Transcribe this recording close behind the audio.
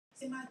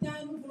matin,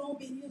 nous voulons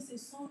bénir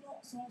son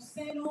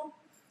Saint-Nom.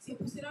 C'est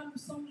pour cela que nous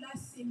sommes là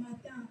ce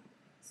matin.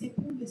 C'est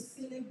pour le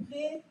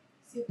célébrer,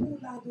 c'est pour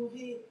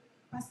l'adorer.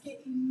 Parce qu'il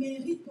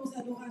mérite nos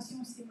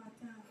adorations ce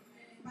matin.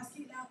 Parce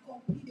qu'il a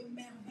accompli de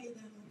merveilles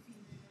dans nos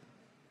vies.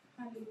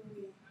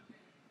 Alléluia.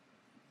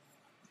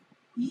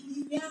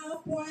 Il n'y a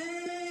point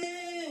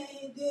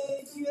de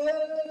Dieu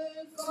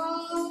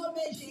comme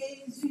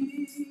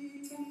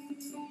Jésus.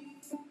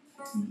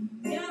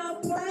 Il n'y a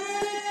point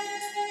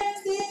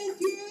de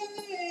Dieu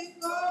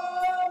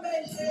comme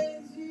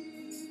Jésus.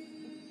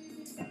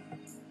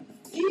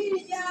 Il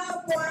n'y a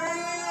point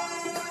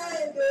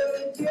de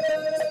Dieu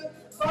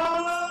comme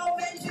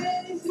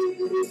Jésus.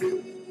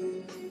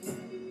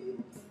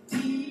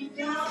 Il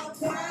n'y a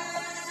point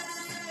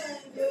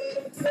de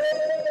Dieu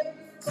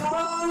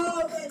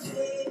comme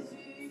Jésus.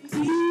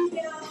 Il n'y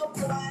a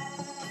point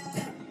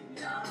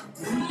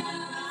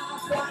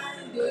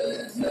de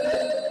Dieu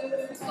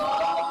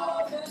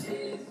comme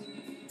Jésus.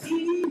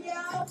 Il n'y a point de Dieu comme Jésus. Il n'y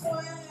a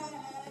point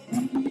de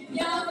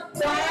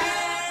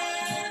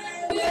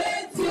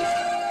Dieu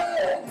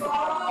comme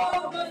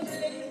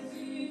Jésus.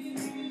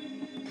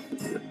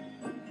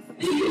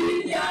 Il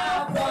n'y a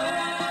point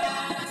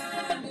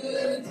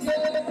de Dieu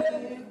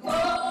comme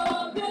Jésus.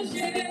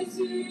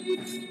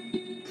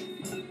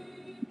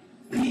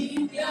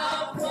 Il n'y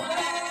a point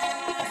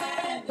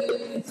de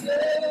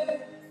Dieu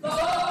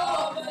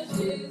comme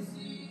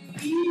Jésus.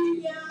 Il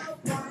n'y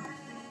a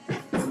point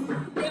de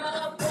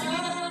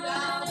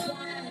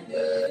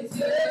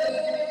Dieu comme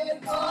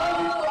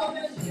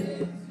Jésus.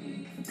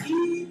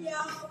 Il n'y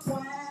a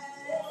point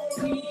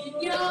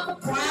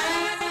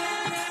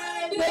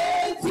de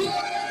Dieu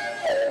comme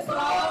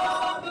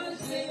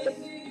Jésus.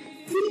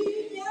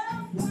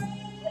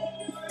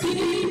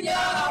 Il n'y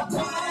a point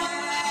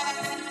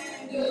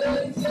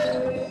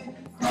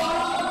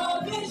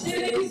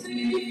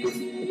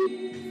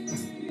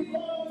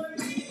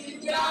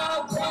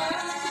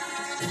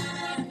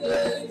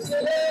de Dieu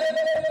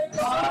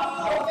comme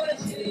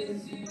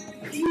Jésus.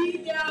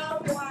 Il n'y a point de Dieu comme Jésus. Il n'y a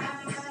point de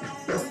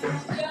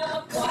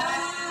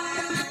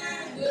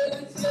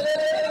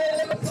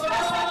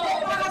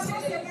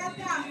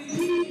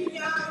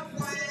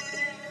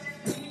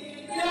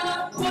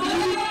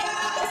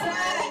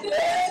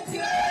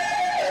Dieu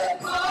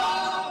comme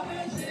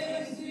Jésus.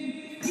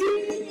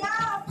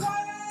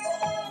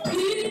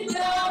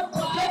 Il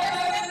n'y a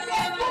point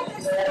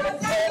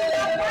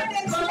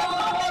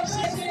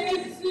de Dieu comme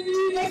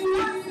Jésus.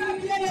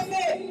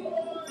 Bien-aimé,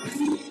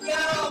 il n'y a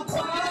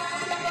point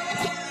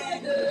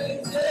de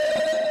Dieu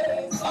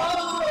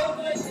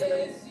comme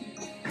Jésus.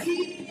 Il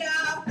n'y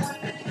a point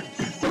de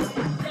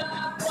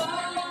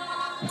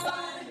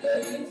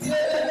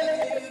Dieu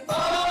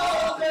comme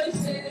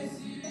Jésus.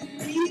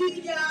 Il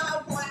n'y a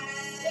point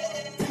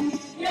de Dieu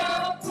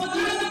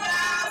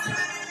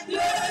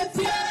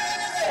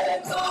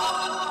comme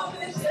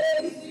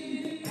Jésus.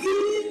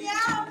 Il n'y a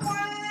point de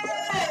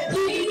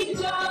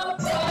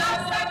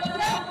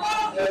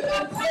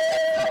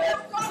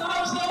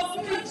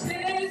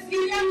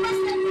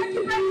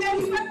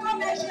Dieu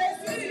comme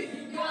Jésus. Il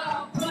n'y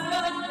a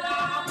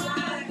point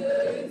de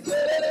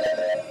Dieu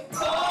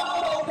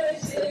comme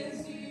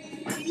Jésus.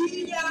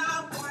 Il n'y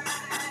a point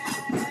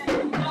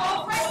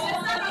en fait, c'est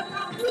ça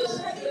notre bouche.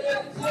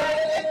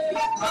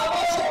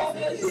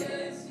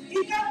 Il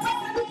n'y a pas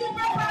celui qui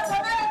peut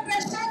pardonner le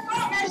péché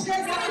comme Jésus.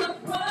 C'est la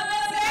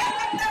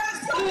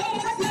déclaration de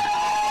Dieu.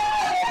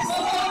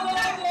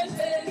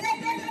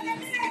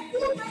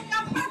 Il n'y a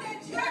pas de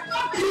Dieu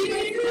comme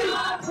Jésus.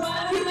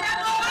 Il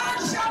n'aura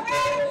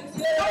jamais de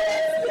Dieu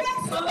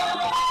comme Jésus.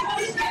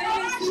 Il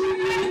n'aura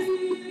jamais.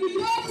 Il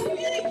est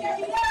unique,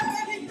 il est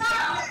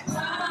véritable.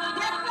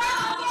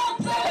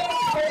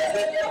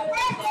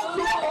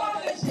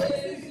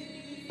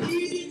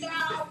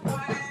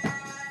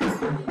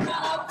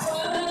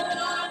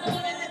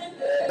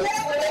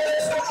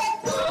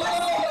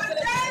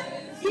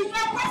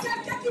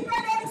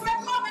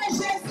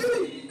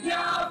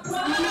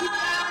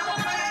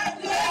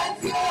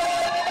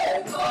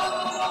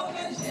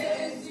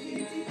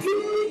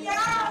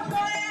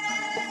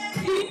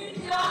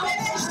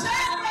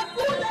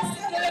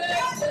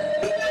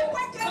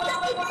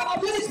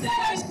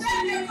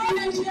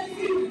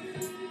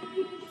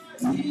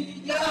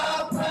 Il n'y a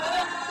point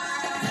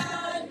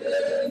de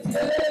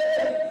Dieu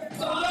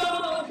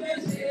comme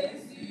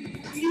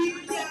Jésus. Il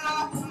n'y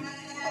a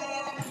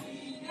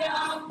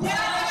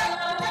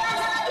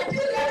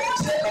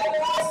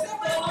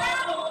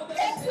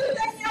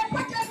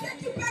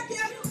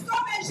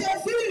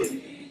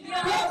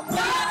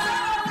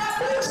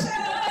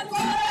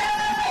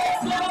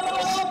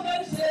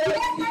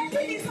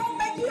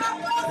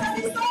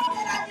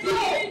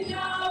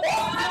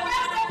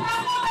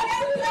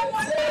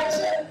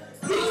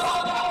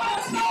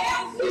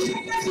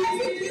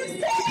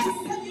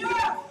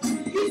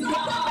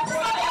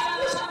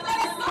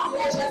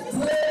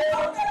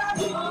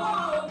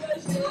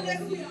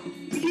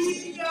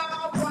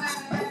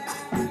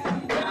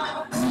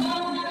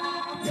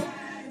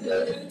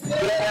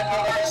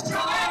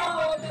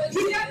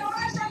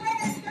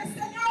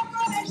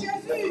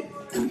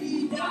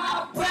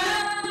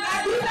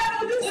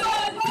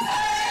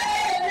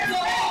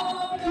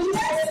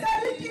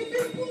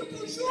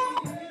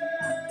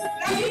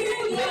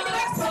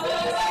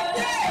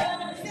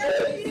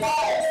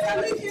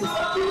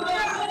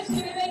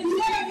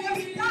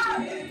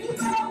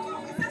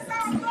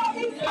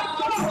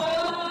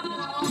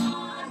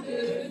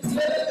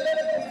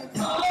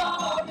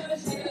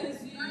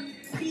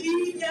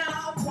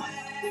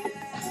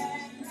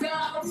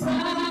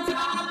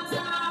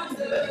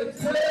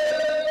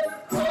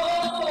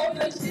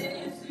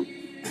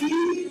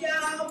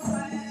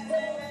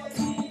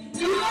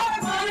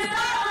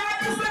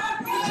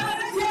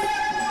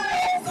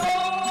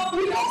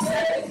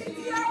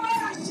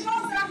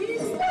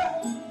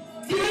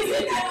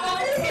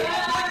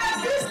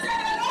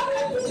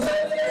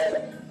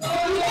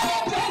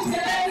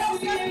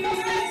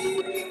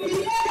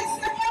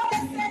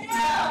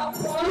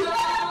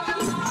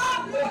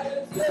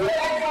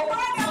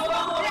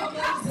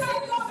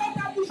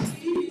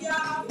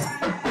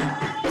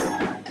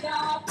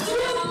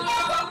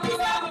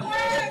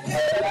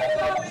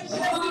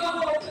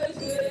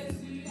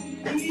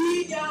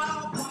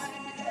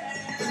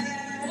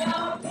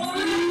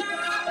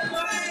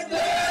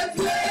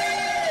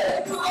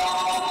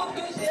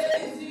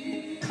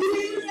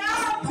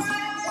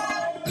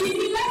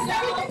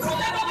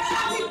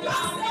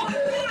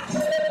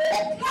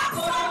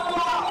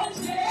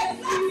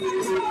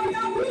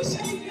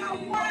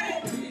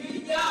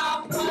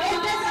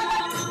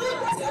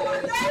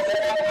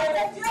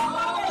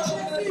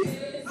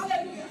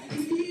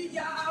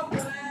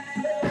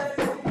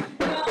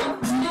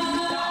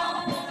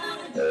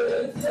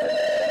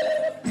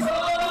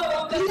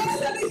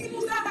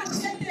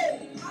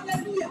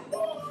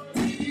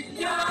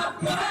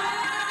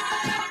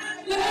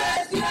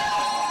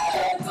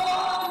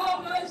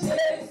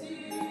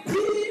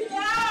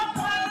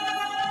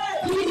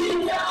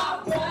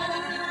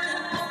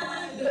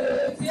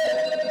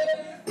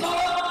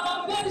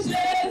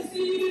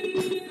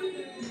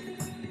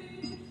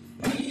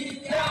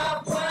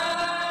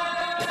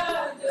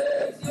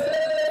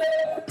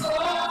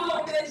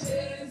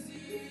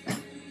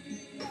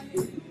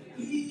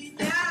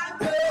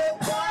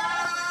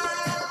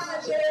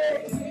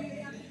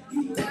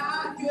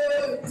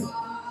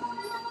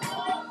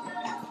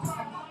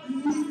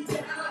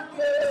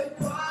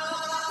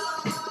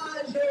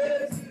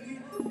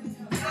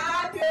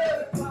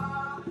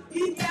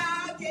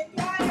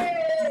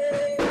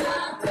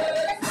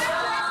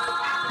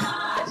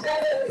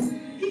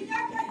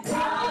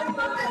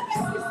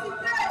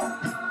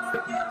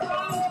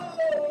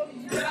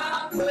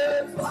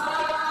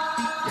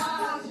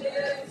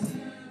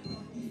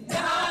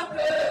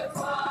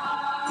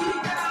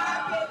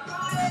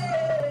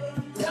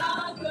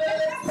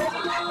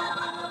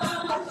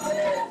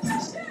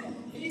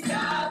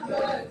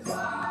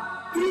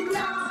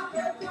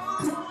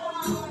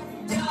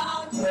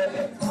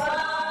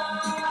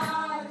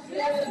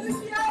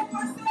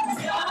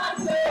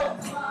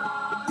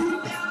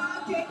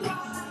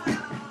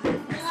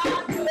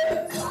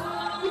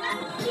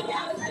We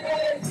got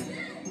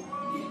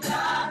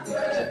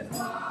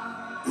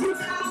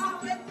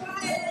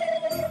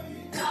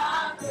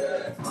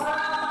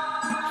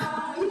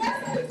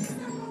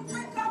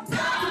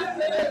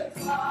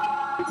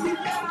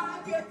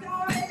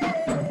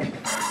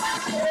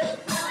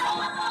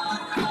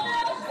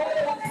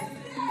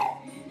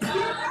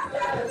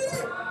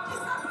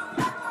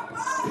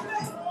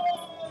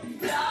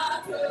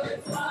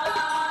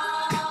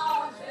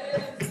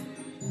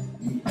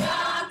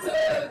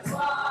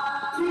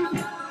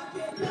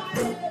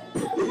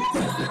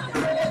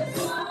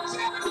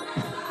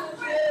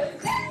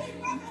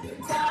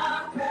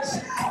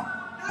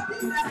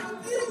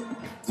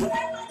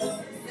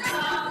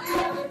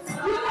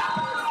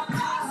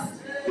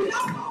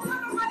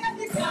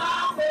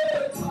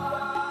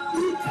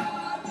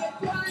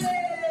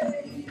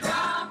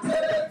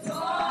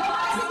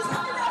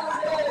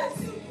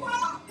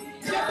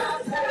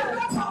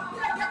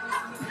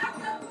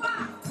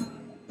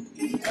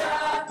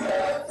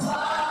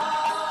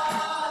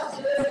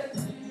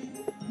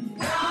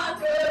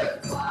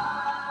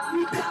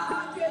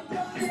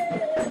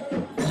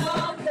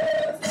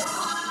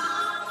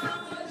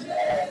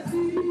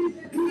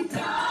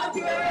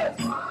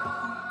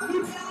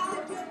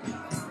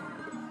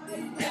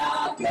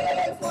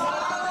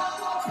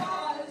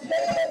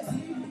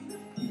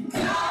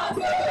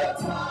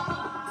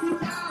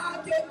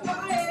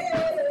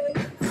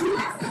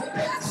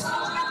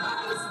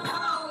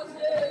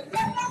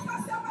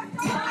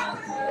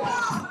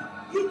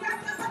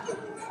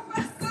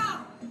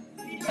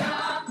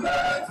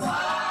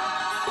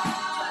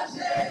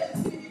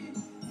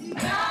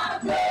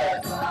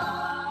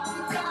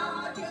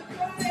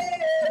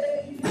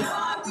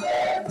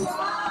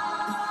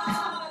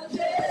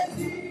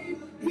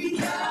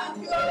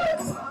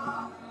good.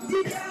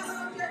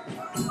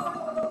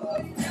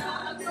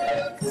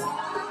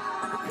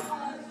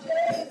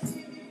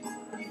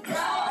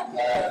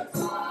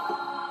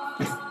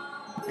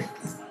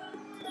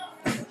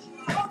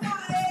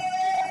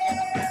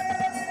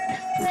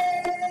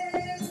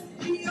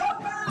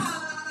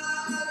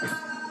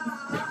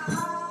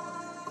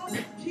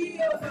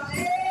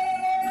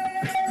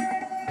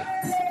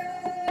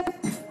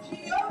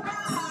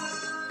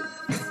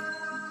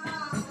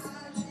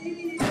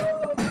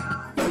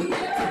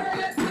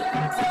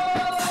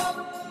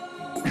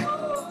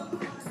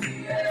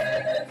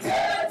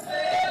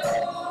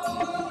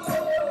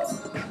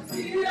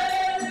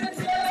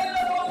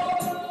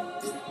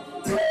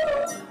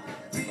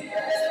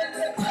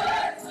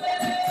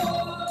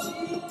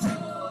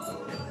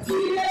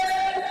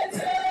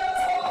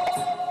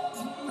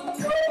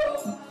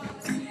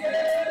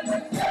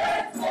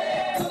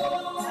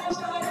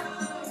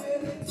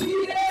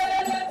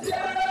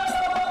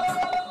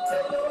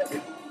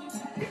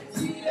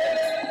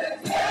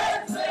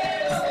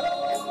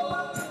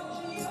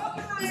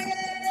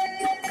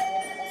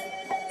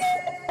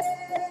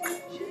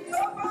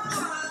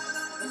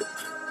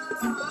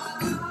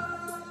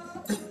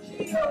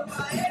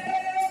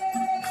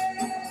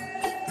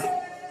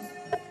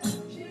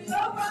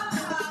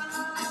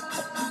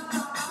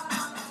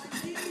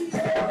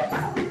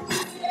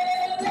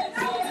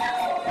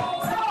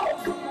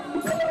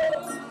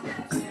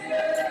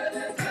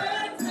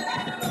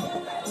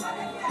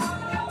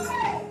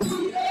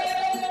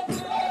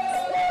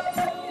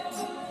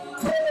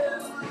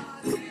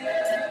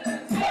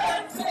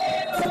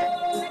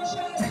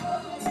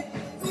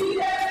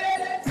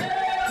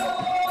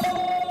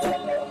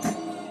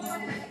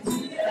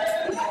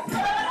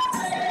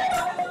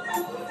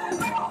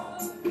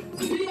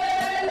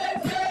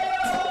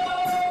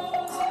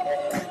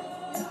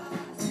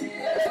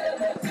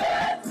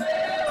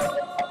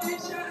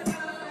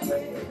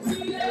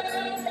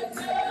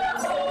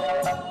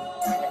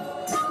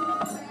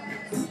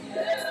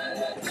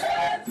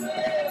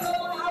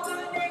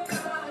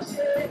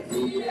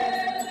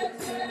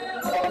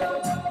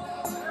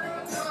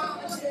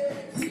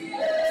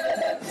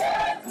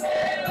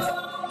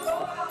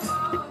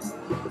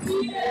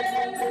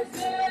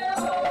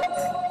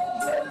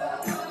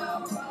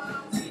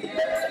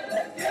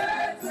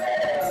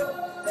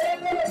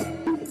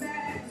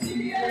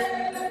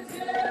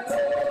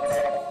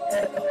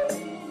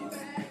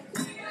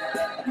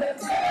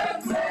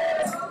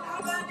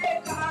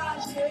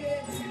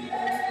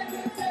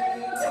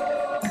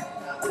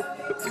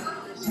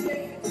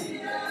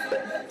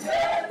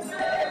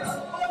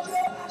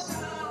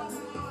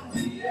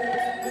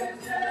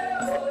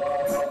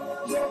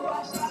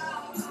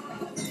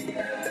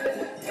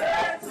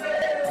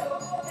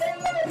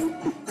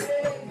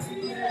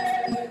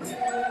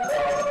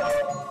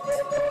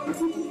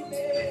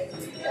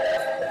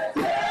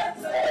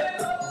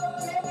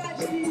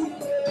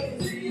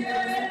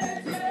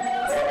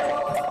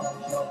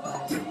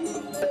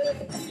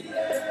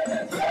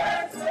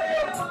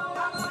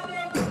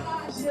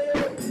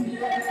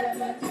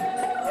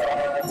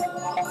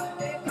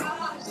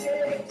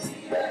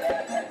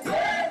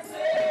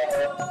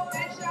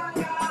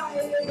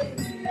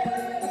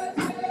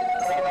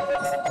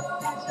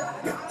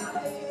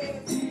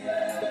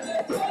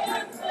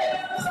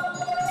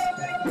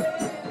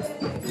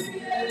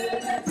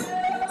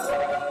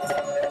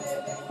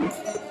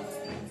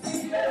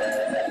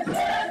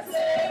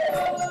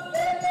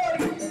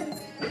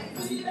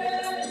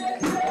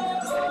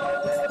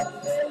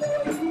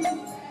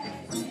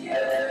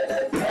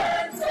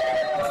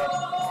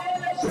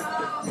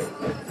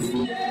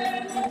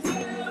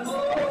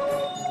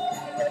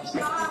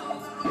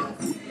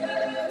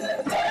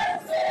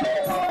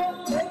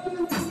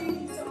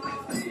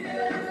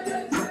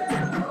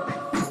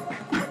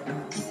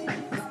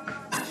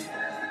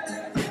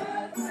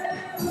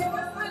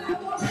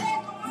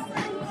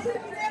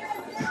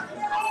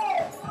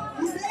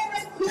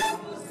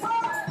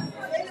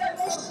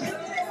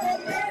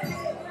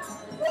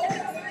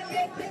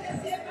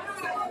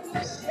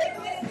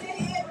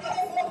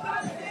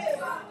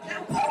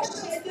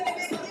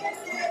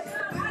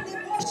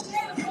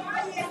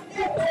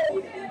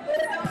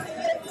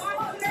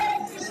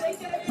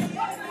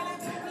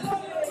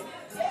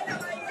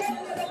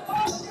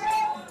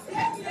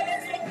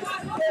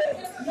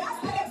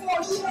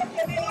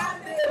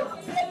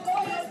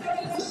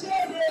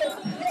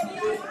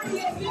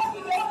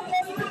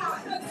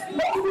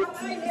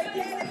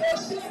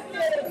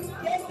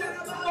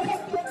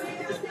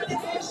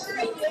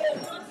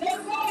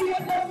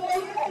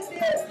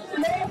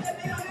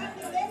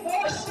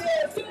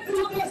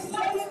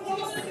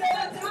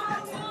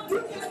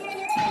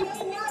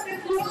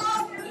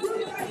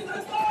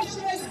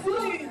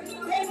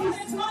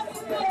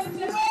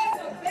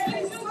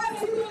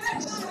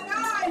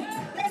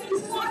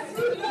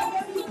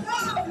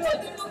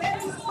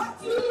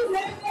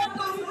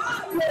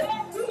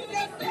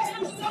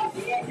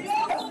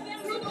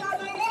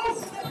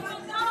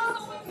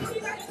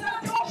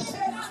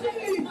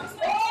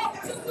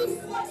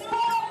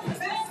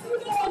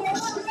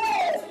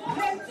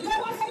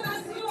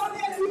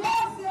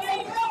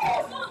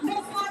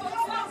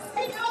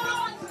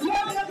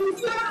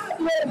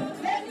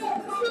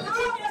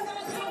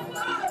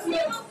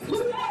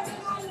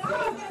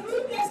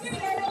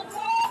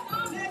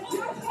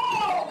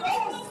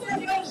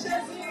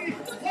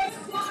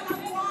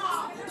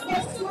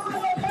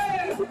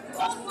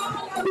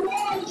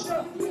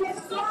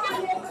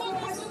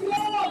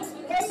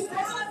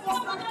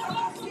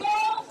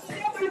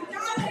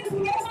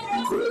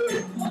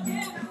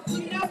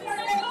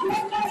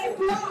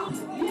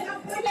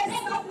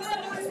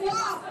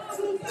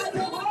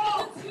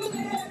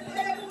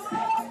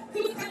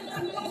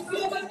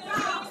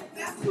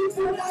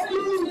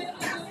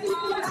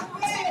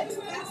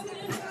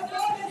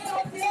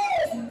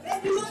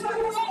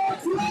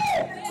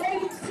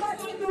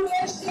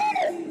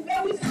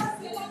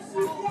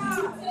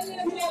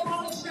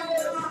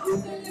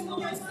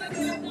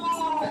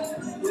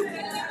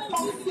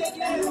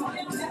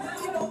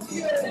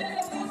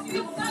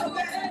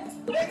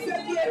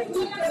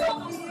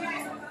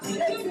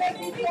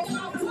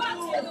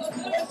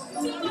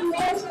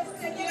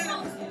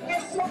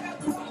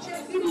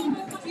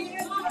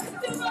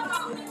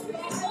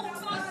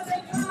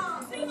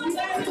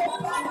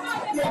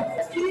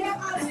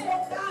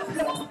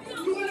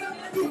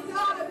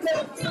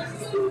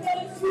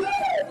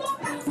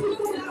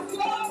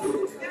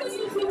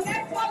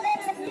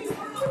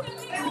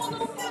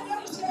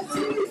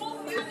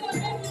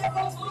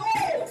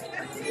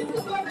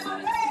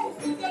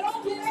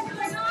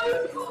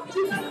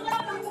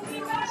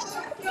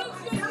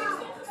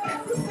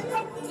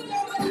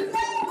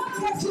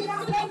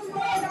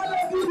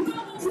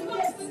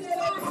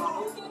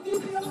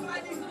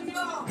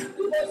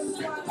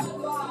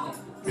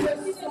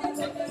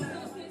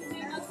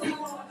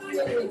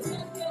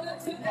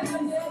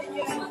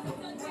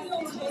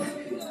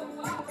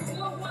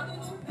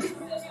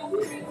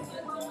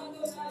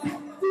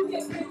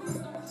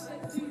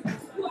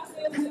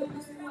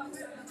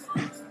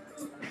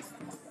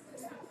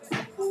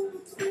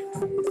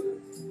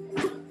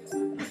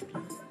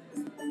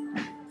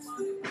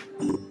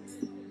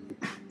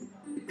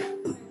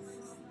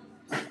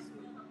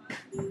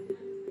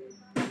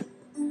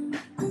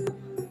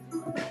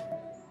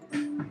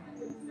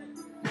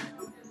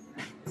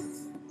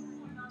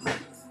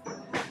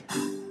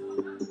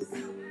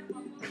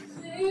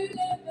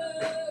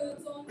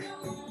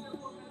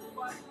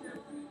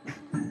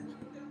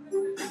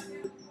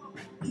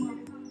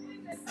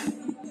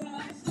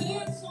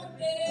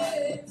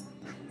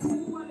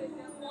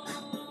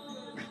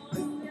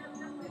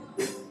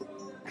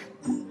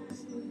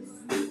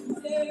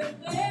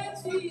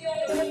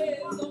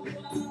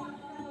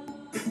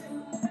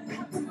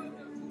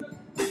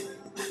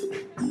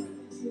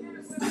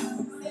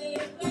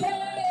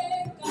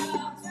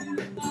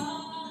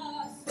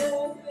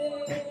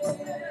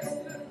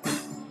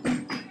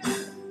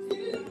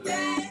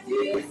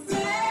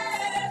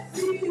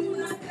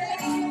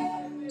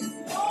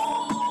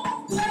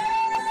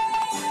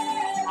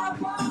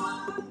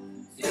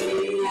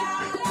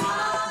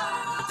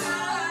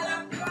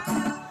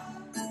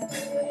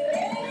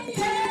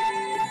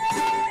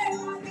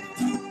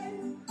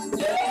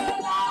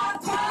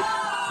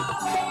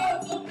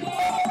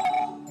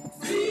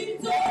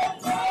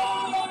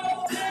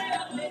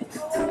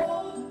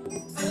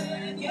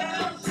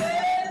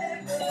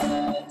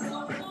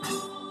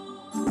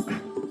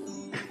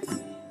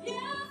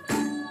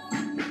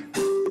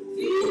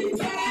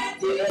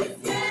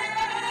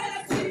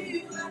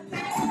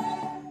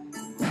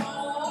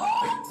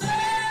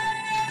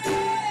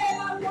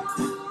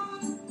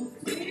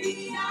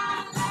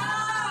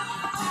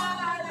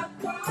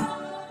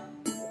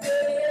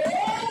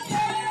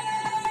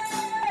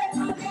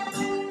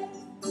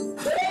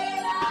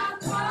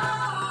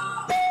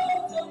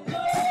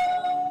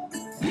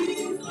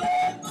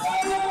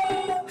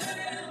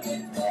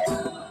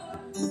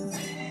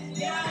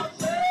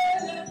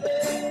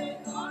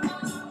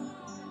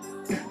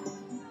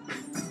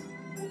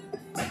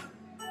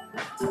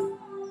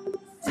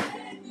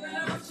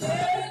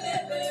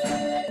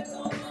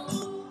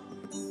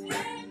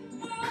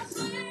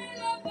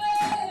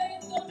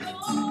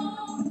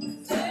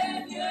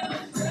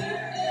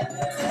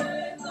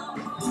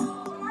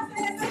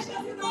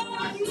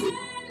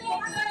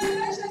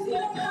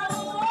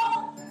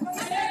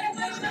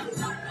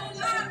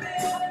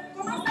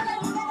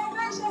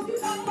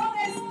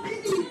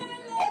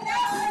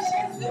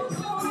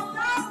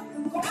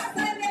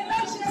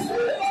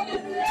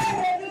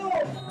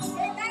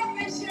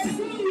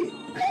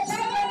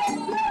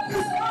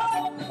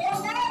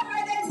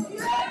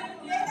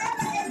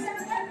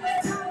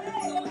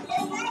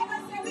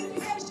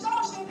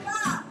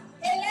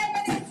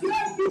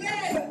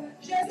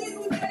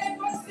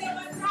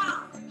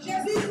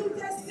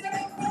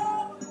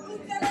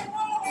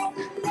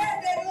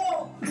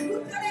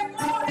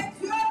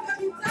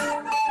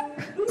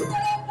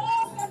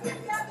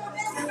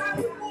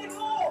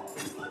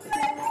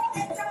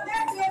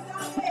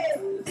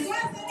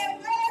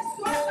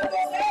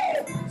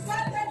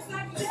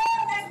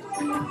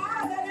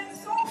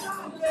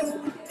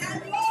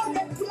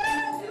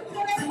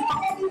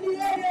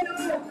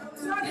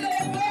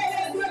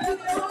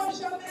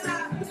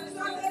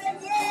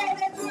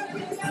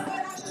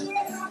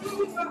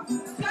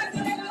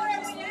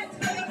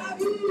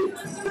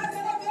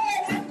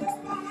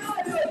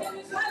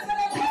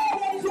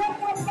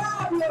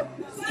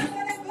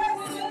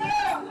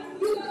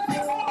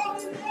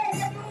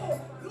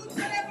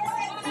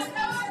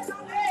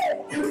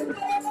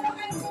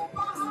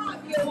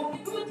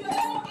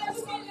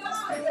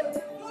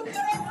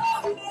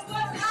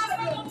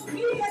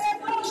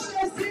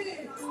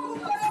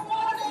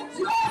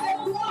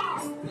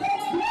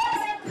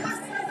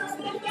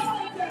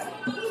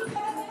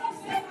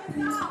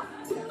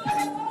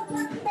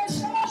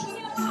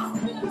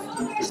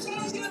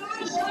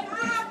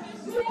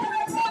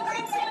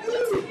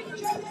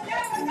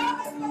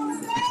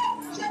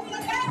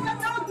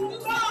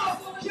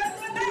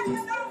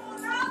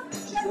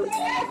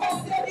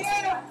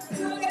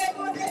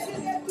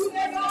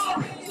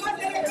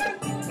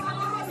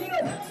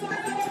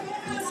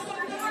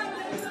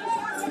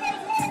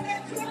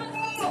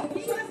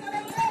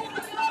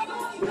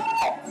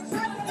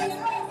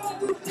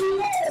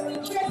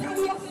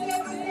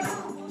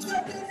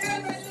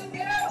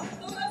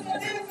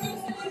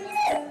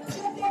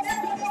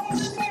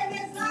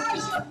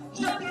 Je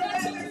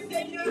t'élève,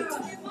 Seigneur.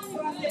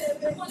 Sois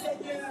élevé,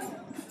 Seigneur.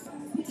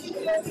 Si tu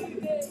veux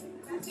vivre,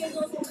 la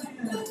saison de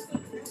la place.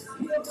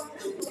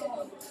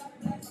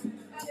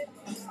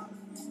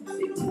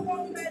 Si nous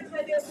pouvons nous mettre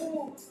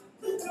debout,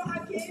 nous voulons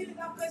accueillir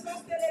la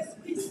présence de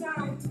l'Esprit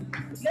Saint,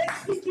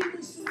 l'Esprit qui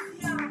nous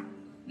soutient,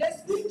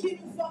 l'Esprit qui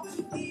nous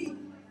fortifie.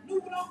 Nous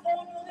voulons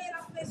honorer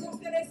la présence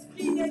de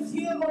l'Esprit de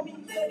Dieu au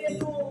milieu de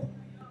nous.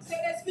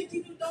 C'est l'Esprit qui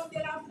nous donne de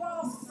la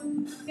force,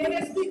 c'est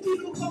l'Esprit qui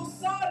nous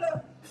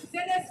console,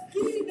 c'est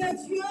l'Esprit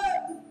de Dieu,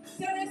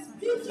 c'est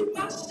l'Esprit qui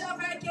marche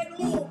avec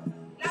nous.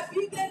 La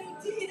Bible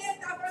nous dit, il est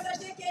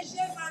avantagé que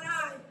j'ai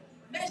malade.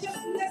 Mais je ne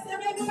vous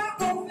laisserai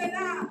pas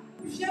orphelin.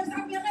 Je vous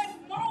enverrai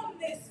mon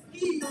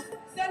esprit.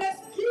 C'est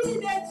l'esprit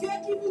de Dieu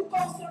qui vous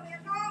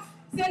consolera.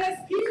 C'est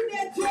l'esprit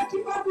de Dieu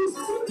qui va vous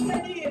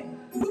soutenir.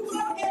 Nous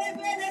voulons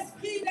élever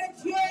l'esprit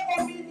de Dieu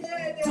au milieu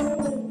de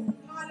nous.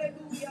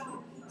 Alléluia.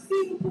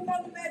 Si nous pouvons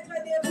nous mettre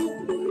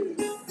debout,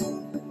 please.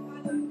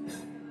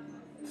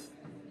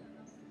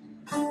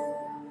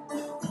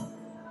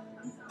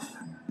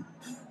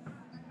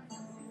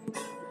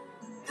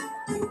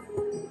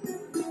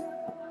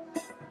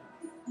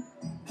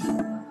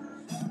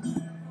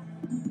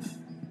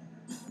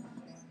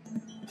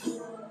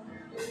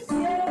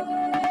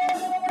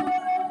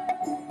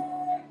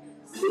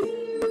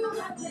 Sur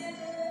la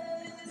terre.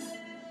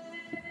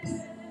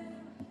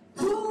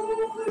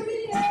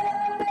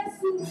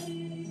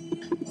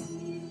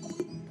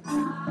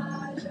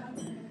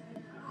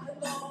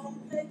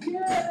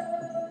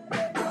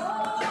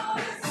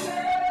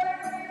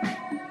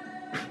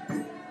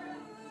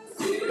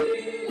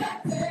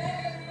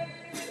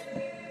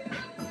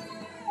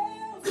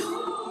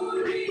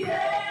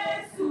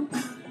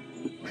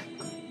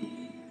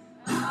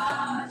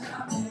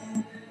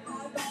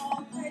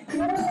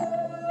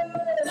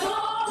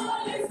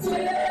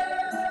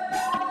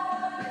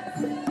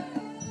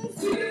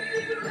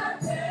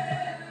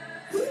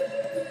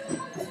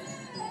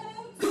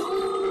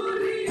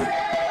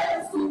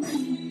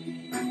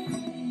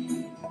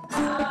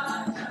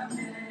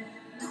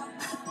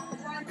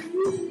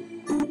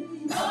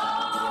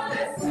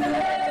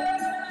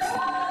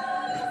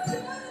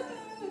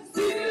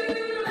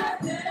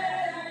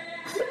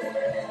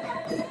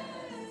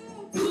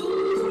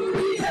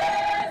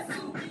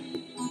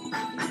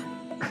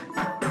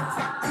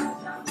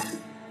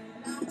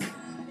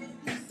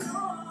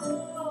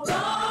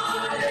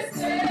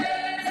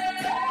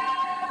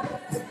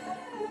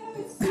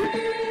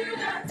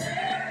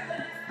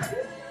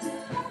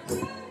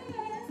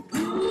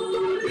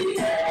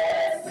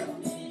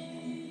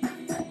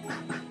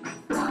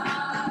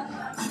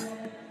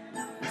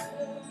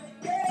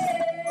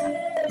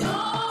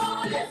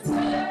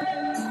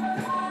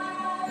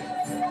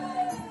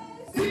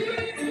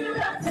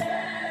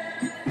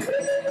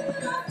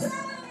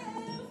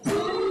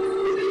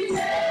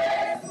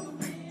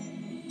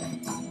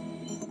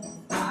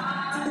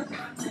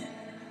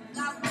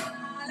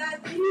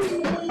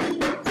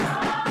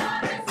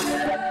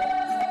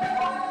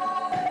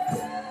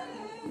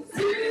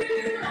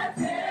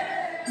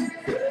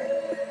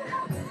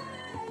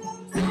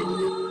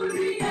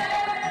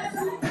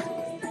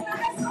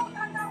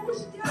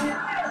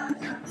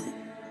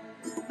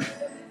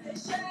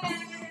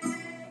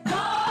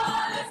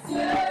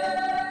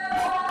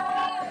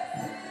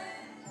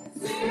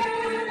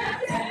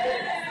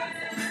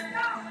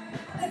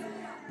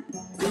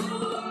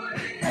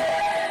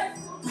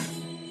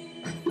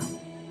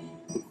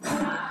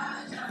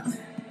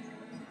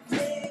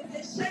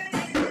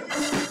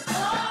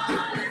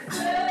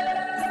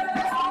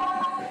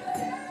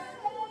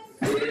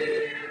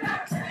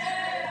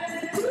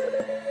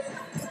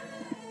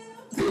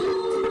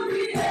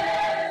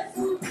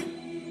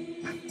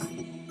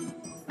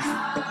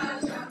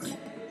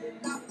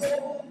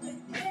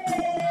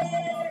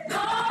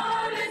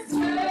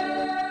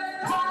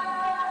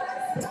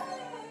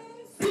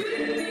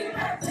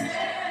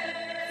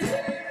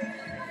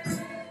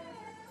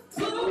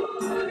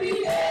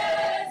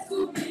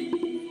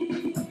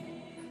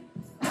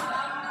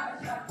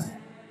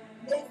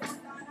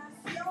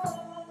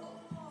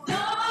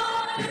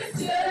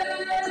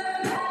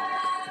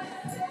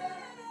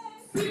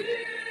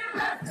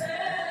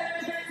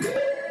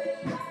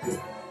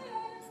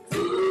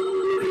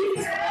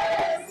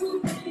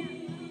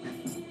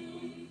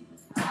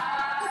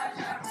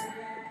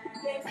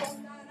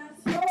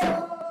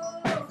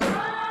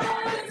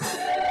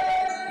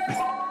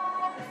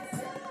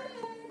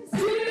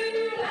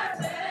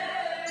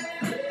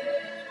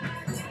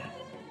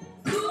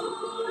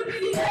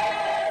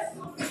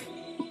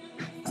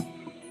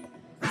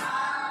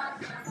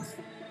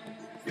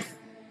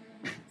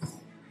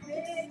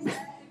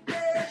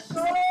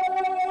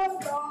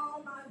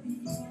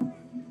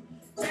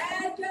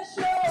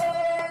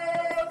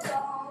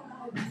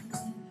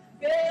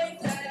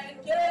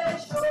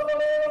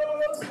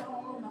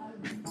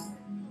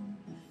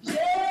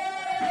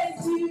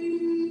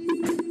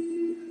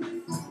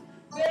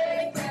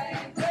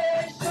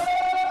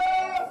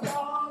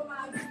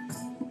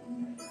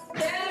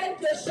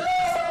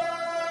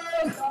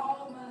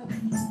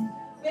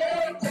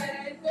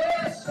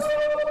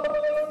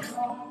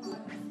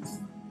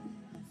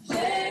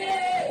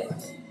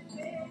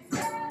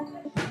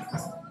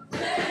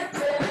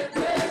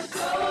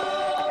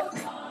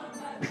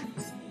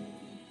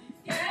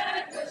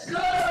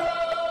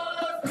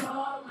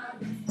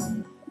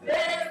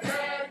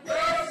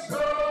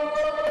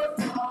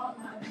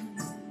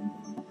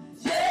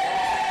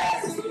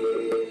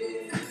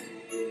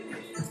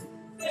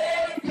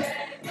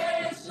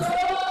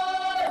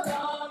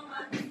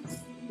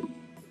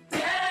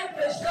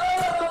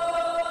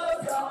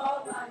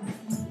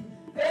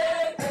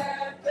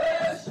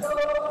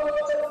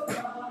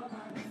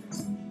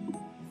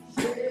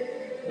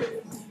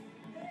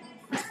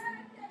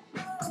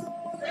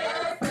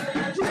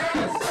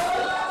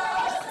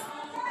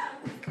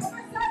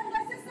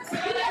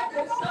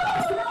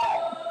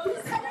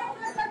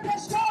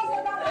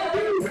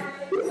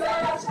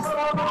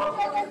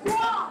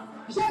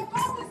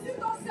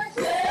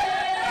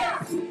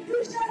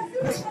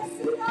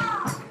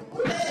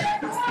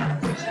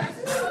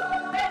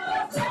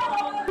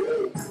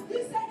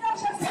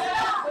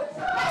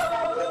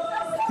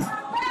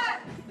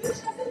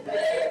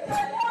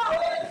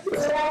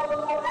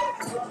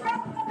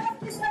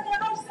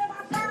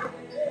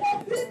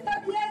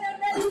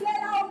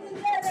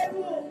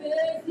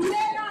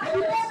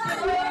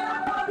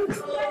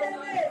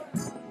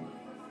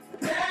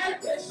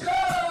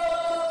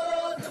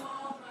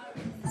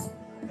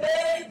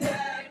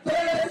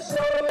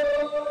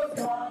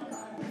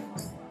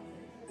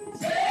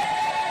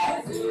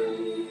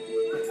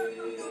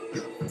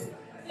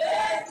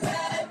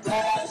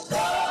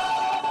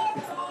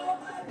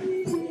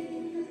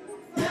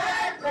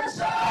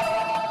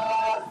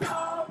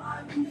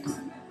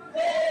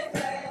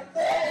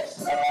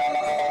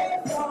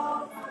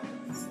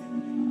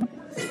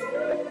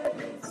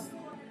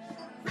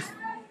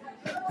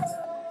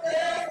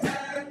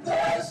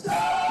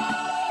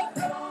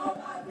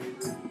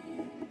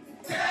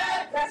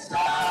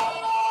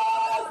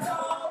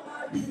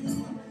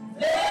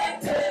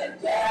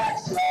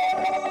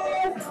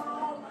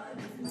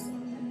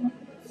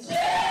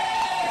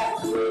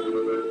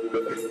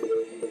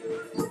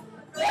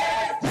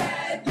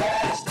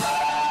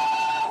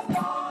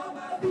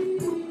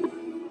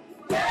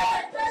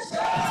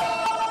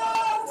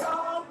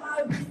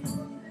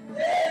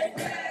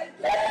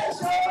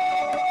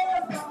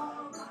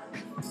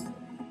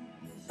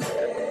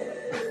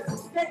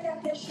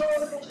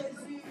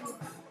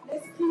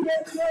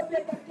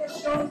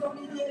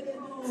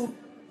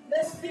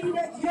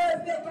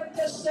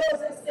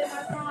 chose ce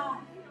matin.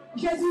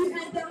 Jésus,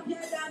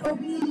 intervient dans nos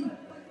vies.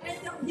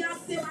 Interviens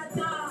ce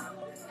matin.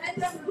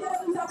 Interviens,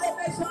 nous avons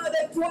besoin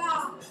de toi.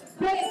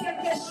 Fais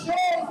quelque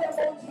chose,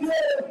 mon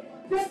Dieu.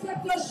 Fais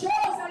quelque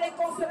chose à les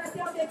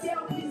consolateurs des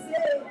cœurs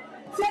brisés.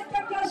 Fais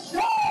quelque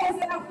chose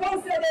à la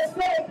force des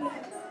faibles.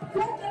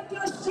 Fais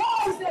quelque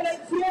chose, le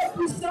Dieu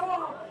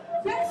puissant.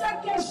 Fais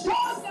quelque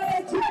chose,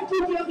 le Dieu qui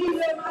guérit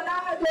les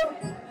malades.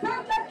 Fais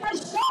quelque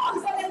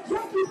chose, le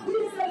Dieu qui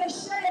brise les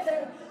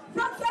chaînes.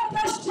 Fais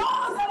quelque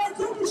chose, le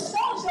Dieu qui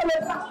change le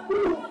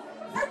parcours.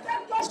 Fais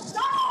quelque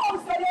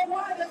chose, le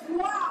roi de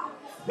gloire.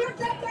 Fais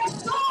quelque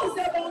chose,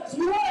 mon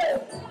Dieu.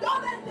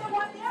 Donne un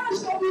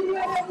témoignage au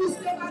milieu de vous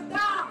ce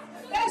matin.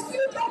 Et si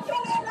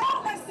quelqu'un est là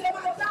ce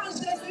matin,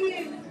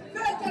 Jésus,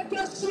 fais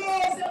quelque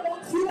chose, mon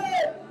Dieu.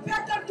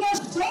 Fais quelque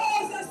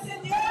chose,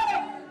 Seigneur.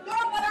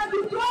 Donne la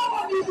victoire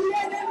au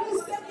milieu de nous,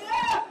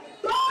 Seigneur.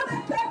 Donne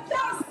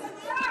quelqu'un,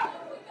 Seigneur.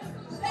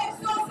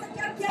 Exauce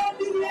quelqu'un au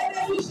milieu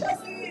de nous,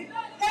 Jésus.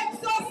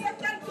 Exauce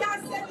quelqu'un,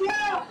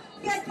 Seigneur.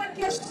 Fais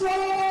quelque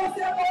chose,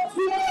 mon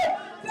Dieu.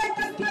 Fais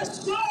quelque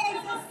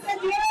chose,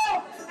 Seigneur.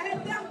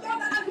 Interviens dans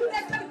la vie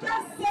de quelqu'un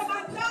ce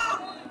matin.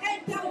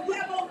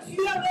 Interviens, mon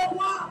Dieu, le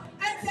roi.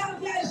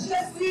 Interviens,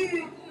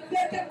 Jésus.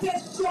 Fais quelque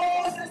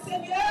chose,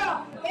 Seigneur.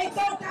 Et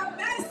dans ta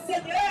main,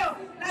 Seigneur,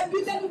 la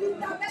Bible nous dit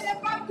ta main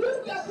n'est pas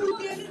courte pour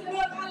guérir le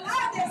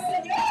malade,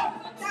 Seigneur.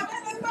 Ta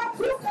main n'est pas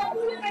courte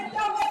pour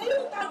intervenir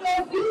dans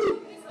nos vies.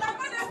 Ta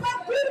main n'est pas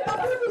courte pour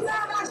nous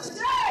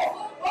arracher.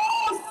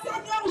 Oh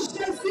Seigneur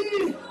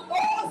Jésus.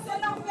 Oh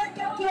Seigneur, fais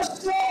quelque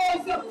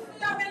chose.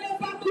 Ta main n'est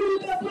pas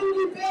courte pour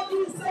nous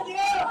bénir,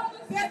 Seigneur.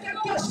 Fais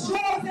quelque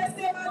chose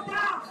ce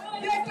matin.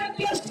 Fais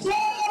quelque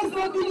chose au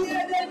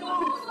milieu de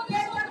nous.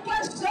 Fais quelque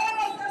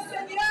chose,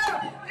 Seigneur.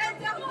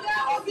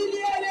 Interviens au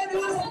milieu de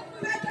nous.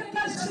 Fais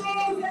quelque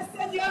chose,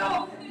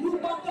 Seigneur. Nous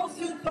comptons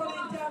sur ton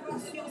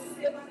intervention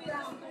ce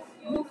matin.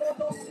 Nous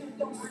comptons sur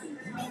ton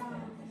soutien.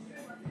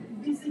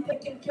 Visitez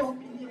quelqu'un au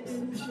milieu de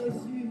nous,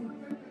 Jésus.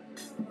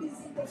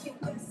 Visitez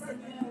quelqu'un,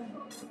 Seigneur.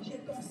 Je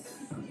t'en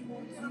supplie,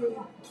 mon Dieu.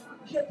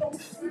 Je t'en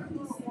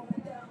supplie ce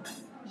matin.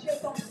 Je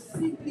t'en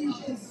supplie,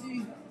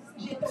 Jésus.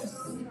 Je t'en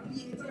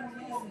supplie,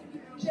 Éternel.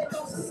 Je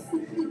t'en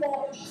supplie, mon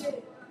rocher.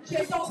 Je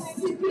t'en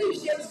supplie,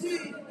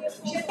 Jésus.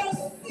 Je t'en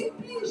supplie,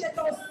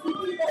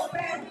 mon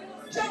Père.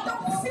 Je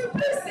t'en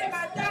supplie ce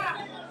matin.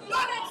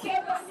 Donne un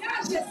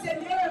témoignage,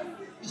 Seigneur.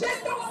 Je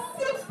t'en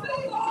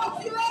supplie, mon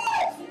Dieu.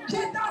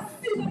 Je t'en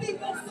supplie,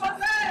 mon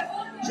Sauveur.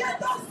 Je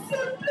t'en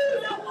supplie,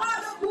 le roi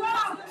de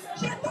gloire.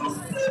 Je t'en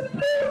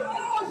supplie,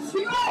 mon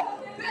Dieu.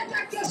 Fais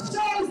quelque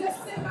chose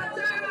ce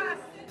matin.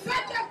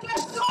 Fais quelque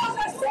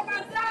chose ce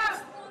matin.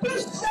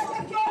 Touche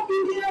quelqu'un au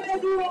milieu de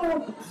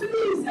nous.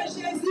 Plus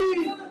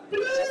Jésus.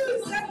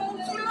 Plus mon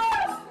Dieu.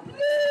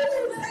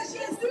 Plus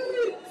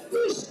Jésus.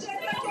 Touche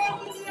quelqu'un au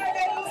milieu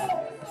de nous.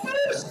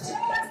 Touche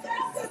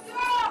quelqu'un,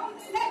 Seigneur.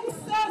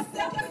 Exauce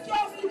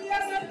quelqu'un au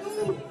milieu de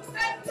nous.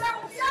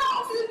 Interviens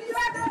au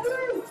milieu de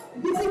nous.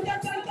 Visitez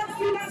quelqu'un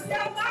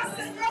financièrement,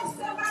 Seigneur,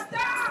 ce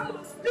matin.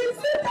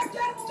 Visitez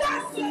quelqu'un,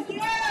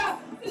 Seigneur.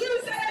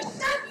 Brise les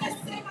chaînes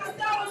ce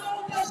matin au nom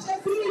de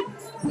Jésus.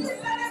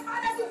 Brise les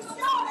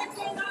malédictions, les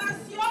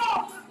condamnations.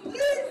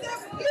 Brise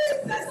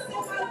ce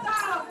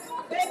matin.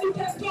 Bénis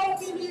quelqu'un au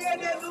milieu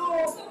de nous.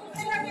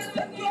 Bénis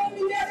quelqu'un au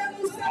milieu de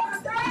nous ce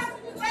matin.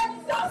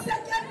 Exauce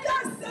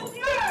quelqu'un,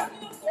 Seigneur.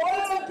 Oh,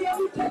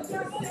 guéris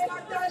quelqu'un ce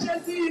matin,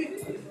 Jésus.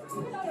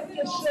 Fais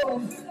quelque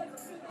chose.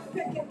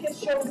 Fais quelque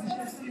chose,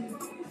 Jésus.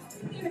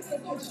 Fais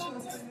quelque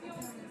chose.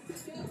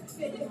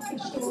 Fais quelque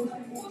chose,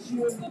 mon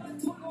Dieu.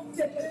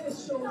 Fais quelque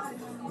chose,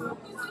 mon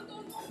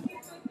Dieu.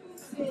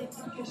 Fais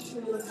quelque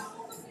chose.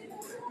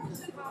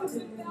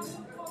 Alléluia.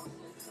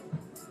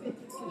 Fais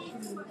quelque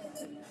chose.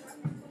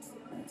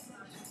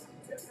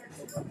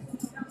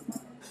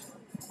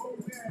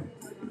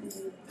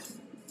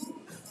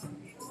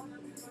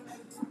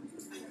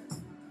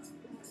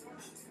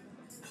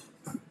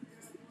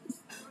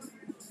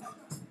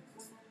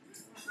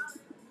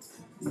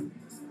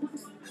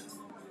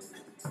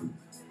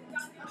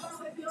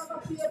 On va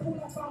prier pour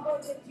la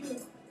parole de Dieu.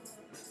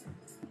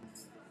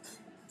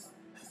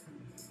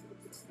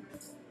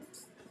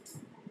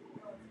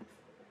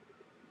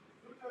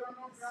 Nous te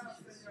rendons grâce,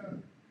 Seigneur.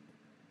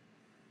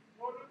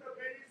 Oh, nous te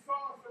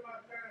bénissons ce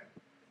matin.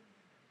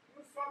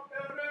 Nous sommes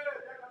heureux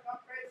d'être dans ta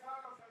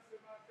présence ce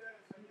matin,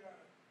 Seigneur.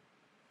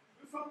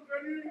 Nous sommes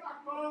venus à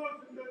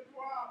cause de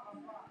toi,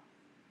 Papa.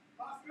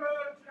 Parce que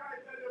tu as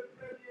été le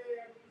premier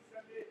à nous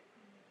aider.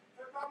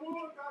 Cet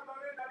amour t'a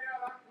donné d'aller à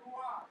la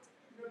croix,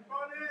 de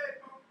donner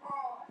ton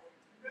corps,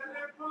 de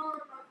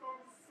répandre ton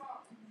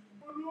sang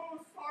pour nous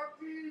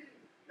sortir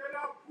de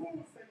la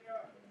boue,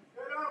 Seigneur,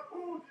 de la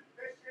boue du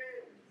péché,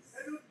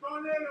 et nous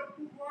donner le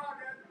pouvoir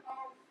d'être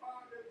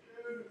enfants de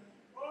Dieu.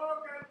 Oh,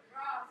 quelle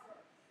grâce,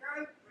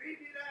 quel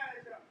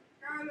privilège,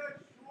 quelle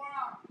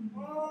joie.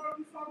 Oh,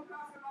 nous sommes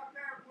là ce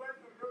matin pour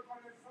être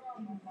reconnaissants,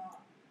 Papa.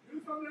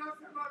 Nous sommes là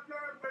ce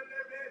matin pour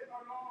élever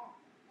ton nom,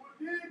 pour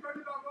dire que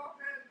nous avons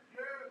un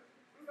Dieu,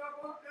 nous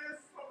avons un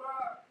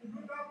sauveur,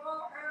 nous avons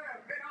un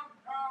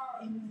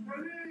rédempteur,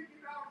 celui qui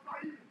n'a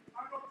failli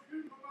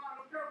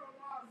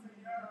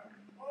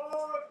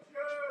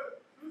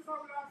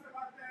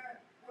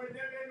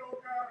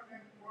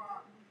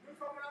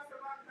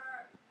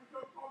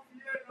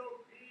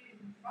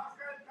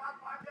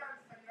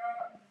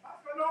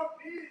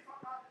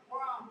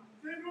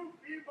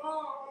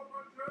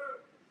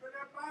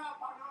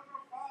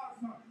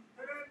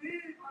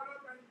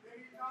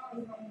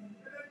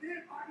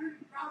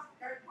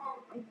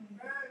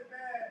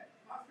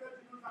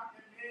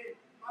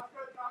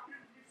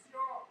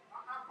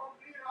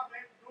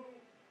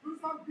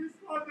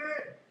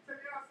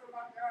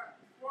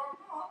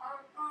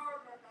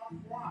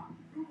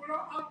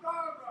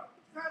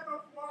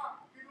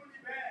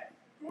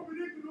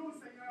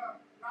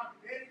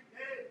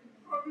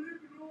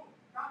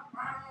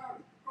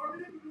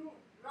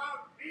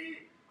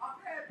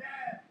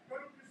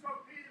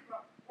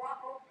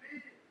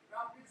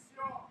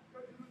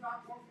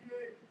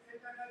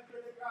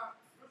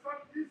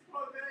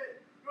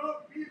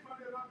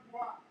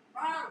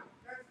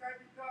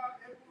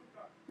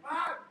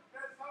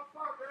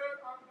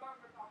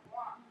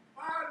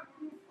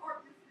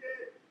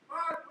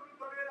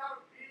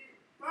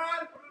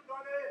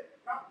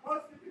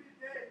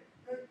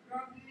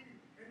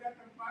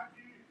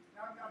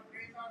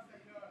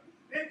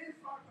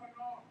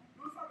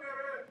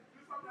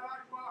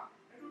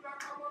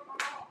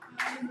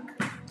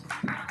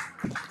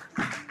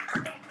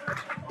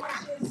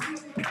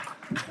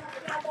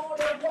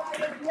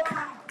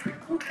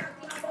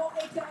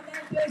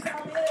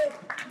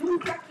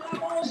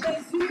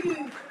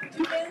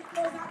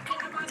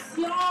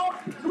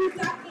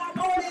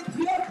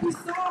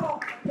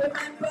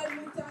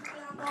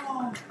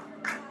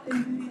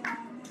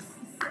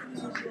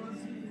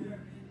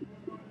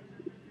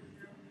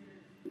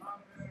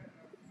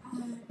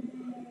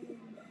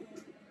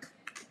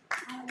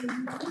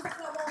Alléluia. Nous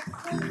acclamons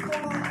très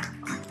fort.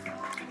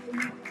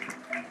 Alléluia.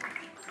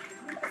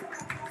 Nous laissons la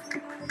place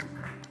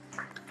maintenant.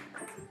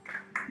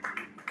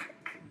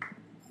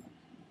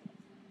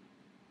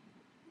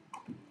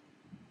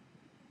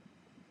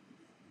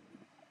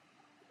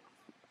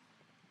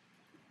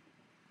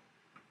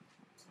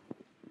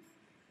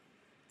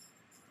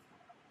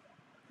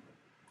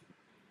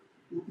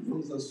 Nous pouvons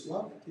nous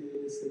asseoir, que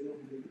le Seigneur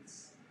vous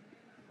bénisse.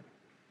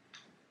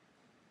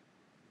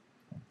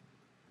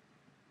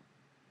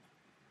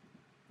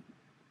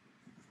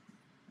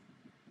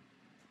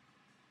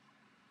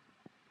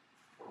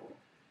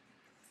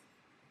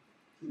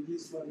 Que Dieu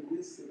soit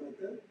loué ce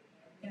matin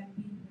God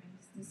be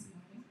praised this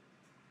morning.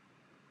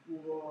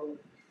 pour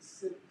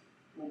cette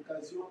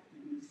occasion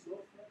qu'il nous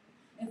offre,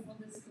 And for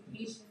this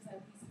occasion that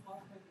He's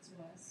offering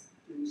to us,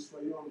 que nous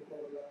soyons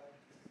encore là,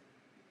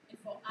 and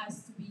for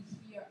us to be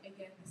here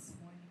again this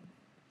morning.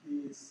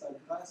 que sa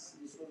grâce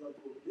nous soit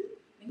accordée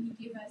And He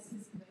give us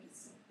His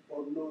grace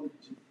au nom de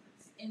Dieu,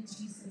 in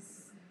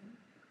Jesus' name,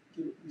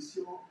 que nous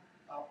puissions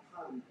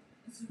apprendre.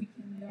 so we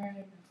can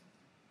learn.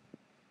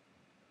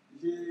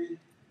 Je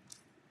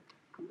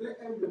voudrais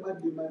humblement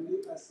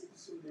demander à ceux qui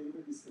sont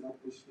derrière de se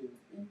rapprocher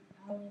And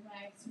I would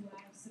like to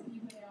ask the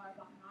people that are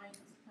behind to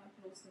come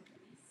closer,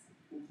 please.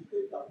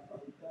 occuper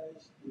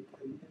davantage de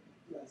première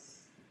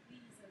place.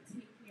 Please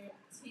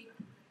take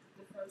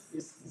the first.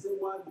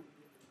 Excusez-moi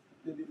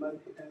de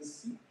demander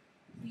ainsi,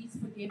 Please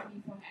forgive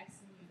me for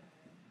asking you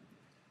that.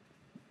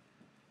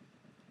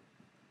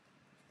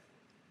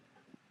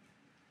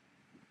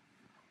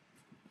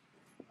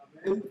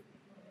 Amen.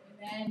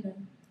 And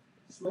then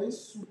Soyez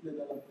souple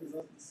dans la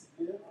présence du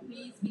Seigneur.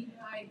 please be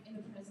hide in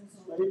the presence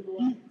of the Soyez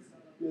Lord. libre,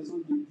 maison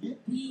de Dieu.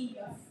 Be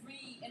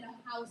free in the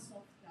house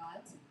of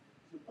God.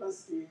 Je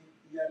pense qu'il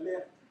y a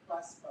l'air qui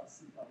passe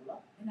par-ci,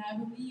 par-là. And I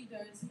believe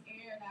there's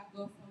air that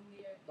go from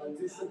there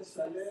Malgré into cette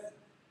chaleur, us,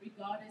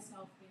 regardless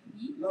of the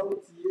heat là où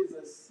tu es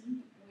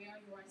assis, where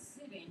you are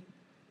sitting.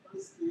 je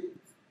pense que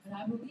And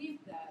I believe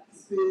that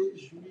tu peux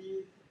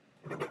jouir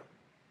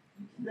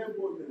d'un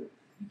bonheur.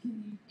 you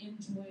can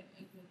enjoy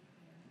a good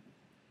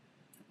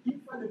air. Une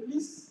fois de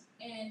plus,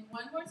 And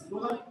one more nous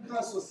rendons time,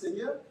 grâce au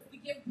Seigneur we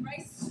give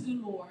grace to the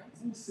Lord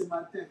pour ce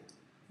matin.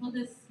 for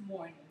this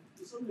morning.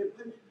 Nous sommes le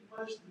premier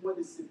dimanche du mois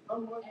de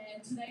septembre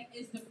And today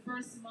is the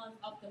first month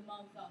of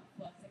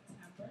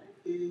September.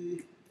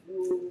 et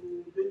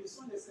nous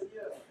bénissons le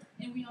Seigneur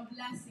And we are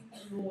blessing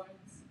the Lord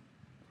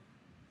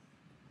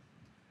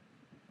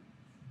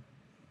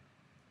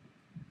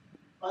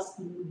parce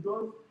qu'il nous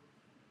donne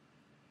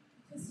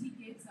because He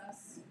gives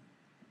us,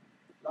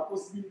 la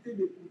possibilité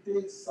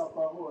d'écouter sa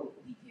parole.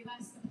 He gives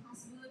us the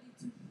possibility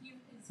to hear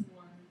His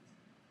word.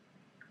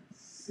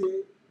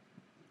 C'est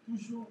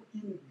toujours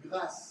une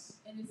grâce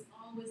And it's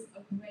always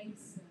a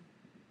grace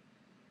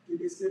que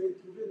de se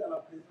retrouver dans la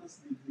présence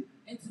de Dieu.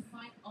 and to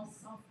find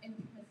ourselves in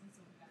the presence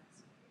of God.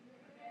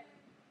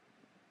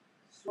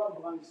 Sois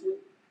branché,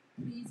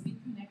 Please be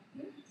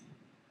connected.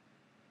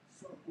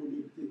 sois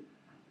connecté.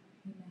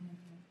 Amen.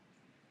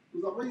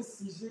 Nous avons un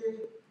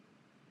sujet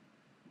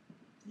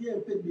qui est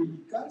un peu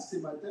délicat ce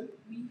matin.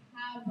 We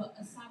have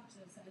a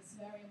subject that is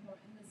very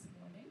important this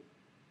morning.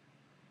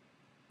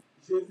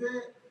 Je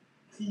vais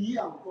prier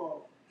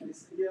encore que le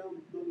Seigneur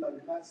nous donne la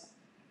grâce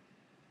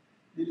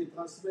de les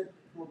transmettre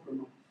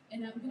proprement.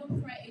 And I'm going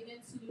to pray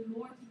again to the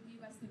Lord to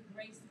give us the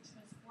grace to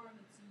transform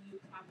it to you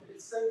Le properly.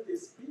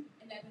 Saint-Esprit,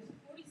 And that the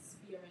Holy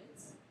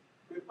Spirit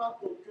prépare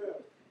ton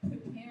cœur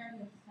prepare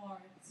your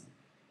heart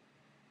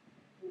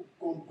pour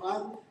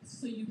comprendre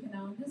so you can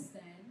understand.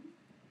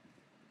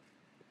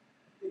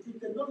 et qu'il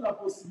te donne la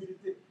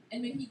possibilité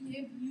And may He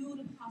give you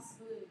the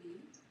possibility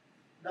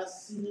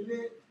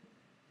d'assimiler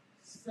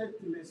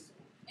cette leçon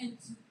and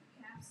to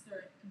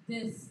capture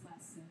this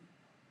lesson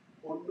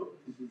au nom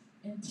de Jésus.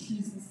 in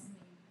Jesus' name.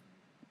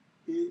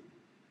 Et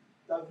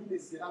ta vie ne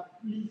sera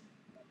plus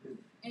la même.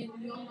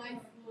 And your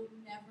life will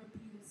never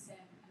be the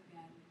same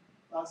again.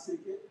 Parce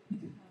que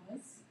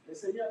Because le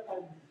Seigneur a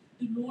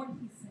dit, the Lord,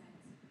 He said,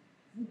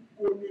 vous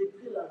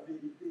connaîtrez la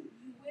vérité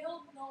you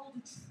will know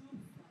the truth,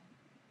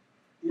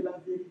 et la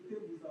vérité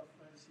vous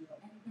affranchira.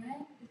 and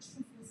then the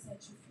truth will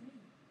set you free.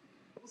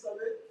 Vous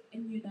savez,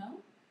 And you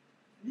know,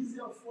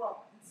 plusieurs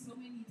fois, so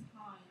many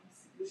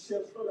times nous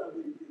cherchons la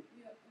vérité.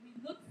 we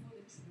look for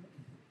the truth,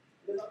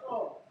 Mais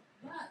d'accord,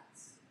 but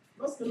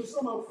lorsque nous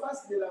sommes en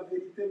face de la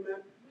vérité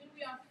même, when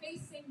we are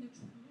facing the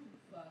truth,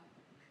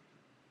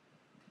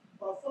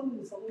 parfois nous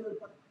ne savons même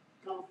pas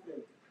qu'en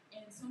faire.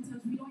 and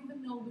sometimes we don't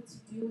even know what to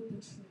do with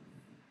the truth.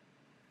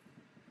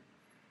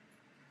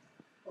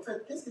 En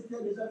fait, qu'est-ce que tu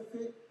as déjà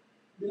fait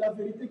de la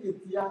vérité que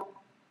tu as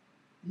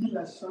eu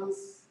la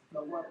chance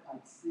d'avoir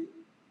accès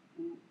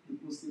ou de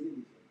posséder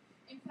déjà?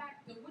 In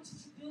fact, what did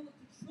you do with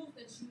the truth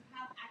that you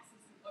have access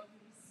to or you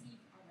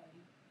received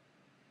already?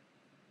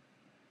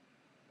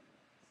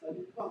 Ça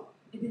dépend,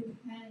 It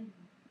depends,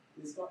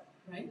 n'est-ce pas?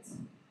 right?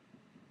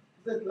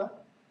 Vous êtes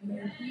là? When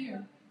you're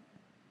here,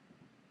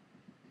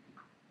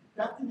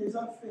 Qu'as-tu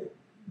déjà fait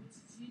what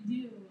did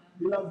you do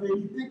de la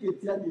vérité que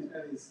tu as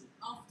déjà reçue?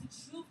 of the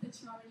truth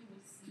that you already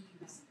received?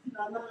 si tu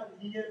n'en as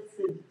rien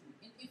fait du tout,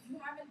 And if you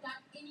haven't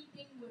done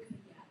anything with it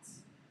yet,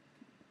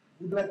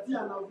 voudras-tu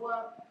en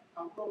avoir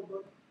encore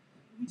d'autres?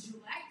 would you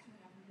like to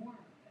have more of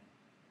it?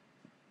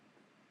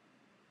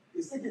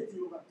 Et ce que tu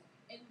auras,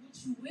 And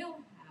which you will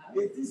have.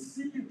 es-tu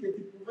sûr que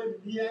tu pouvais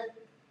bien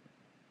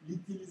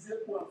l'utiliser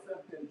pour en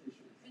faire quelque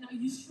chose? And are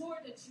you sure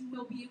that you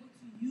will be able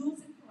to use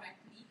it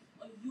correctly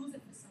or use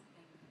it for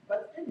something?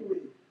 But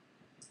anyway,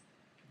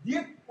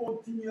 Dieu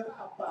continuera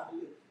à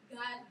parler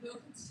God will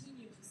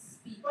continue to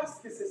speak parce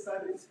que c'est sa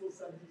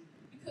responsabilité.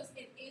 because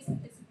it is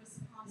His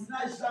Il n'a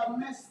responsibility.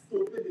 jamais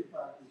stoppé de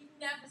parler. He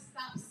never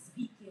stops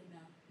speaking.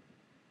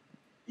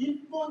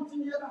 Il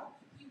continuera.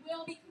 He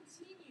will be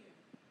continued.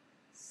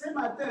 Ce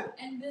matin,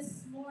 And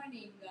this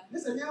morning, le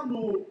Seigneur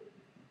nous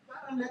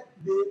parle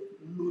de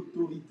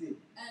l'autorité.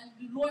 and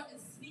the Lord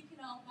is speaking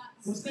about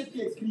Pour ceux qui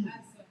speaking to écrivent.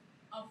 us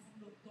of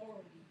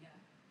authority.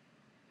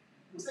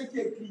 Pour ceux qui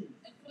écrivent,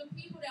 And for the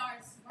people that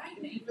are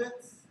writing, écrivez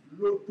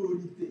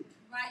l'autorité.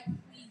 write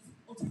please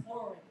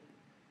authority.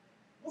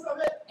 Vous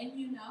savez, And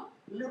you know,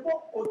 le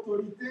mot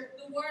autorité,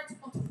 the word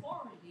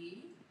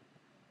authority,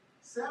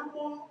 c'est un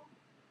mot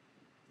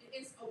it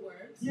is a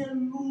word qui est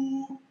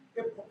lourd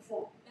et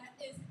profond. that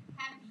is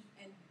heavy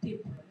and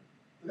deeper.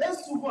 Très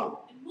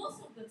souvent, And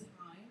most of the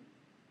time,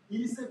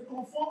 il se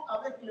confond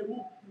avec le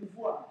mot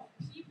pouvoir.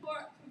 people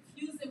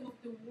confuse it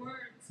with the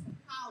word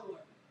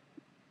power,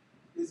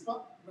 N'est-ce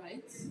pas?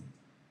 right?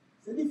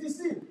 C'est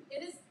difficile.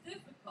 It is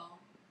difficult.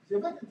 Je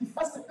veux que tu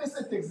fasses un peu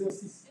cet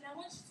exercice. And I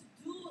want you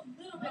to do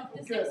a little bit of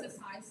this Okay.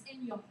 exercise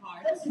in your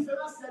heart. Quelle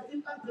différence y a-t-il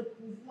entre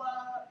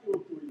pouvoir et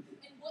autorité?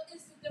 And what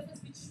is the difference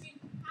between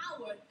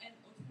power and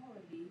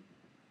authority?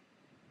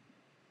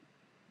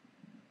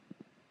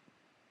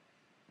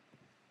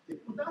 Et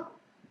pourtant,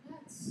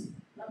 That's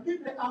la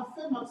Bible en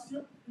fait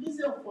mention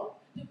plusieurs fois,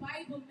 the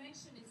Bible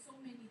mentioned it so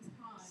many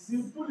times.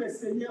 surtout le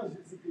Seigneur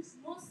Jésus-Christ.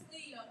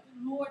 Mostly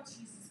the Lord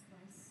Jesus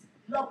Christ.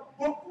 Il a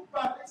beaucoup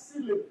parlé sur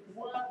le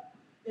pouvoir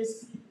et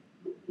sur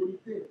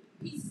l'autorité.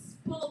 He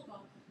spoke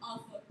of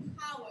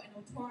power and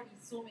authority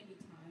so many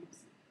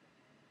times.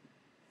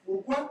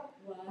 Pourquoi?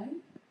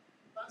 Why?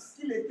 Parce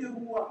qu'il était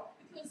roi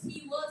Because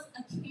he was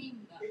a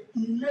king. et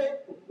il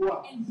est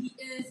roi. And he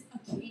is a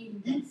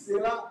king. Il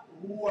sera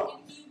roi.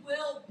 And he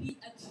will be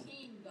a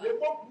king. Le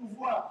mot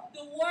pouvoir,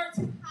 The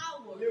word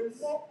power le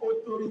mot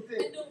autorité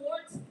and the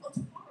word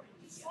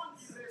authority. sont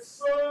du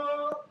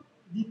ressort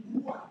du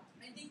pouvoir.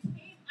 And they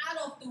came out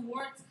of the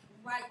word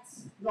right.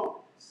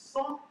 Non,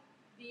 sont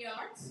They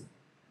are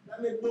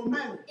dans le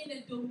domaine in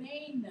a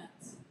domain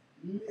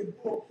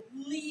légaux,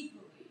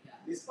 legally.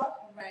 n'est-ce pas?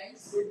 Right?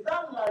 C'est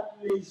dans la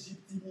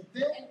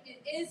légitimité, And it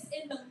is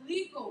in the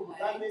legal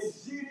dans way, les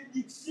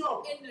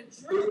juridictions. in the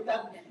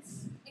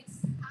jurisdiction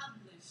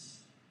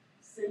established.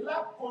 C'est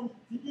là qu'on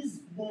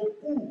utilise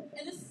beaucoup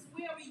And this is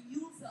where we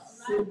use a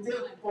ces lot of deux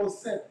time.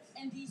 concepts.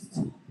 And these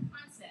two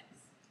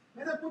concepts.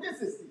 Mais écoutez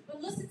ceci.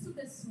 But listen to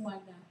this one.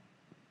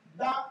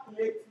 Dans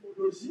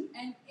l'étymologie,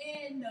 And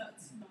in the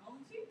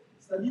etymology,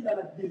 c'est-à-dire dans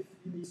la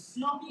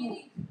définition,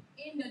 meaning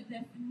in the les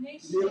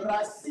definition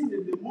racines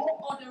des mots,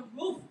 or the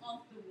root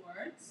of the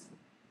words,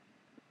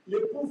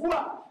 le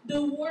pouvoir the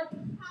word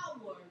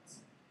power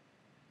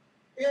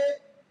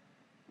est,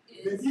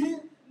 veut is, dire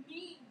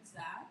means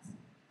that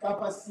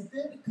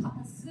capacité the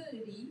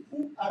capacity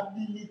ou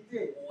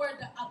habilité. or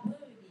the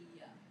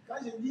ability. Quand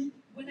je dis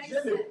When I j'ai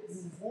le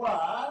said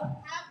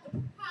pouvoir, have the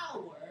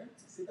power,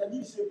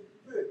 c'est-à-dire je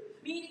peux,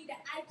 meaning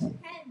that I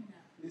can,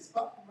 n'est-ce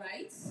pas?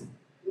 right?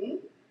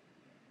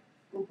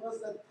 Comprends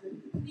ça très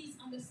bien. Please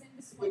understand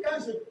this Et one. quand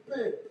je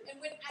peux, And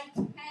when I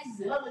can,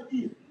 cela veut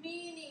dire que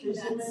meaning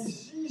je me that,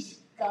 juge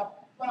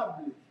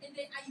capable. and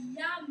that I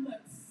am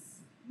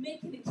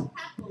making it Et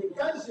capable.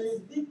 quand je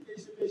dis que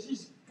je me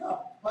juge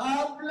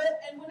capable,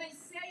 And when I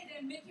say that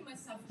I'm making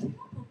myself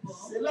capable,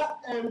 cela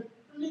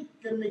implique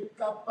que mes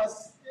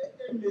capacités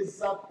et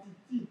mes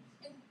aptitudes.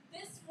 and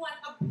this one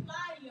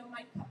apply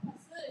my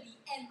capacity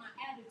and my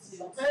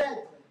Ça attitude. peut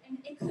être And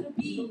it could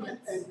du be, domaine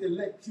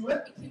intellectuel,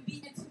 it can be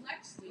du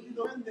intellectually,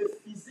 domaine de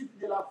physique,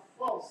 de la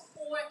force,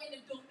 or in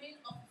a domain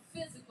of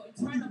physical,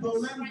 du internal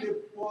domaine de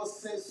strength,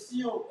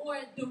 possession. or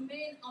a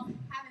domain of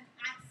having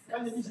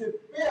Quand je dis access. je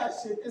peux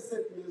acheter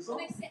cette maison,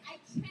 When I say I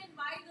can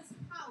buy this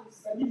house,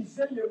 c'est-à-dire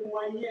j'ai les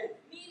moyens,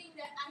 meaning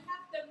that I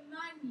have the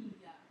money,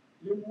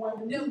 les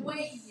moyens. the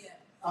way,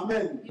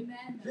 Amen.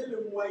 amen. J'ai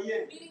le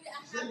moyen, Meaning that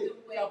I j'ai have les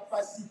the way,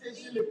 capacités,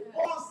 j'ai les I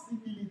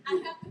possibilités.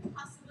 have the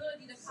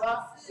possibility, the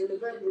Ça, c'est le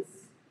verbe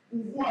capacity.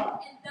 pouvoir.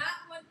 And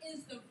that one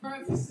is the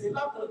verb Et c'est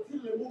là qu'on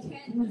tire le mot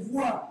can.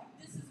 pouvoir.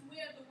 This is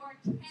where the word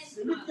can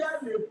Celui qui a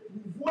comes. le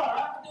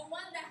pouvoir, The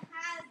one that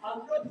has en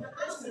the d'autres termes,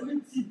 power,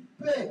 celui qui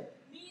peut.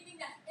 meaning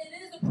that it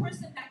is the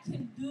person that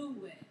can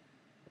do it.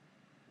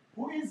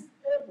 Who is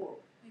able?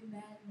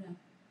 Amen.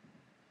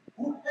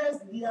 Who has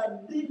the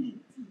ability?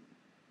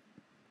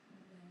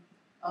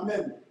 Amen.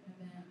 Amen.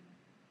 Amen.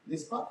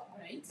 N'est-ce pas?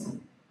 Right?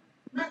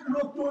 Mais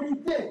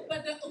l'autorité,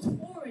 But the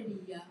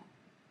authority,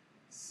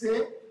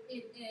 c'est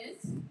it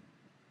is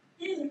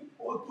une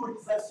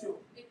autorisation.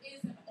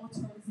 an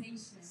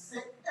authorization.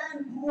 C'est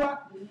un droit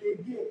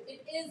légué.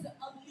 It is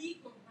a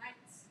legal right.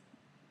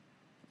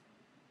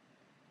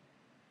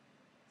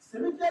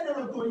 Celui qui a de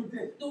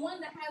l'autorité The one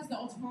that has the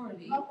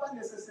authority n'a pas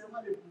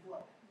nécessairement le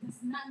pouvoir. does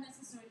not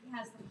necessarily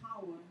has the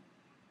power.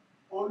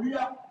 On lui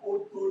a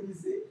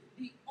autorisé.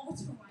 They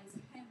authorize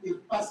Et him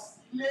parce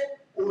qu'il est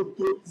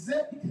autorisé,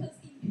 because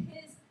in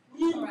his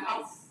il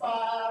authorized,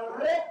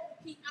 apparaît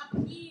he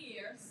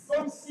appears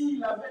comme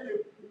s'il avait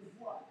le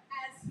pouvoir.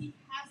 as he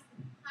has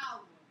the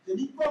power. Je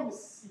dis comme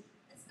si.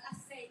 As I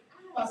say,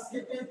 Parce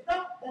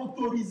qu'étant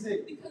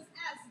autorisé, because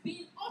as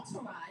being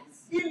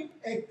authorized, il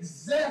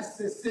exerce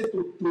cette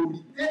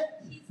autorité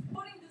he's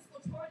putting this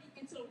authority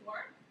into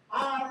work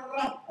en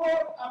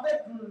rapport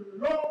avec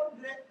l'ordre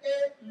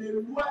et les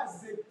lois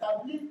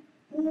établies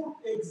pour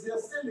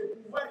exercer le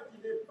pouvoir qui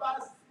n'est pas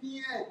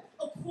sien.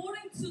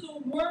 according to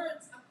the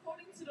words,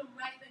 according to the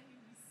right that he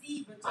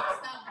received to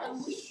I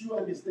establish. wish you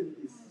understand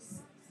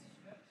this.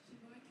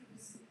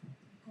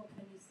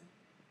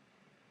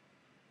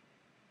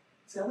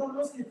 C'est alors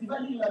lorsque tu vas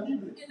lire la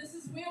Bible, And this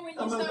is where when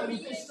ta you start mentalité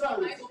reading the change.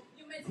 Bible,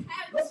 you must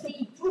have Lorsque tu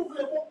change. trouves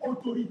le mot When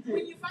autorité,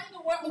 you find the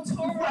word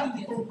pouvoir, authority,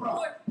 tu it's comprends.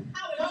 word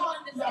power, Quand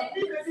you la understand.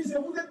 Bible dit je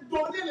vous ai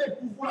donné le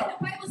pouvoir, And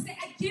the Bible says,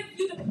 I give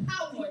you the tu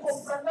powers.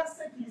 comprendras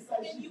ce qu'il And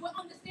s'agit. you will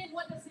understand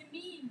what does it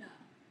mean.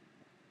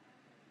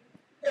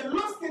 Et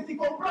lorsque tu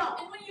comprends,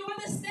 And when you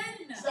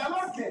understand, c'est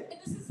alors que and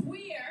this is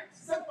where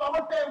cette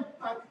parole peut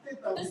impacter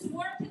ta this vie.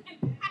 word can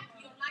impact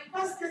your life.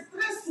 Parce que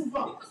très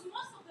souvent, Because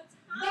most of the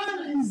dans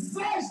time,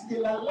 l'usage de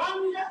la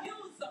langue,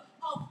 use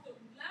of the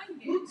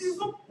nous language,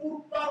 disons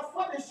pour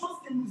parfois des choses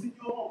que nous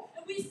ignorons.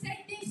 and we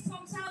say things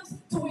sometimes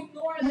to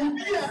ignore Ou them.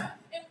 bien,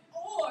 And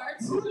or,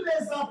 nous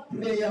les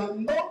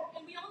appréhendons,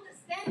 and we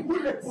understand nous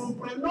les that.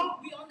 comprenons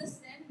We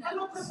understand à that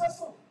notre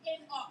façon.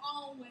 in our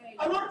own way.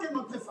 Alors que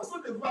notre façon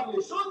de voir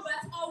les choses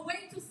But our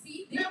way to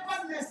see things n'est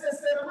pas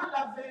nécessairement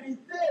la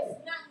vérité.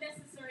 is not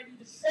necessarily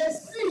the Et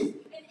truth.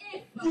 si And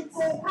if tu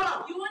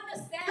comprends you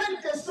understand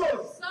quelque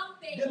chose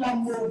something de la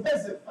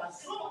mauvaise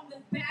façon, from the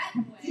bad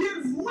tu way,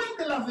 es loin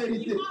de la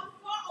vérité. you are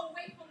far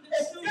away from the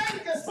Et truth.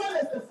 quel que soit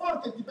les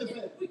efforts que tu peux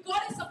faire,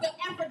 Regardless of the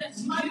effort that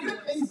you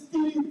malgré use, que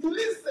tu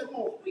utilises ces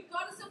mots,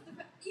 regardless of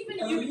the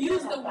even you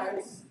use the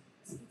words,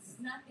 it's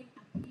nothing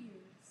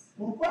appears.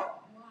 pourquoi?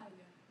 Why?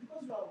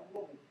 Because you are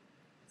wrong.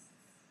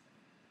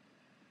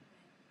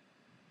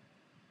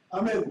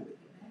 Amen.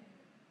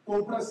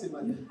 Comprends ce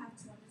matin. You have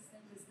to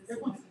understand this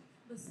Écoute. morning.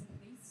 Listen,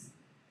 please.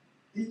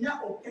 Il n'y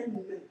a aucun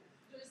humain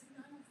There's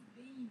none of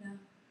being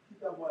qui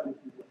peut avoir le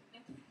pouvoir. that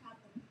can have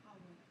the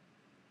power.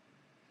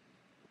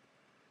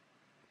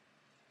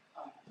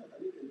 Ah,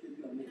 j'attendais quelqu'un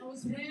dire And I amen.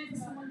 was waiting for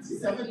someone to Si tu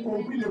say avais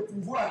compris amen. le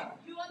pouvoir,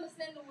 You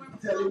understand the word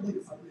tu allais power,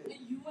 dire amen.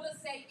 and you would have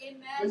said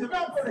Mais je amen. vais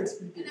encore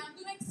expliquer. And I'm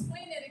going to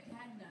explain it again.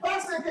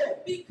 Parce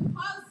que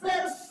Because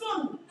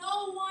personne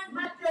no one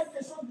n'a quelque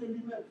chose de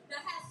lui-même.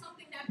 that has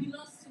something that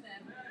belongs to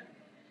them.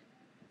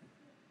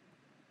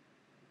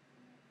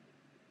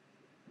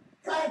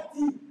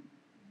 Qu'as-tu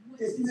What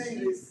que tu n'aies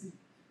did reçu?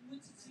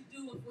 you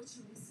do with what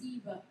you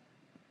receive?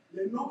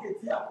 Le nom que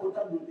tu as, on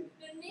t'a donné.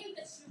 The name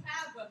that you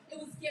have, it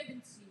was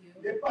given to you.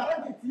 Les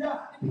parents que tu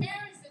as, The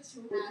parents that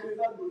you on te have, les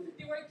a donnés.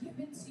 they were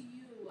given to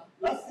you.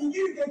 La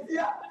figure que tu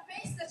as, The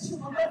face that you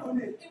on t'a have,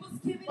 donné. it was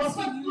given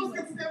Parfois, to lorsque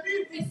you. tu te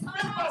dis, tu ne And fais pas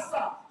sometimes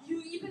ça.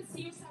 you even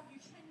see yourself, you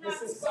Mais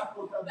c'est cannot. ça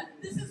qu'on t'a But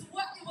donné. this is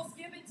what it was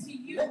given to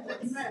you.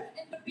 L'être humain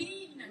And the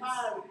being,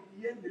 n'a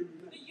rien de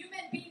lui-même. the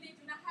human being, they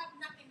do not have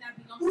nothing that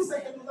Tout belongs ce to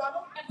que them. nous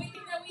avons,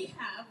 Everything that we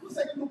have, tout ce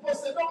que nous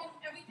possédons, and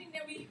everything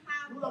that we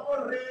have, nous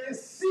avons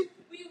reçu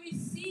we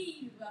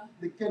receive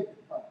de quelque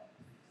part.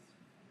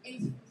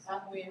 it Ah,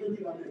 tu somewhere. peux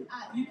dire amen.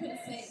 You could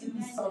say Si vous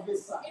amen. savez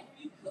ça, If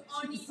you could si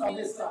only vous savez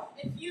knew, ça,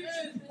 if you knew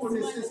this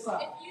connaissez one, ça,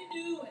 if you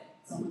knew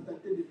ta it,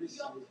 mentalité devait your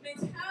changer.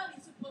 mentality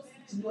is supposed to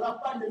Tu n'auras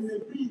pas de change.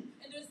 mépris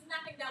And there's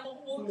nothing that will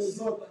pour hold les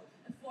you autres.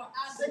 for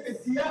Ce que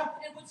others. tu as,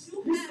 And what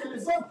you plus que have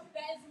les autres,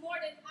 that is more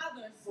than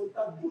others, on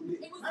t'a donné.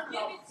 it was Même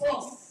la given to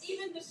force, you,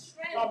 even the la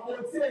strength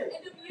beauté,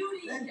 and the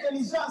beauty,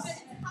 l'intelligence, the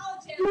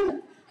intelligence, tout.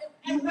 and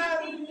Il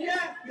n'a everything,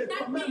 rien de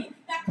toi-même. nothing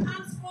that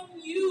comes from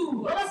you.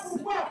 Voilà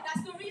pourquoi And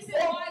that's the reason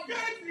why.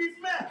 aucun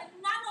humain And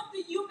none of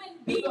the human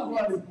peut beings,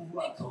 avoir le they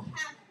pouvoir. could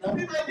have La the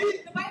Bible power.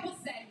 dit, The Bible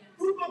says,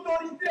 toute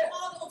autorité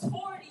all the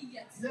authority,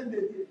 yes, vient de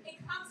Dieu. it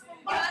comes from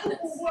Pas tout God,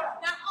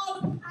 pouvoir. not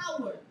all the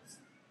powers,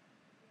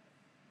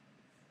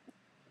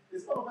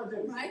 N'est-ce pas, papa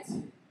James? right?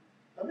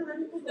 La Bible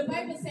dit toute The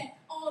Bible autorité, said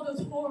all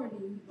the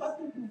authority, pas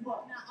tout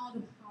pouvoir. not all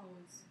the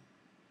powers.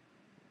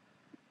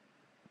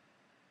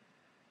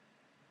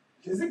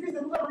 Jésus-Christ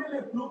nous a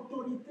donné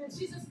l'autorité,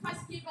 Jesus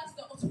Christ gave us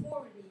the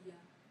authority,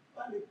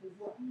 pas le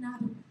pouvoir. not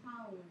the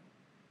power.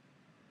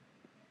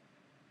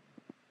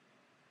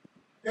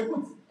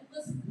 Écoute, And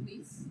listen,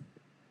 please.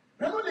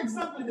 prenons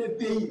l'exemple des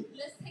pays.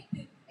 Let's take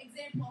the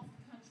example of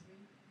the country.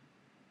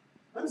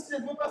 Même si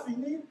je ne veux pas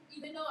finir,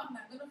 Even though I'm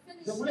not going to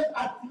finish, je voulais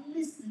at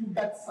least you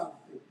got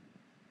something.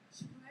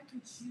 je voudrais que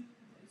tu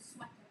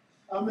sois.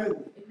 Amen.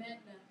 Amen.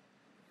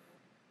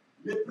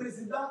 Le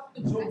président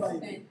The Joe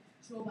president, Biden,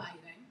 Joe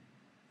Biden,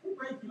 vous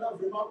croyez qu'il a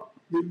vraiment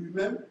de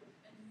lui-même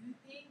and you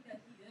think that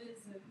he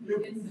is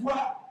le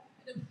pouvoir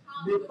the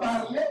de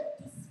parler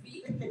to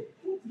speak, et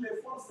que toutes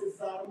les forces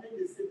armées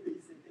de ces pays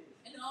s'éteignent.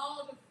 and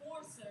all the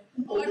forces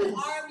or the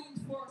army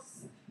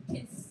force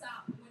can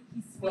stop when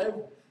he speaks.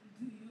 Voyez-vous?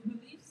 Do you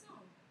believe so?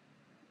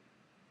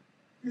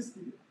 Qu'est-ce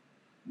qu'il dit?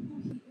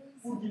 Who he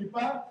is, Pour qu'il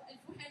parle and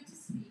for him to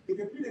speak, et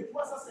que plus de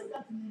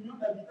 350 millions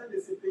d'habitants de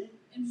ce pays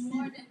and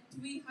more suivent. than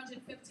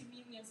 350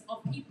 millions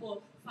of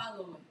people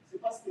follow it. C'est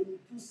parce que nous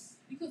tous,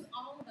 Because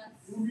all of us,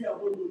 nous lui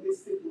avons donné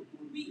cette we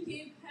autorité.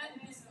 gave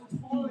him this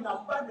Il n'a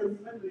authority. pas de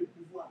lui-même le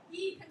pouvoir.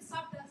 He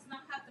himself does not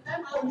have the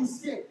Un power.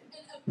 policier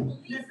And a ne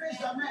policeman, peut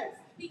jamais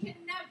he can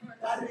never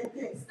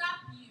t'arrêter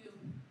stop you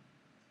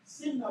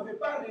s'il n'avait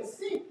pas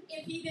reçu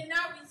if he did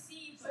not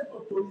receive cette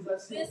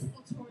autorisation. this Il n'a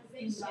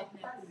authorization.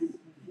 pas le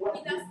pouvoir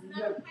He de does not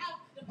lui-même. have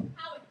the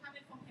power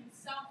coming from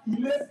himself.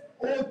 Il est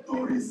He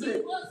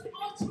autorisé was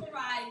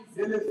authorized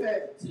de le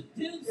faire. to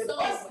do Et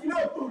parce so. qu'il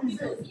est autorisé,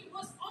 Because he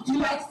was il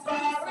authorized to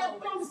apparaît do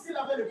comme so. s'il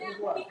avait le Now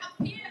pouvoir. he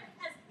appeared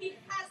as he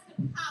has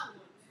the power.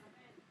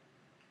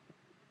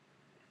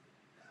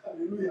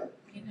 Alléluia.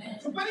 Amen.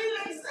 Ce pays,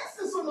 il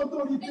exerce son And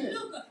autorité.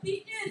 look,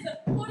 he is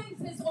putting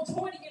his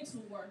authority into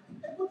work.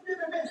 Écoute bien,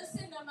 aimé,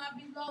 Listen, my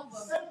beloved.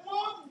 ce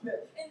monde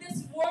In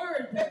this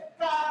word, est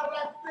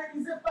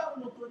caractérisé par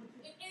l'autorité.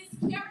 it is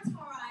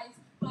characterized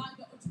by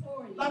the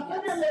authority. La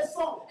première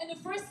leçon, And the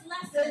first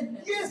c'est lesson,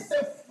 Dieu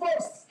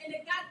s'efforce and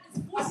that God is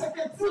à ce forcing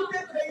que tout himself,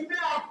 être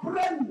humain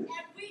apprenne.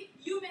 every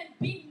human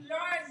being C'est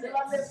learns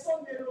la it.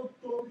 leçon de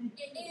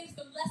l'autorité. It is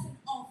the lesson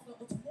of the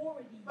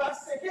authority.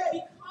 Parce que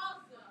Because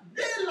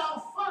dès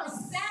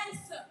l'enfance,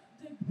 since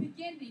the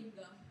beginning,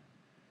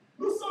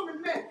 nous sommes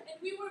nés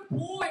and we were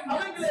born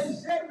avec les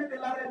germes de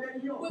la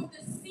rébellion. with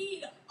the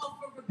seed of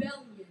a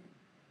rebellion.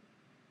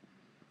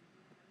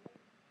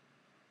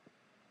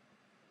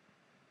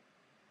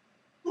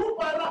 Tout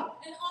parent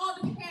And all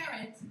the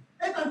parents,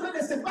 est en train de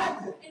se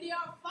battre and they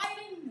are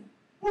fighting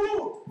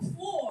pour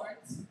for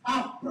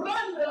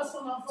apprendre à son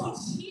to enfant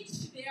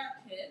teach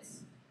their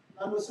kids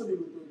la notion de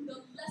l'autorité.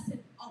 the lesson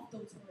of the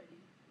authority.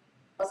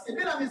 Parce que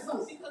dès la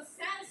naissance, Because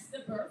since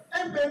the birth,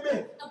 un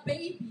bébé, a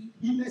baby,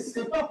 il ne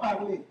sait pas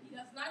parler. he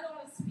does not know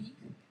how to speak,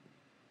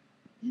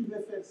 Il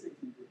veut faire ce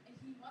qu'il veut. and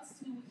he wants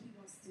to do what he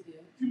wants to do.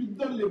 Tu lui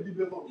donnes le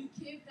biberon. You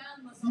give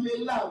them Il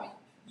est là.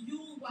 you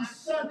Tu watch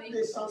chantes the des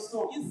baby,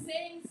 chansons you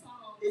sing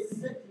songs, et tu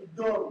veux qu'il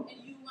dorme.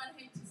 and you want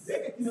him to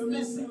Dès que tu le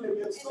mets sleep. sur le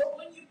berceau, And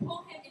when you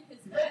pull him in his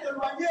tu vas bed,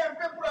 t'éloigner un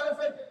peu pour aller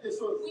faire quelque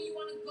chose. when you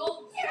want to go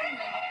to him,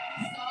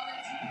 you start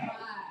to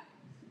cry.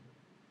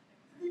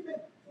 Tu dis, mais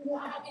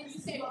quoi? And you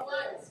Qu'est-ce say, qu'il va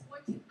faire?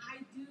 what can I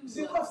do?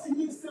 Je dois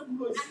finir ce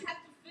boulot I ici. have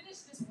to finish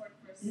this work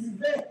first. Il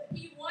veut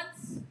He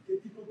wants que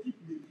tu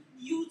t'occupes de lui.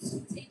 you to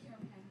take care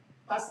of him.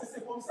 Parce que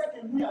c'est comme ça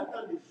que lui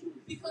attend des choses.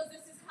 Because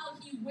this is how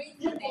he waits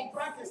Il for things.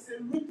 comprend que c'est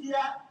lui qui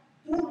a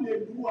tous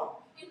les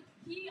droits. And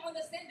he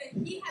understands that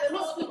he Et has all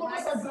lorsqu'il the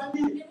commence rights. à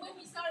grandir, And when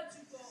he started to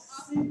grow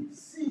up,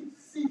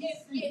 si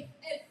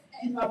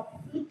il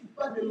n'applique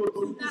pas de do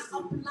l'autorité not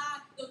sur lui, apply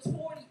the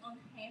authority on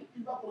him.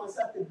 il va commencer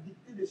à te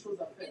dicter des choses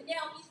à faire. And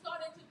now he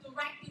started to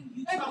directing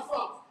you Un to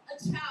enfant.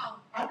 things. A child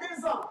À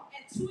 2 ans,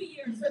 at 2 il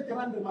years, peut te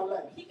rendre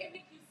malade. he can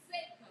make you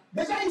sick.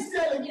 Déjà ici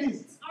à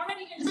l'église, It's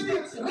already il in veut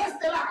dire, church.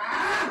 reste là.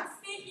 Ah!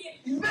 Stay here.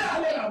 Il veut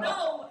aller là-bas.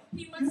 No,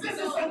 he Il wants veut to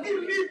se go. sentir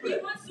libre.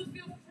 He wants to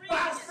feel free.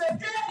 Parce que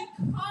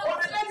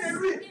au-delà de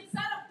lui, Because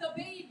inside of the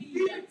baby, il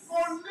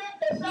connaît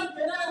déjà que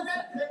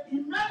l'être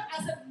humain,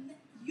 as a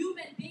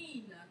human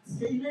being,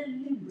 qu'il est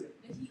libre.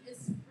 that he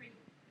is free.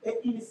 Et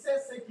il sait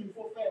ce qu'il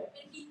faut faire.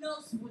 And he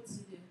knows what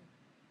to do.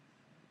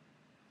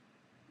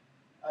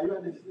 Are you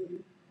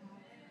understanding?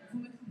 Vous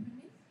me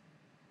comprenez?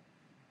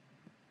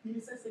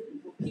 Il sait ce qu'il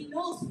faut faire. He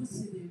knows what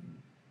to do.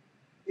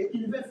 Et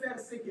il veut faire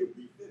ce que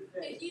lui veut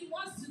faire. And he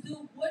wants to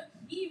do what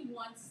he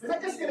wants to Mais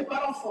qu'est-ce que les do.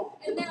 parents font?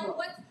 And now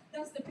what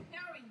does the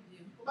parent do?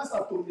 Ils commencent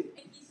à tourner.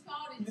 And he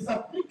started Ils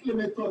appliquent les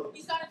méthodes.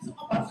 he started to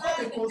Parfois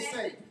apply des the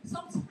conseils.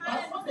 method.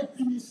 Parfois des Sometimes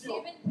punitions.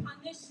 even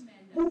punishment.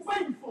 Pourquoi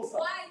ils font ça?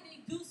 Why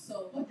they do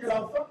so? Pour que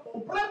l'enfant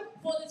comprenne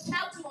For the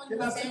child to que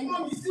dans ce understand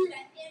monde ici,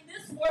 that in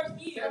this word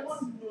c'est here, un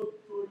monde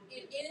d'autorité.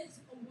 it is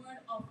a word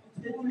of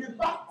Que tu n'es authority.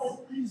 pas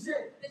obligé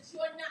That you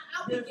are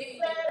not de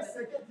faire ce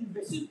obligated que tu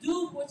veux. to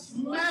do what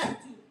you want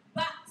to do.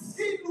 But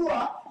Tu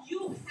dois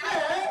you faire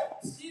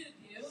have to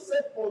do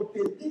ce qu'on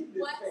te dit de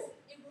what faire.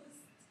 it was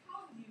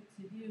telling you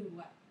to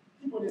do.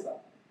 Qui connaît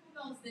ça? Who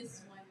knows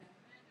this one?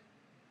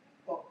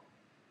 Bon.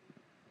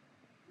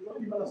 Vous avez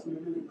du mal à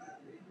soulever le bras.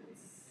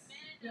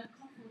 The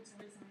comfort to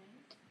resign.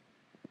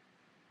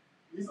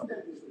 Lisons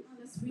quelque chose. Oh,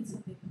 let's read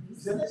something,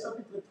 please. Genèse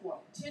chapitre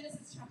 3,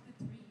 Genesis chapter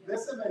 3,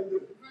 verset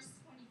 22. verse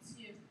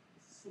 22.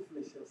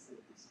 Souffle, cher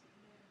Saint-Esprit.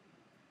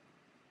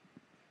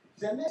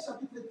 Genèse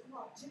chapitre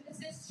 3,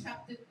 Genesis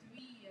chapter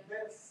 3,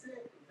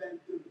 verset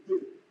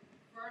 22.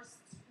 verse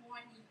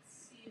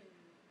 22.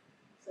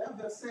 C'est un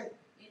verset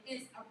It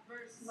is a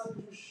verse qui m'a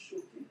toujours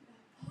choqué.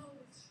 that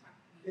always struck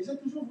me. Et j'ai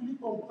toujours voulu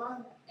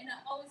comprendre And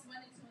I always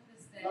wanted to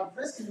la understand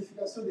vraie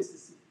signification de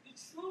ceci. the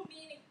true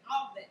meaning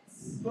of it.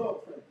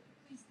 Donc, frère.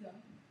 Please go.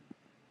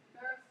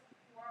 Verset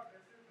 3,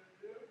 verset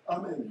 22.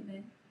 Amen.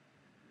 Amen.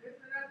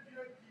 L'Éternel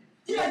Dieu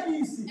dit, Qui a dit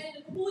ici?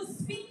 And who is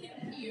speaking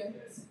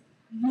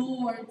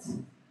Lord.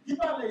 Qui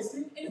parle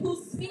ici? And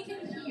who's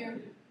speaking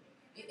here?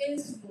 It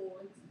is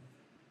Lord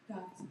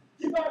God.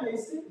 Qui parle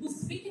ici?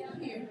 Who's speaking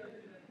here?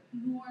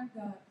 Lord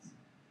God.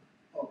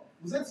 Oh,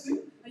 vous êtes sûr?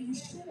 Are you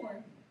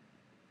sure?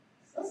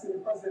 Ça, ce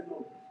n'est pas un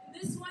homme.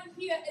 This one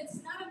here,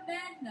 it's not a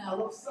man now.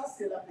 Alors ça,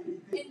 c'est la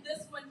vérité. And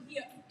this one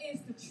here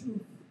is the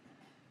truth.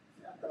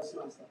 Fais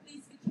attention à ça.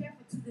 Please be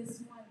careful to this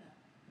one.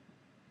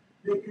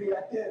 Le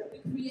Créateur,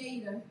 The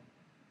Creator.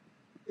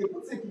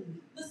 écoute ce qu'il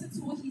dit. Listen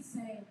to what he's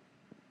saying.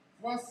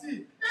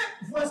 Voici,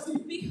 Voici,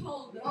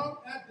 Behold, l'homme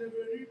est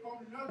devenu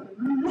comme l'un de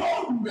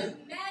l'homme, nous. the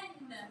man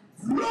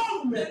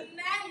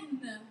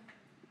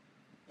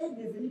est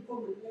devenu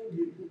comme l'un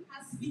de nous.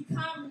 has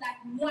become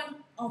like one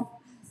of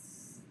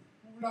us.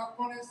 Pour la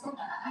connaissance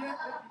du bien et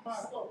du mal.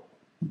 Stop.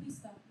 Please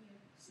stop here.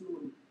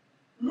 Slowly.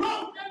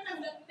 L'homme The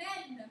man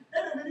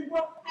est devenu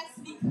quoi? has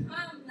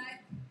become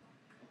like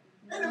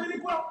Est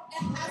devenu quoi?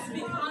 has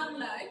become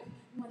like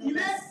one Il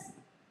of est us.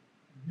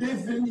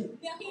 devenu.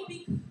 Yeah,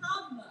 he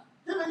become.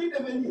 Qu'est-ce que veut dire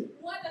devenir?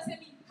 What does it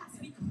mean? Has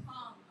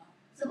become.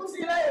 C'est comme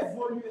s'il a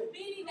évolué.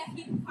 Meaning that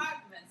he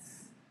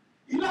progressed.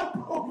 Il a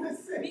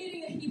progressé.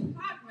 Meaning that he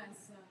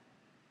progressed.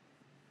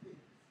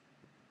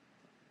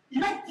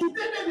 Il a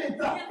quitté un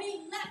état. And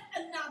he left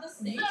another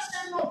stage Vers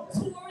un autre.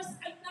 towards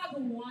another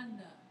one.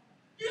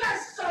 Il a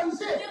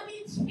changé. Then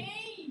he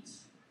changed.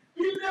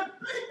 Il n'est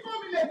plus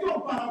comme il était He's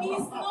auparavant.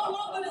 no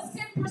longer the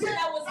same person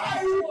that was Ah,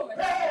 il before.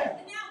 perd.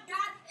 And now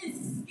God is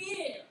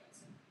scared.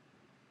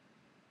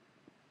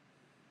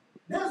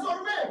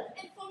 Désormais,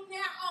 And from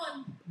now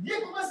on, Dieu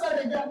commence à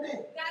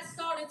regarder God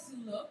started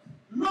to look,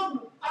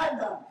 l'homme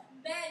Adam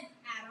then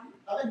Adam,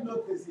 avec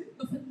notre yeux.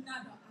 with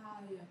another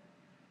eye.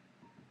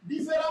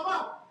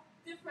 Différemment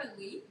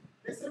Differently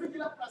de celui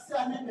qu'il a placé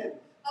en Éden.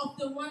 of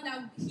the one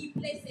that he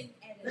placed in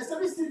De Eden.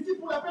 celui sur qui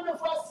pour la première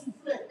fois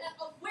soufflé. And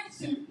of which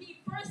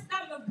he first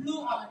time blew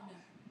on.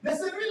 De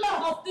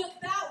celui-là Of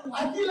that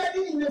à one. qui il a dit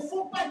il ne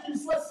faut pas qu'il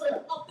soit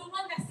seul. Of the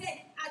one that said,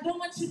 I don't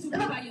want you to be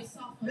by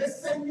yourself. Le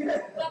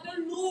Seigneur But the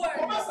Lord,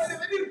 commence à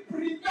devenir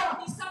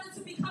prudent he started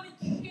to become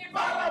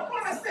par rapport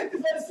à careful.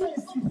 cette version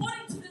ici.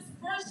 According to this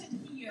version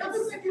here,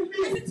 Écoute ce qu'il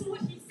dit. listen to what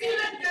he Il est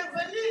said.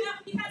 devenu Now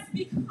he has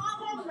become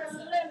comme as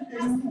l'un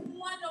de nous.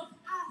 one of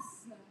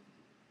us.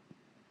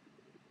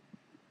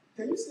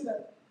 Can you see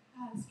that?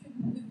 Est-ce que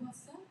vous pouvez voir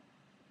ça?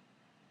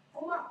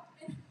 Comment?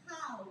 And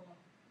how?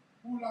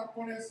 Pour la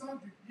connaissance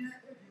du bien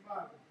et du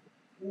mal.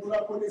 Pour la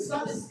To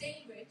connaissance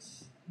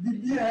distinguish du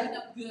between bien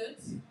of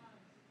good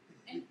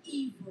and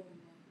evil.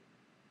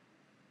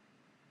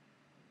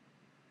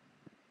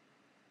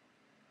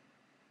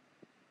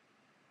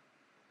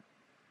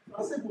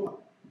 Français pour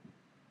moi.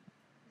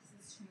 This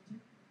is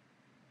stranger.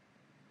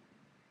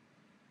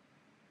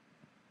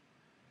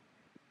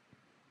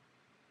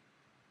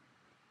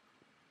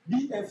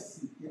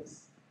 BFC,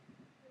 yes.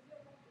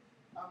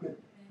 Amen.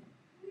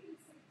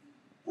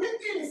 Puis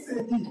il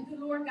s'est dit, And the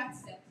Lord God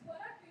said,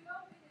 Voilà que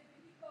l'homme est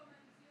devenu comme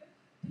un Dieu.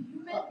 the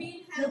human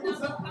being has now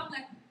become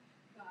like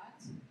God.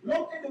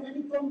 l'homme est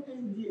devenu comme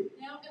un Dieu.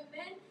 Now a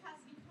man has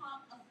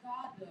become a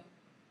God.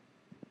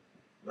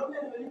 L'homme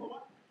est devenu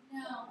comment?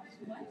 Now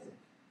what?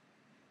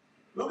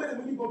 L'homme est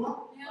devenu comment?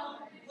 Now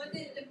what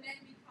did the man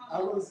become?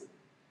 Allons-y.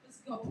 Let's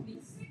go,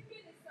 please. Ce qui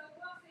est de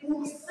savoir, c'est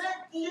Pour que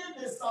ce qui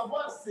est de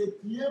savoir ce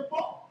qui est bon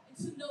And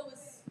to know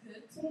what's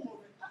good ou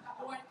mauvais.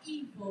 or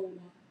evil.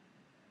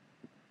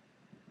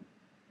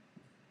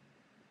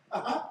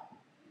 Ah,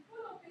 il faut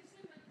l'empêcher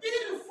maintenant.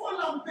 il faut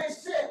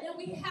l'empêcher Then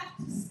we have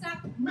to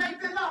stop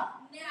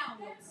maintenant, now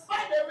what?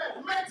 pas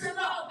demain,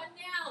 maintenant, No, but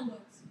now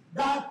what?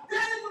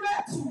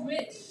 d'atteindre To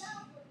reach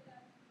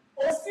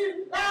aussi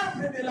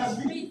l'arbre de la the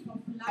vie. tree of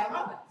life.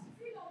 What?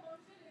 Si l'on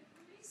mangeait les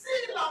fruits,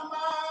 S'il a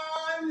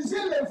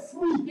mangé les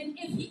fruits, And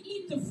if he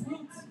eat the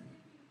fruit,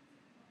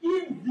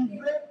 il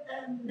vivrait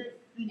and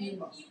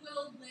indéfiniment. he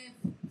will live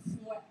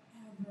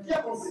Qui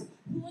a forever. compris?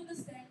 Who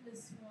understand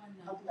this one?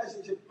 En tout cas,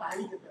 je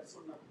parie que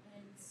personne n'a compris.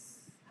 And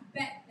I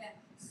bet that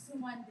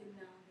someone did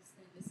not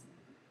understand this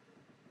one.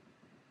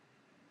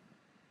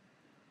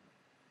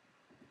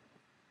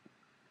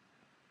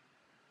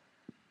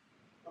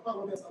 Papa,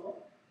 combien ça va?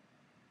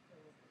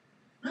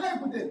 Maintenant,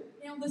 écoutez,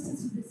 Now listen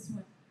to this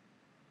one.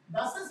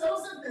 selon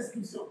cette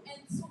description,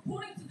 And so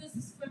according to this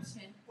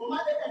description, comment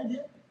est un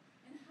Dieu?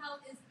 and how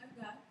is a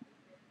God?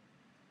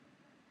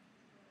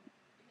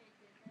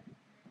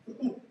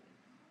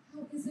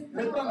 How is a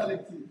Reprends la God?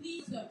 lecture.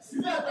 Please,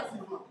 Suivez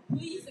attentivement.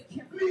 please,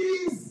 carefully.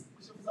 Please,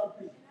 je vous en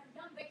prie.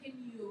 And I'm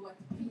begging you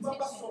to Tu pay ne vas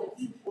pas attention.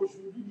 sortir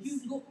aujourd'hui You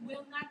d'ici.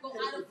 will not go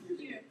out of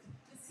here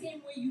the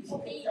same way you Il faut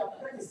que came. tu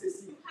apprennes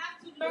ceci. You have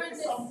to learn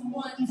this Ça one,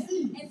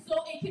 mortifie. and so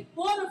it can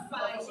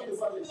modify La façon de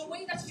voir les the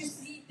way that you choses.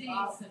 see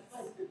Ah, things,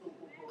 ça, c'était ton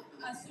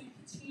comportement. so you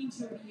can change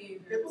your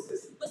behavior. Écoute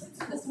ceci. Listen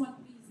to this one,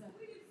 please.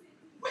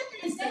 Oui,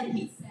 il And s'est then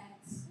he dit.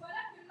 said,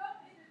 voilà que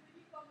l'homme est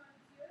devenu comme un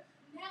Dieu.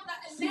 now that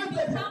a S'il man te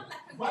plaît, become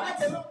like a voilà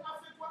que God, l'homme a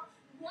fait quoi?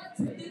 what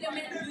did a Il est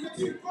man do?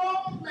 devenu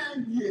comme un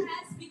Dieu.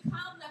 Has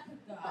become like a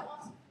God.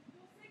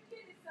 Pour ce qui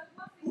est de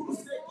savoir, c'est Pour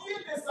ce qui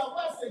est de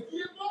savoir ce qui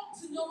est bon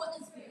To know what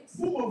is good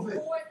ou mauvais.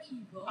 or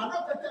evil. En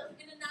d'autres termes,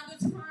 In another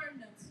turn,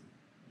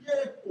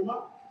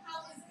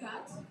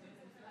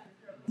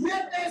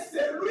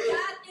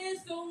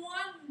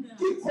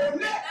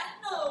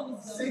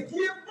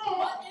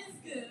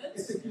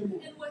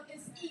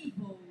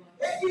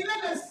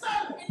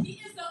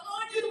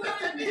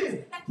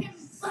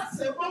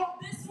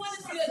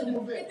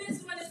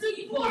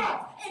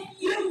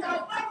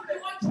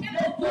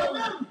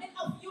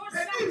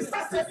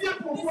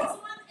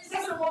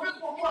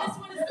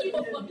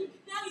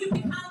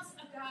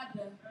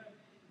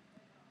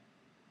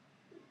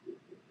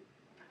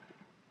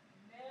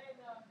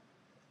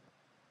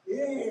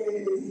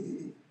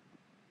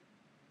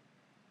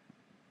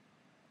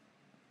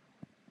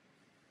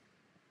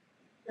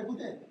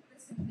 Écoutez,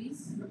 Listen,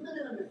 please. écoutez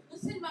bien, mais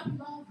Listen, my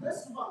beloved. très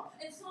souvent,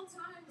 And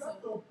sometimes,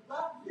 quand on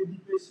parle du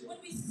péché, when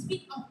we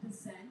speak of the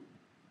sin,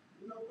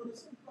 nous ne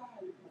connaissons pas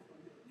les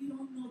profondeurs. we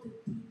don't know the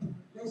deeper.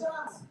 Les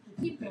gens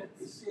qui People,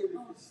 disent péché, le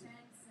oh, péché,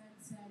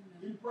 sin.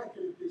 ils croient que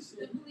le They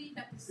péché, believe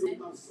that the c'est le sin is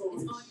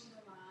mensonge, only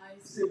the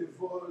lies, c'est le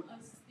vol,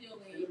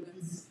 stealing, et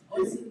or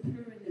les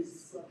impurities,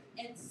 histoires.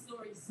 and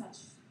stories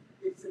such.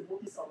 Et c'est bon,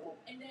 ils s'en vont.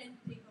 And then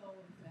they go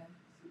with them.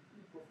 C'est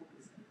plus profond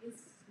que ça.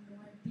 It's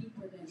more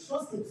deeper than Les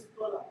choses que tu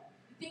vois là,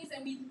 the things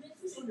that we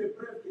ce sont listen. des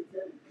preuves que tu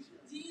as le péché.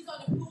 These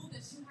are the proof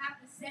that you have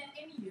the sin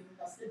in you,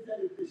 Parce que tu as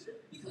le péché.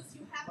 because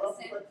you have Voilà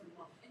the sin, pourquoi tu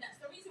mens. and that's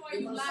the reason why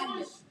Les you lie.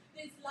 mensonges,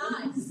 There's la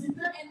lies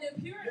publicité, and the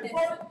pureness, les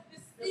vols, the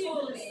ce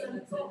sont les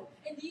stealing, symptômes.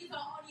 and these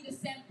are only the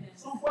symptoms.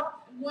 Sont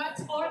quoi? What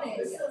are they?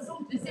 Les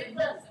symptômes The qui symptoms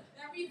révèlent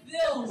that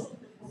reveals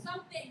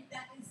something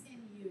that is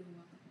in you.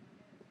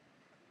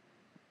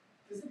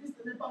 Jésus-Christ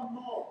n'est pas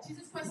mort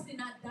Jesus Christ did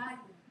not die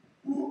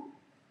pour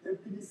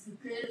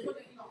l'impudicité. for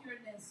the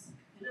impureness,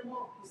 Il est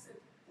mort pour cette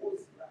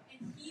cause-là.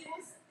 and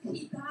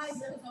he died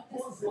because of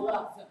this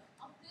Cause-là. cause,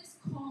 of this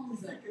Qui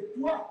cause fait que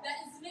toi,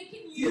 that is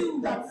making tu you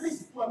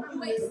établisses toi-même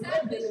you les règles de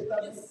establish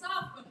l'établi.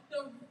 yourself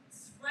the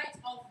right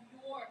of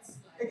yours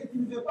Et life. que tu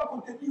ne veux pas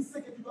qu'on te dise ce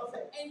que tu dois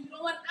faire. And you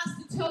don't want us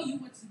to tell you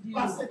what to do.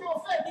 Parce qu'en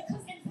fait,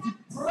 Because in tu fact,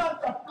 prends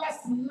ta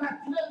place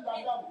naturelle dans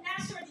l'âme. and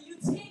naturally you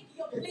take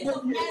your place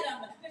of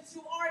Adam, that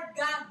you are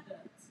God.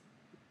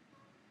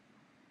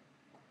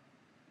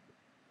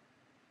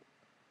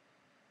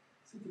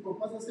 Si tu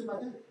comprends ça ce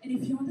matin, And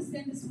if you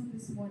understand this one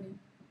this morning,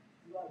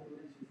 tu vas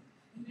adorer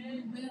Jésus.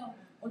 you will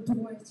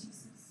adore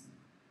Jesus.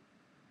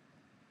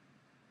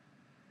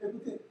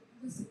 Écoutez,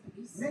 Listen,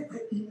 please. l'être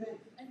humain,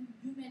 A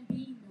human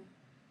being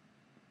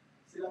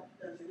c'est la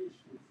plus dangereuse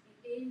chose.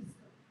 is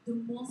the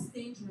most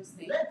dangerous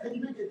thing. L'être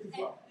humain que tu And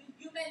vois, the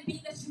human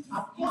being that you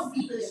À can cause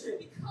du see péché.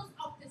 because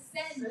of the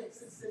sin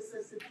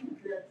c'est une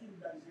créature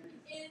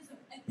dangereuse. is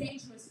a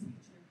dangerous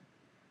creature.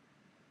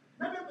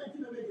 Même un petit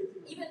bébé que tu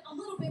vois, Even a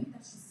little baby that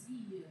you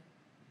see,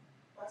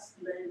 parce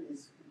qu'il a un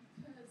esprit.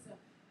 because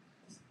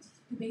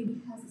the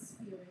baby has a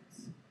spirit.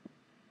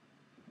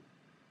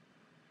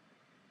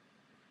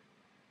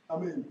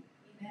 Amen.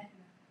 Amen.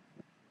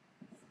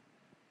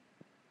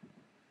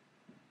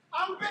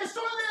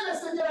 Empêchons-les, le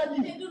Seigneur a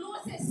dit. And the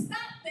Lord says,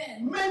 stop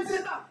them.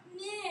 Maintenant,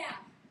 Yeah.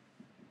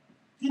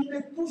 qu'ils ne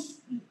touchent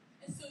plus,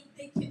 And so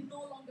they can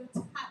no longer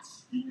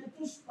touch. qu'ils ne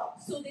touchent pas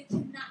So they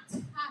cannot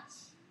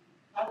touch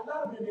à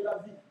l'arbre de la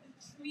vie,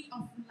 the tree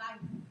of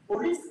life. au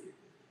risque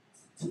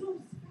To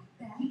respect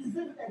that, qu'ils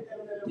vivent they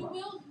éternellement.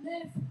 will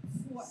live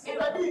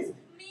C'est-à-dire, forever.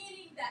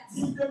 Meaning that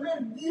qu'ils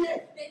demeurent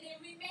liés that they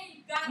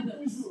remain pour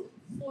gathered toujours.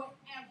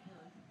 forever.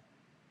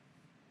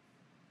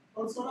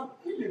 On ne saura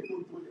plus les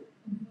contrôler.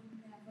 We will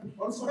never be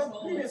On ne saura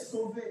plus les controlled.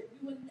 sauver.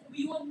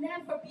 We will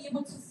never be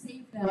able to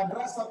save La them.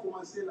 grâce a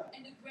commencé là.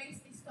 And the grace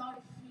they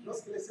started here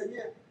Lorsque le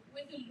Seigneur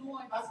when the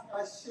Lord a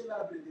caché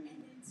l'arbre de and vie.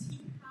 then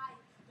he hide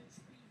the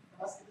tree.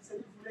 Parce que le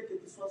Seigneur voulait que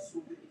tu sois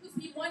sauvé. Because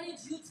he wanted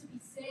you to be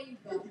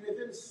saved. Que tu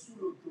deviennes sous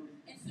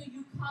l'autorité. And so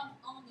you come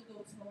under the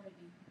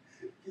authority.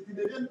 Que tu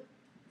deviennes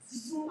So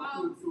sous you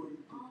come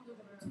l'autorité. under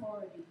the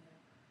authority.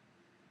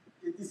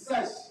 Que tu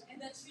saches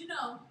And that you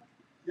know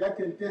qu'il y a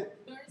quelqu'un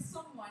there is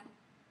someone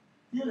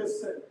qui est le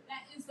seul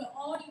that is the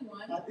only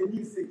one à te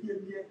dire ce qui est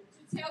bien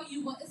to tell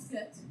you what is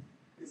good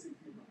et ce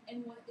qui est mal.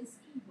 and what is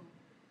evil.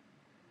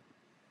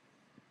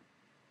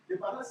 Les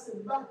parents se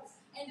battent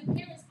And the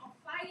parents are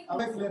fighting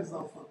avec leurs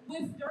enfants.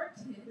 with their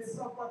Ne kids.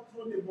 prends pas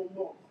trop de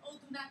bonbons. Oh,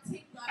 do not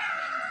take that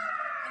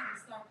candy and they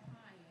start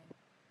crying.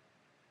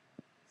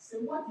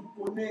 C'est moi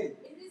qui connais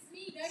It is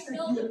me. ce They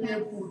know qui est the bien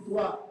best pour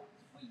toi.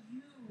 for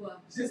you.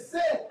 Je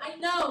sais I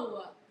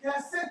know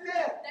qu'à cette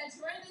heure, that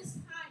during this tu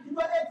time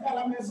dois être à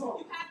la maison.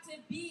 you have to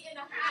be in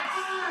a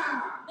house.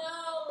 Ah!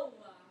 No.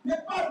 Ne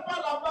parle pas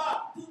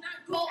là-bas. Do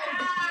not go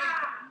over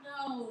here.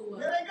 No.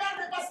 Ne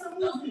regarde pas ce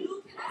Don't movie.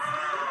 look at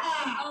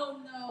Ah! us. Oh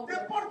no.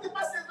 Ne porte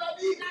pas ses Do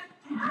habits.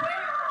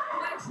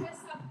 not dress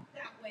up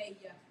that way.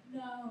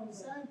 No.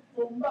 C'est un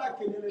combat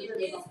que de It lever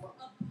les is enfants.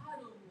 a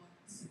battle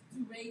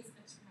to raise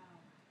a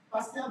child.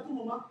 Parce qu'à tout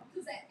moment,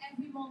 Because at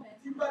every moment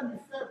tu vas lui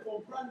faire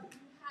comprendre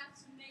you have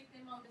to make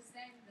them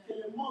understand que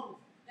le monde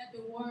that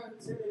the word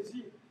est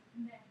régi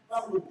meant.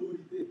 par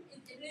l'autorité.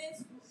 It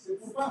is. C'est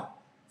pourquoi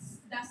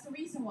That's the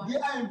reason why Dieu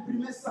a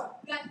imprimé ça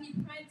God He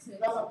printed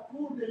dans la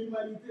cour de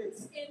l'humanité.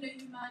 in the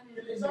Que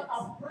humanity les gens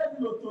apprennent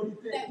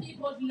l'autorité. that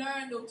people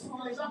learn the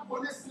Que les gens authority.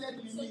 connaissent leurs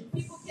So limites.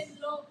 people can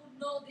know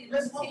the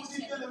Laisse-moi vous dire,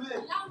 limitation. bien-aimés,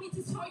 Allow me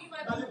to tell you,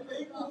 my dans le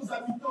pays où people, nous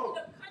habitons, in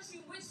the country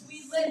in which we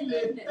si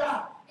live in,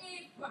 l'État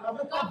if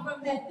n'avait pas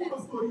government beaucoup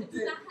does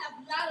d'autorité, not have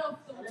a lot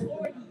of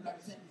authority,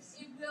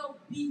 it will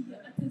be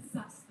a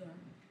disaster.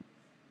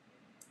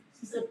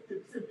 si ce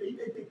pays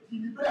est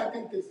équilibré à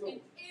quelque chose, And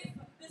if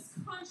this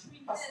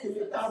country parce que is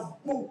l'État a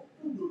beaucoup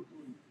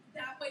d'autorité.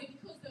 that way,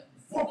 because the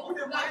Beaucoup de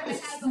government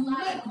moyens has de a lot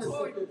soumettre of ce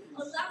authority,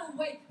 peuple. a lot of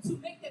ways to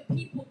make the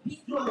people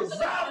be Qui ont under les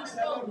the armes dans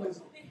leur control.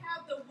 maison. They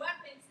have the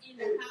weapons in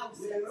Et the house.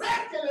 les règles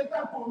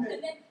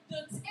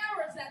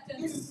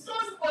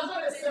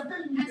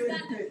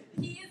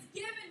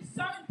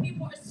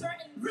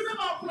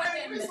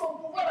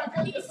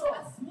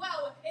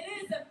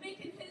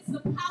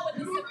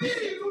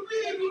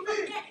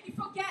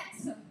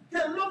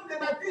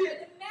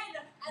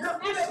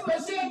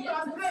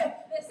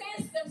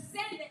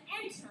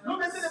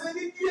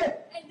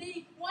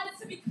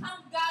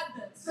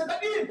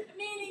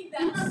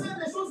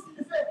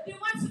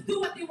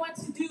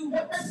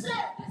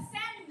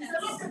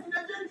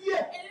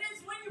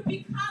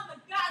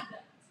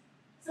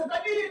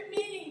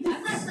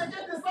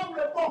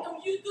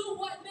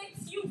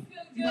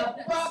n'as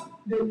goodness. pas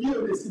de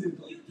Dieu au-dessus de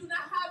toi. You do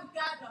not have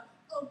God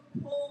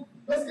above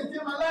Lorsque you. tu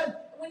es malade,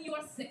 When you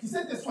are sick, tu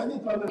sais te soigner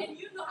toi-même. and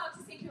you know how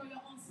to take care of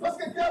your own self.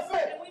 Lorsque tu as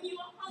faim, And when you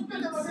are tu peux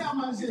hungry, demander à you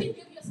manger. can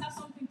give yourself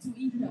something to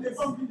eat. Tu ne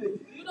dépends plus de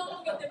Dieu. You no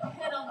longer depend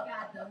on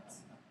God.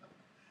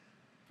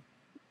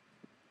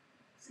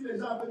 Si les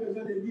gens avaient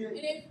besoin de Dieu, And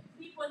if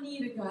people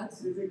need a God,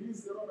 les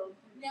églises seront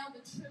remplies. now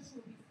the church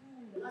will be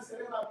full. Là,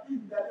 serait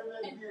rapide d'aller vers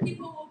And Dieu.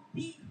 people will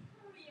be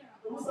hurrier.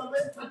 Et vous savez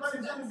pourquoi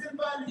les gens ne viennent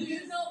pas à Do you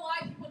l'église? know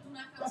why people do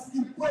not come Parce to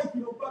qu'ils church? croient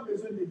qu'ils n'ont pas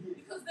besoin de Dieu.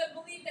 Because they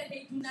believe that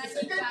they do not C'est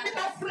ce need que Dieu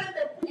a God. fait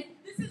depuis. And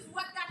this is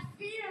what that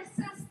fear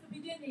says at the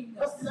beginning.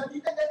 Lorsqu'il a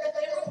dit,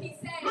 And he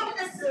said, l'homme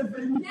est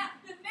venu. now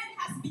the man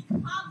has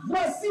become.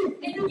 Voici,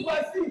 il And dit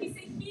voici. he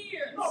said,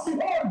 here. Non,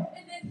 behold,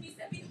 And then he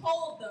said,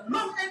 behold.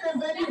 l'homme est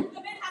Now devenu the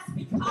man has comme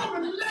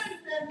become. l'un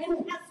de nous,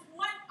 And as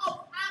one of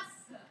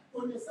us,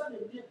 connaissant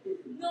le bien et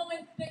le mal.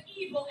 knowing the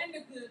evil and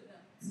the good.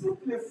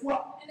 Toutes les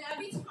fois, And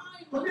every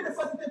time, combien de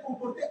fois tu t'es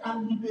comporté en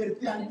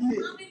liberté, en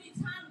Dieu? how many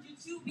times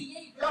did you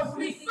behave Tu as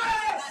voulu freely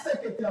faire ce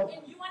que tu as voulu.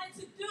 and you wanted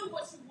to do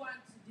what you want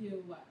to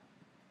do?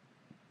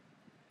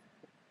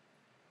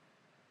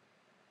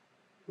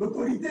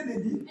 L'autorité de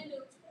Dieu, And the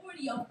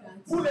authority of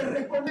God. pour le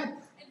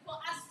reconnaître, And for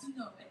us to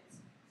know it.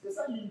 c'est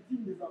ça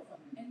l'ultime des enfants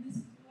de Dieu. And this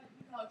is what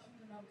we call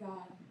children of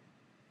God.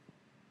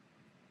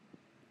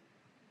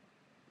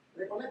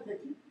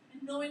 Reconnaître qui?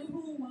 And knowing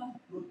who,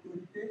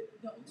 L'autorité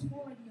the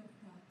authority of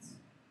God.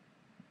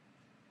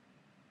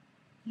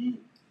 qui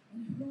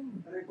And who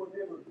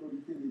reconnaît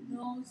l'autorité de Dieu.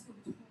 knows the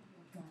authority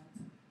of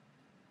God.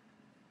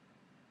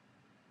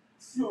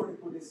 Si on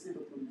reconnaissait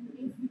l'autorité de And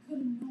Dieu, if we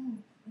couldn't know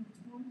the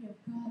authority of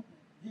God,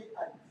 Dieu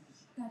a dit,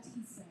 God,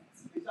 He said,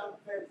 les gens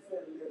veulent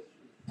faire leurs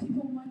choses.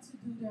 people want to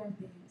do their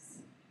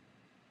things.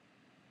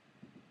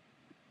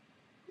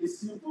 Et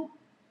surtout,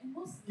 And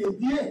most que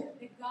Dieu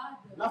that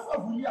God, n'a pas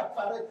voulu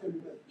apparaître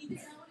lui-même. He did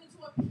not only to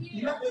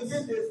Il a appear,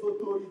 donné des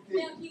autorités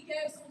now He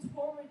gave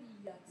authority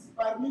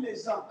parmi les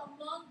gens.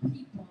 among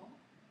people,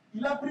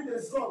 Il a pris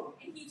des hommes,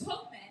 and He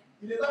took men,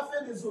 il les a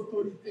fait des and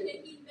autorités.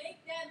 then He made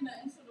them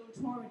into the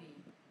authority.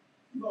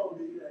 Qui va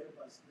obéir à un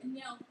pasteur? And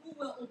now who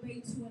will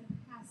obey to a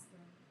pastor?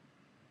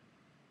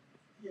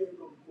 Qui est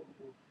un homme comme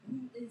moi?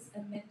 Who is a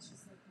man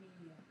just like me?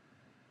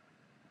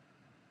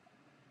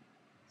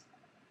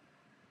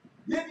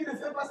 Dieu dit ne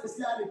fais pas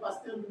ceci, le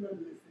pasteur lui-même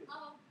le fait.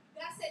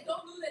 God said,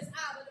 don't do this,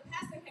 but the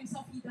pastor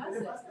himself, he does Mais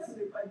le it. pasteur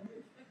n'est pas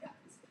Dieu. But God,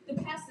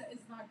 the pastor is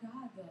not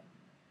God, though.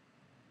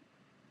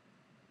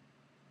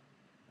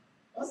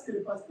 Parce que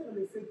le pasteur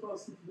le fait, toi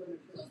aussi tu dois le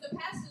faire. Because the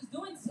pastor is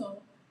doing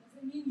so,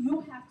 doesn't mean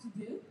you have to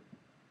do.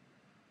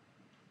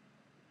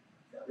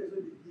 Tu as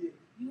besoin de Dieu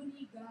You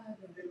need God,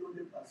 et non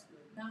de pasteur.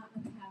 not a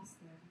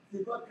pastor.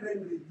 Tu dois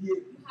craindre Dieu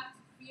You have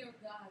to fear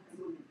God, et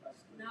non de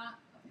pasteur. not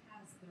a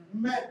pastor.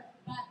 Mais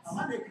But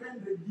avant de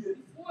craindre Dieu,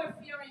 before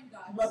fearing tu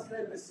God, dois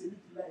craindre celui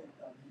qui l'a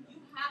établi. you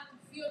have to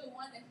fear the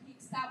one that He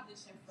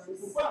established at C'est first.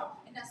 pourquoi,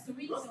 And that's the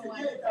reason lorsque why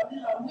Dieu établit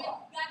la when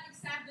loi, God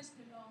established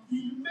the law,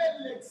 il met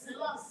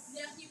l'excellence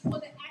now He put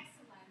the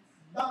excellence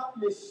dans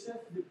les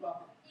chefs de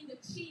parents. in the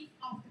chief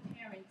of the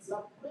parents.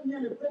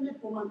 Le premier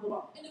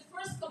commandement And the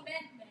first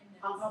commandment,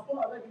 en rapport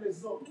avec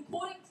les hommes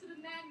according to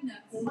the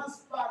magnets,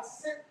 commence par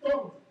cet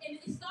ordre. and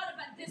it started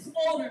by this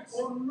order.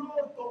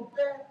 Honore ton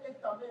père et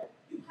ta mère.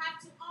 You have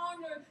to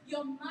honor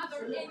your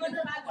mother C'est le and premier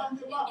your father.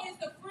 commandement. It is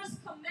the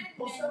first commandment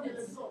Concerne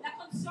les hommes. that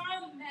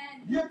concerns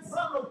man. Dieu prend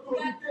That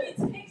l'autorité it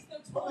takes the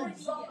comme authority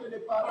exemple des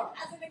parents.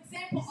 as an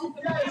example Si of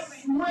the tu as parent.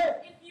 échoué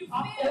If you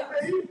à fail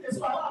obéir tes to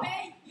parents,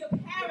 obey your tu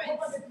ne peux parents,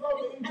 pas te faire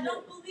obéir I Dieu.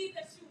 don't believe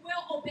that you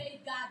will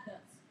obey God.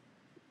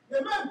 De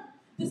même,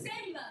 The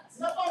same tu nuts.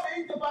 n'as pas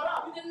obéi tes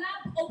parents, You did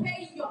not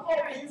obey tu your n'as pas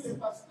obéi parents, les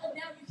pasteurs, and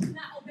now you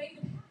cannot obey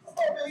the tu n'as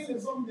pastor. pas obéi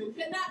les hommes de You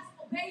Dieu. cannot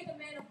obey the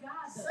man of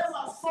God. C'est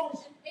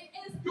mensonge, And it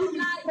is a une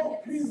lie.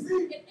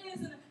 hypocrisie, It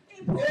is an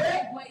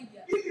hypocrite way.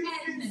 une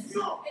And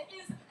illusion it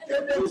is que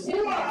an de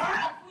illusion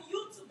croire for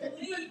you to que tu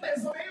believe peux that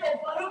désobéir you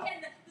aux parents.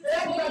 can Et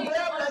disobey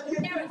agréable à the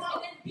Dieu parents vivant.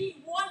 and then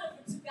be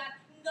wonderful to God.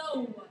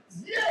 No.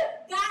 Dieu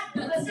God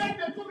does.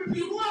 regarde tout le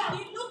miroir.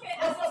 You look at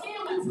La us façon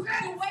here, dont tu the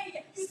traites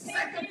way you ce que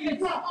take tu care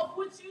vois. of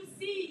what you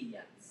see.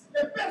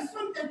 Les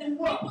personnes que And the tu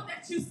vois, people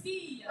that you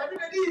see. la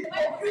Bible dit The Bible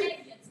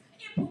hypocrite. says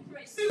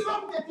hypocrite. Si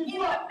l'homme que tu In the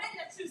vois, men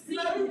that you tu see,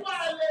 n'arrives pas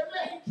à and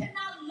l'aimer, you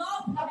cannot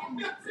love à them.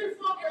 combien plus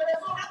fort que les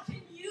autres, How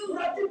can you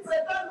pourras-tu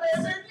prétendre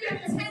aimer Dieu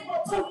que tu ne pretend vois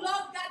to pas?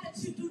 love God that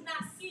you do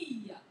not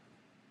see?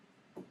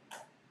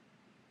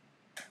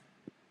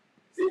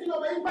 Si tu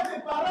n'obéis pas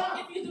tes parents,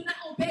 If you do not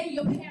obey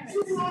your parents, si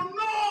tu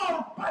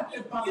n'honores pas tes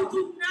you parents,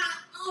 do not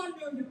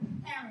honor your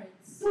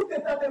parents. toute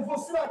ta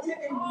dévotion à Dieu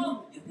est nulle.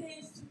 All your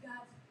things to God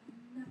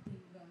are nothing.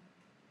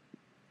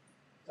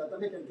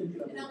 J'attendais quelqu'un dire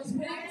la And I vérité. was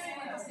waiting for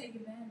someone to say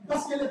amen.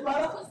 Parce que les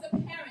parents Because the est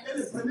le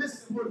parents, premier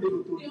symbole de they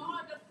l'autorité.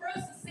 are the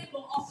first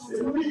symbol of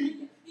C'est authority.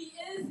 lui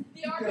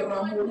They are te the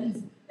ramollit.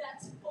 one that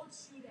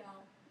puts you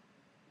down,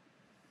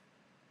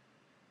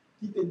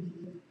 Qui te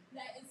diminue,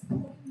 that is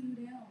putting you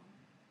down,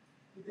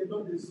 qui te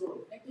donne des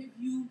ordres, that give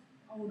you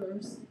orders,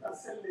 qui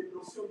t'enseigne les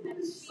notions that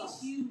d'obéissance,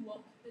 teach you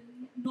the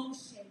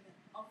notion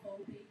of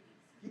obedience,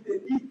 qui te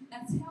dit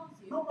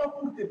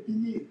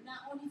punir,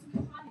 not only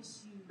to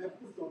punish you, mais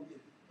pour ton bien.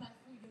 but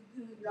for your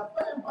Il good. n'y a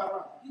pas un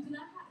parent You do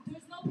not have,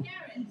 there's no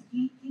parent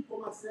qui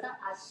commencera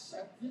à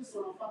châtier son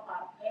enfant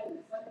par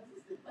haine. Ça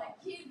n'existe pas.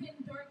 like giving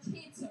their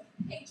kids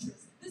hatred.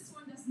 This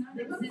one does not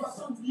De même exist.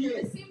 façon, The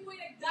Dieu same way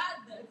that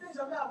God ne does. peut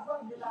jamais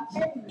avoir de la He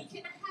haine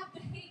cannot have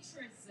the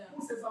hatred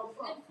pour ses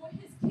enfants. and for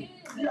his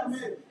kids. Dis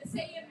Amen.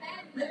 Say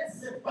amen. Mais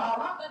ses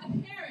parents But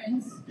the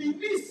parents,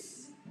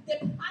 finissent, they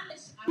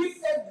punish ils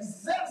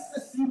us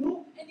exercent sur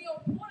nous and they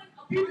are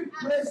putting une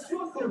upon us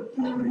pression the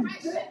d'autorité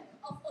pressure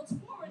of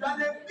authority dans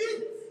le but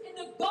in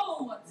the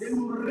goal de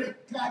nous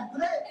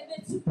recadrer and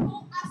then to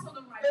pull us on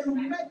the right et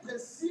nous track mettre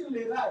sur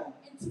les rails.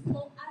 and to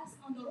pull us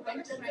on the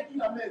right Quelqu'un track.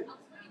 dit Amen. I was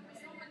waiting for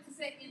someone to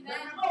say Mais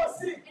amen. maintenant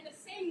aussi, In the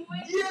same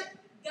way, Dieu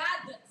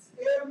God does.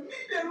 a mis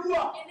des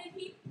lois And then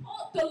he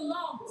put the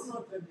law pour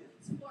notre bien.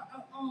 for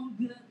our own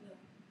good.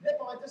 2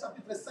 Corinthiens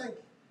chapitre 5,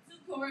 2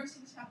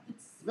 Corinthians chapter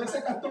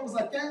versets 14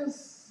 à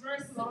 15.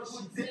 verse Nous allons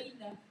citer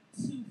 14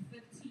 to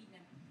 15.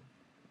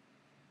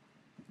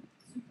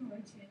 2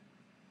 Corinthians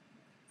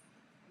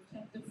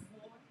chapter 4,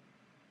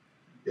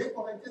 2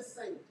 Corinthiens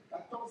 5,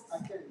 14 à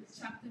 15.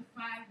 chapter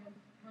 5,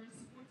 verse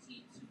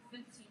 14 to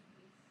 15,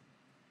 please.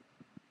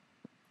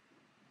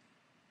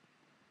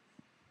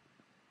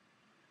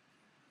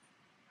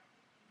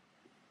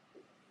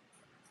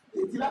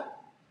 Et là,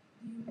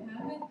 Do you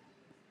have it?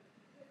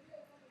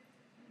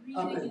 Read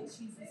Amen. it in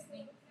Jesus'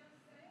 name.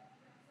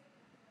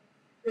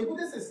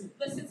 écoutez ceci.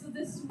 Listen to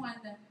this one.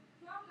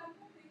 Car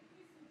l'amour de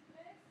Christ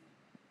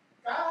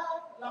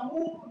Car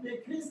l'amour de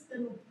Christ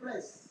nous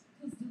presse,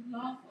 nous presse, Because the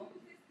love of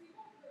nous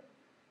estimons que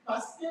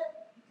parce que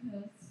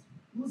because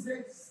nous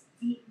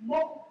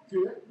estimons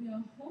que, we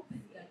are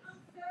hoping that un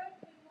seul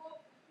est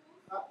mort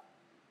pour tous,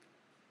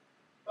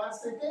 parce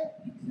que,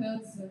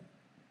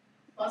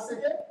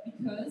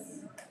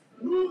 because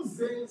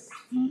nous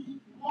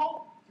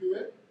estimons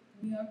que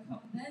we are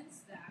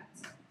convinced that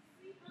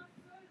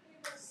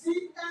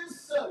si un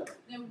seul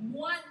est mort, si un seul the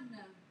one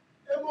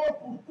est mort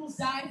pour tous,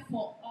 died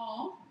for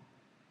all,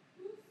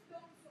 tous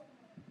donc sont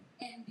morts.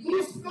 and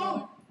Tous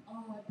therefore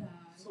all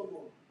died. sont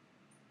morts.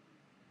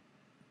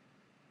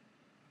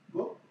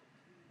 Bon.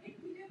 Et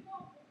qu'il est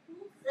mort pour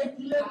tous, Et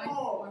qu'il est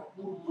mort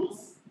pour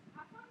tous,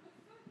 afin que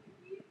ceux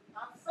qui vivent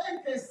afin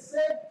que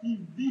ceux qui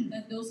vivent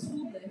That those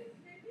who live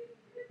ne vivent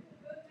plus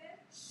pour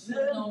eux-mêmes,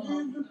 should no ne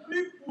vivent longer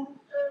plus pour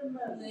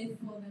eux-mêmes, live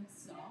for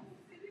themselves,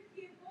 mais pour celui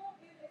qui est mort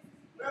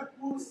mais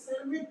pour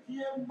celui qui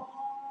est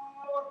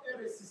mort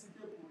et ressuscité.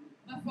 et ressuscité pour lui.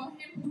 but for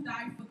him who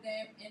died for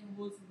them and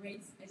was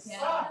raised again.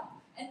 Ça,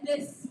 And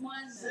this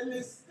one, c'est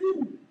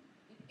l'estime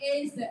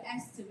it is the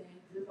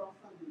estimate. des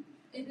enfants de Dieu.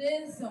 It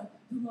is the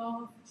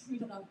law of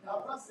children of God.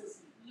 Apprends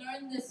ceci.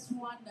 Learn this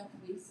one,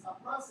 please.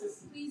 Apprends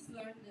ceci. Please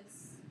learn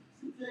this.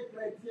 Si tu es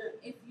chrétien,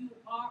 If you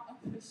are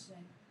a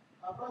Christian,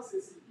 apprends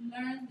ceci.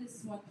 learn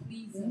this one,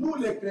 please. Nous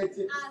les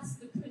chrétiens, As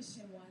the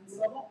Christian nous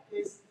ones, avons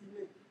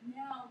estimé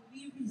now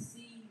we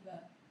receive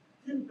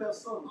qu'une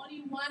personne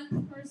only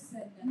one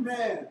person,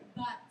 meurt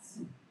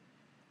but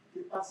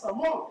et par sa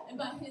mort,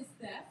 by his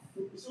death,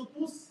 nous puissions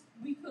tous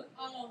we could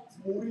all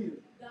mourir.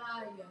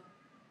 die.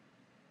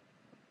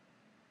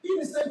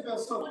 Une seule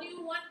personne, Only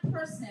one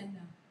person,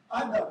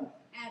 Adam,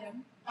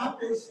 Adam, a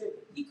péché.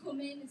 he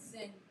committed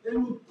sin. Et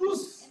nous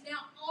tous, And now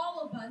all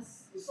of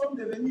us, nous sommes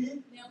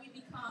devenus now we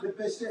become des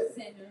pécheurs,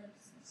 sinners.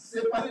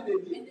 séparés de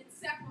Dieu. And then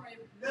separate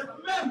De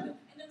from même, God.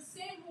 In the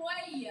same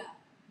way,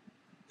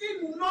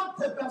 une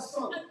autre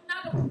personne,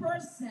 another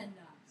person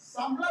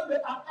semblable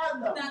à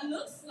Adam, that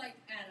looks like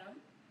Adam,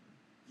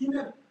 qui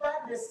n'est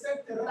pas de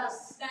cette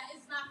race, that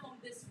is not from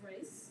this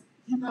race,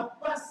 qui n'a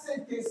pas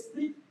cet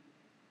esprit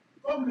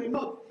comme le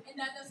nôtre, and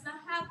that does not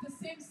have the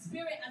same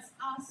spirit as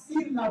us,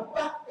 il n'a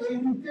pas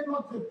hérité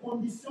notre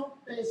condition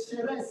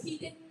pécheresse. he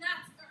did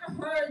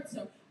not hurt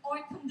or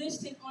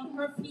condition on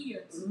her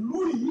fears.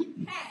 Lui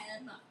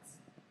Cannot.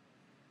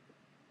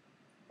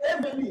 est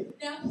venu,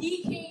 Now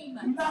he came.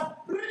 il a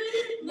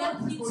pris Now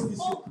notre he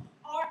condition. took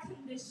our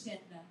condition.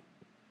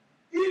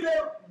 Il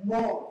est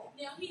mort.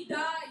 Now he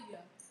died.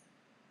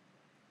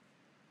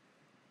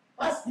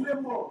 Parce qu'il est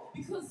mort,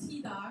 Because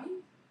he died,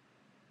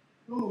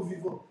 nous nous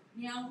vivons.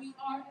 now we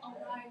are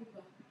alive.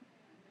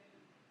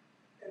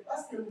 Et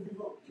parce que nous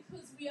vivons,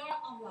 Because we are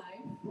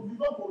alive, nous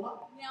vivons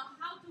comment? now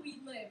how do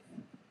we live?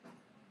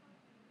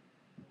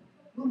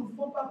 Nous ne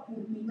vivons pas pour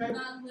We do nous-mêmes.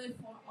 not live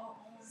for our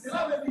own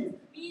Cela self. veut dire,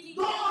 Meaning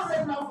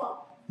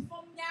dorénavant,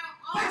 from now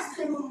parce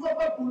que on, nous ne vivons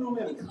pas pour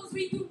nous-mêmes, because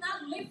we do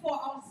not live for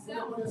nous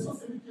ourselves. reconnaissons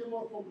celui qui est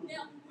mort comme nous.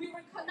 Now we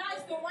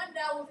recognize the one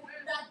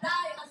that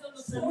died as an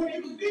Celui qui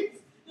nous authority,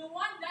 dit the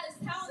one that is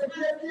ce telling qui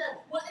est us bien.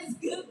 what is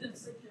good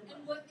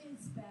and what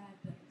is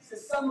bad. C'est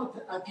ça notre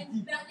And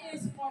attitude. that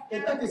is our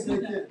Et tant que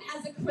attitude chrétien.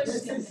 as a Et c'est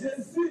Christian.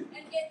 Jésus.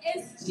 And it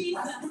is Parce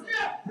Jesus. que lui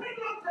a pris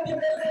notre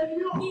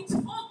rébellion. He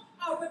took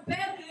our Il a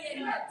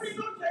rebellion. pris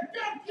notre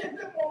cœur qui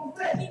était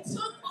mauvais. He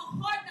took a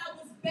heart that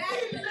was Il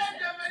est bad.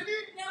 devenu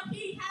Now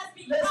he has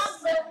le become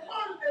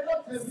symbole de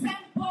notre the vie.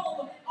 symbol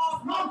of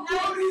our life.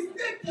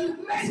 L'autorité qui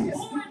règne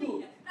sur Authority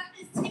nous. that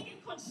is taking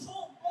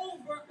control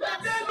over Le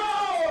us.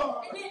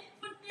 démon. And then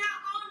from now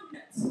on,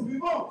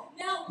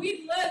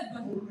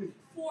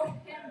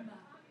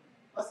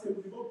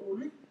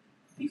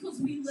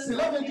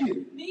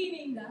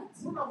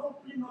 n'avons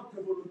plus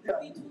notre volonté à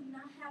We nous. do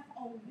not have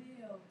a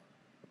will.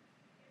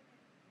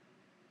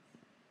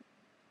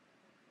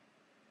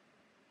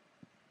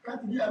 Quand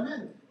tu dis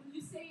Amen, When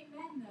you say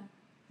amen,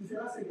 tu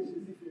feras ce que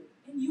Jésus fait.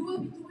 and you will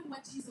be doing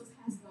what Jesus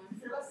has Tu done.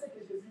 feras ce que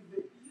Jésus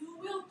fait. You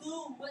will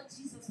do what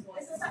Jesus Et wants.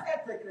 c'est ça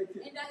être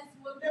chrétien. And that is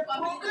what we Le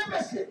call being a problème est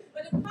Christian. que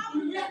But the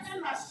problem il y a is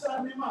un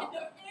acharnement. and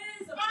there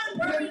is a Entre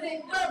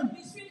burden nous-mêmes.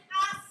 between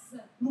us,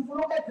 Nous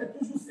voulons être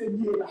toujours ces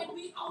lieux-là. and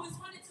we always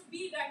want it to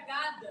be that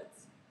God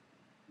does.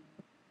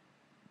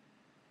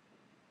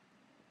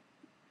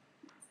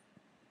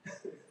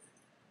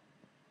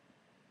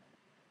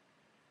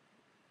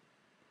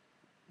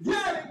 Viens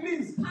à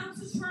l'église. Come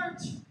to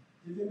church,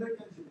 Je viendrai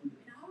quand je voudrais.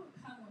 and I will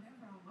come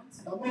whenever I want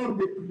to. D'abord,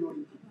 mes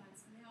priorités.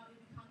 But now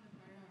it becomes a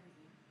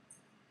priority.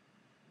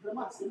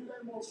 Vraiment, celui-là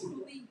est mort pour moi.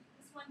 Truly,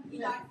 this one he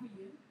died for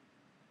you.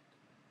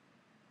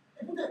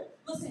 Écoutez,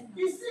 Listen,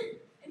 ici,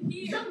 and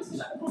here,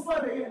 j'aime qu'on soit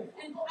réel.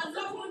 and I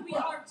love when we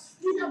are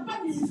Il n'y a pas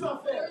true. d'illusion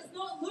à There faire. is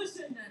no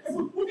illusionment.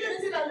 Écoute, ou bien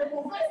tu es dans le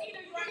mauvais, It's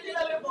either you ou are bien in tu es the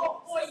dans le evil bon.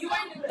 or you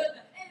are in the Simple. good.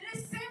 It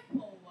is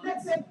simple.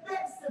 D'être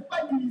bête, ce n'est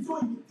pas une illusion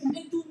inutile.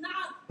 And do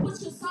not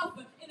put yourself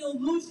in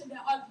illusion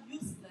that are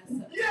useless. Ou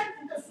bien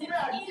tu te soumets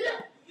à And Dieu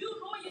either you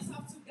know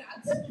yourself to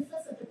God, et tu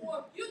fais ce que tu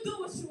or you do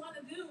what you want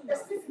to do. fais.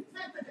 Et si tu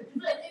fais ce que tu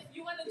And fais, if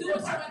you want to tu do n'es what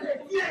you pas want to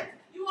do, chrétien.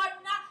 you are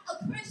not a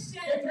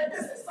Christian. Et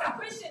chrétien, c'est ça. A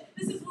Christian,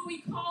 this is what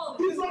we call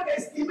it. Ils ont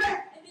estimé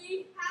And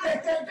they que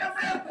have quelqu'un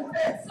fait pour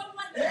eux.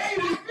 someone Et that ils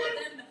died for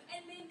vivent them,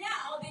 and then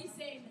now they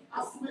say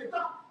en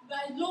soumettant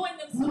by lowering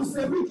pour themselves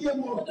celui qui est for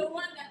mort. the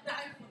one that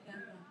died for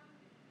them.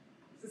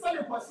 C'est ça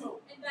l'équation.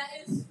 And that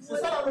is C'est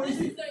ça la what this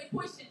logique. is the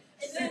equation.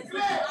 It C'est is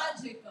clair.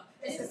 logic.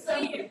 Et c'est It's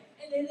simple. clear.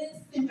 And it is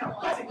Il n'y a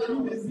simple pas as de well.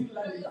 demi-mesure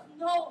There là-dedans. is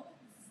no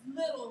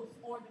little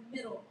or the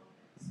middle of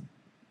it.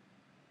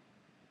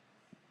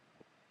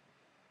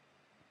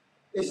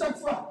 Et chaque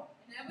fois,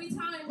 And every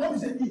time, comme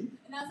je dis,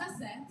 and as I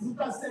said, nous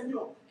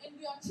t'enseignons and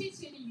we are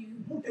teaching you,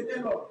 pour que dès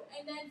lors,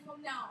 and then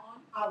from now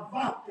on,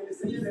 avant que le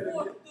Seigneur ne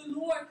before revienne, the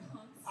Lord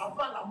comes,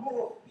 avant la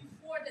mort,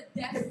 before the que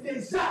death,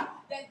 déjà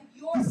that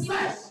your tu people,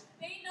 saches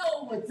they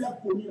know que tu as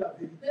connu la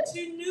vérité that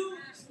you knew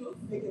the truth,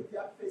 et que tu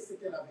as fait ce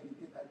que la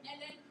vérité t'a dit. and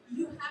then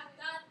you have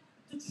done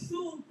the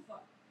truth.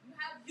 You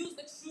have used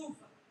the truth.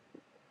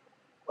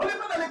 On n'est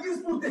pas dans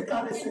l'église pour te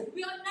caresser, And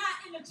we are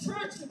not in the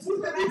church to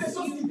pour te dire des caress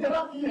choses qui you te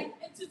rendent bien.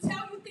 and to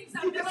tell you things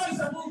that Qui te make rendent you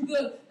feel gentil.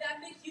 good, that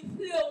make you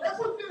feel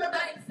Écoute, les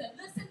nice.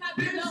 Listen, my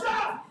Déjà,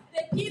 beloved,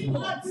 the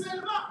people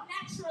naturellement,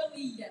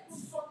 naturally, yes.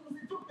 nous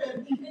étions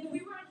perdus. And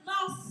we were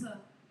lost.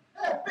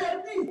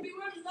 Perdus We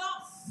were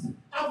lost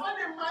avant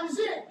de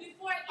manger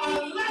before à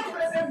eating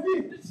l'arbre de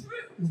vie. the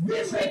truth,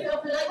 Vivre the tree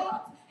of éternellement.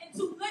 life, and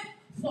to live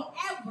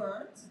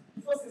forever.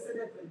 Il faut cesser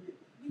d'être Dieu.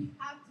 We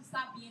have to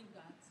stop being God.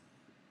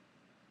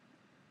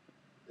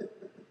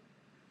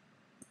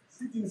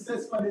 Si tu ne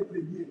cesses pas d'être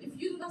Dieu, If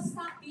you do not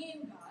stop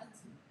being God,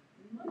 tu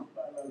ne manges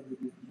pas l'arbre de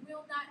vie. you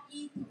will not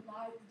eat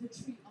the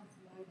tree of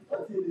life.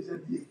 Toi, tu es déjà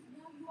Dieu.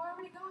 Now you are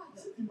already God.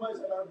 Si tu manges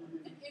à l'arbre de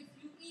And vie, if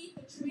you eat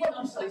the tree of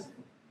life,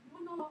 you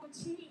will no longer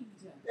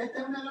change.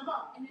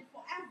 éternellement, And then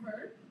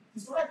forever, tu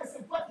sauras que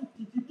c'est toi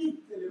qui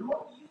dictes les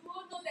lois. you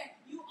will know that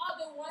you are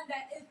the one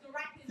that is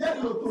directing Tu as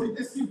you.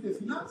 l'autorité sur tes You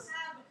finances.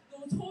 have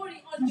the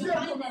authority on Tu your gères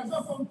ton argent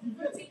finances. comme tu You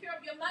veux. take care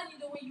of your money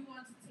the way you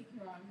want to take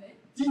care of it.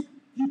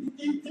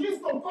 Tu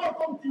utilises ton corps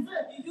comme tu veux.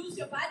 You use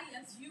your body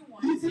as you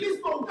want. Tu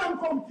utilises ton temps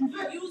comme tu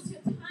veux. You use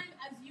your time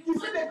as you Tu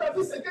fais want. de ta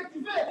vie ce que tu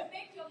You veux.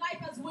 make your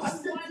life as what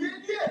Parce you que want. tu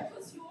es Dieu.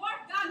 Because you are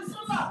God. Ils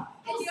sont là.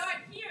 And they are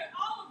here,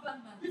 all of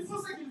them. Ils font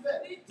ce qu'ils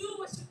veulent. They do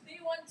what they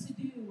want to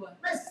do.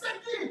 Mais ceux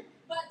qui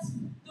But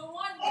the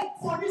one ont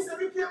connu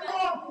celui qui est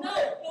mort pour no,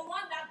 eux, the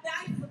one that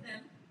died for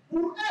them,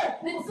 pour and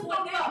cet for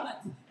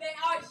homme-là, them, they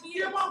are qui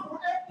est here. mort pour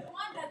eux, The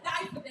one that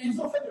died for them, ils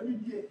ont fait de lui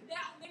Dieu.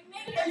 they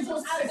made Et ils it ont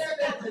out cessé their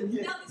d'être God.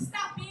 Dieu. Now they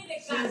stop being a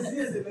God. Jésus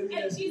est devenu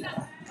And leur Jesus Dieu.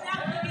 now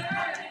they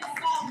become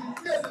himself.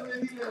 Jésus est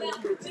devenu leur Now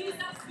Dieu.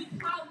 Jesus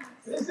becomes.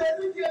 C'est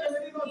Jésus qui est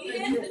devenu notre He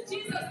is Dieu. the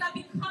Jesus that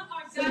become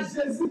our C'est God.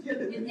 Jésus qui est It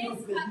devenu is notre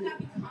God Dieu. that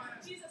become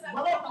Jesus that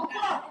Voilà become our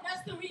pourquoi God. And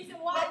that's the reason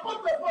why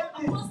L'apôtre Paul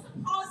dit, Apostle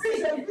Paul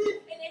si said, je vis,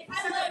 and if ce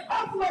I n'est live,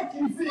 pas toi qui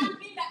it's vis. not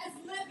me that is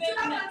living,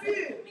 Cela veut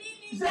dire,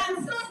 meaning je that ne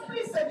fais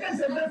plus ce que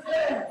je veux I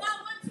faire. not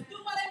want to do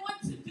what I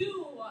want to do.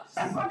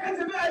 Chaque fois que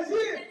je vais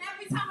agir, And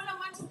every time when I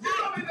want to tu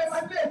vas me act,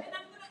 demander, and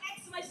I'm going to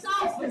ask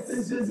myself, est-ce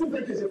que c'est Jésus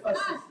veut que je fasse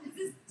ça? is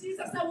this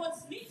Jesus that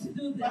wants me to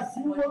do this? But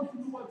you want to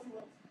do what you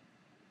want.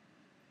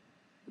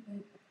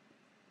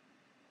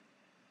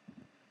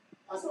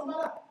 À ce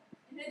moment-là,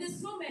 And at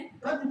this moment,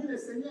 quand tu dis le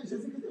Seigneur,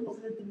 Jésus qui te montre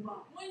tout le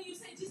monde. when you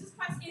say Jesus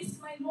Christ is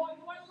my Lord,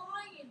 you are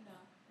lying.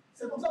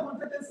 C'est comme ça qu'on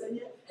traite un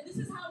Seigneur. And this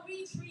is how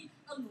we treat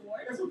a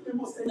Lord. Écoute le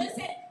mot Seigneur.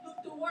 Listen, look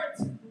the word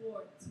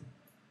Lord.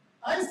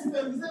 À un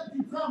superviseur,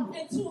 tu trembles.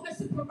 And to a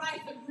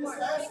supervisor, you are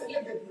Yes, I thinking.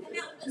 said it. And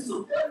now to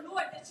a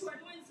Lord that you are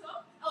doing so,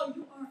 oh,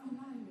 you are a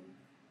liar.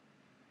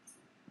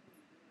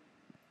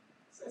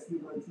 Cesse de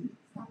mentir.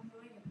 Stop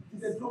lying. Tu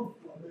te trompes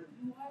toi-même.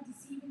 You are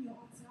deceiving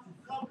yourself.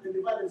 Tu trembles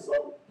devant les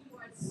hommes You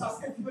are parce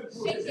que tu veux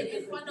protéger shaking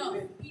tes in front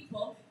intérêts. of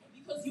people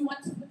because you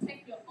want to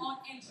protect your own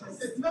interests.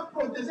 C'est tu veux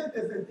protéger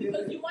tes Because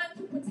intérêts. you want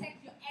to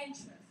protect your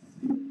interests.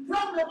 Tu ne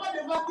trembles pas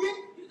devant Dieu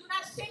You do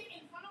not shake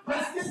in front of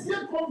parce que God Dieu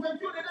est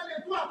convaincu dedans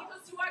de toi.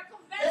 because you are Et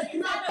convinced tu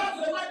n'as pas inside of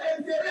you vraiment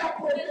d'intérêt à that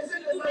protéger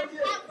you do devant not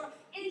Dieu. have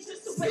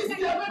interest to Si protect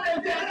tu avais your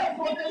l'intérêt à if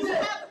you protéger,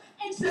 have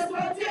interest to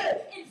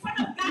protect in front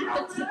of God,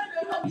 but you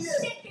will be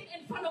shaken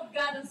in front of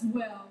God as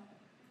well.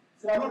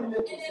 c'est alors il est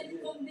And ton then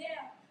Seigneur. from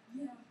there,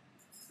 yeah,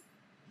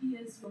 He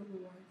is your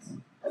Lord.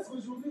 Est-ce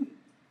qu'aujourd'hui,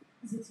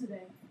 Is it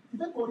today? tu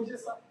veux corriger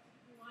ça?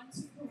 You want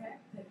to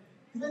correct it.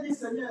 Tu veux dire,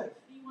 Seigneur,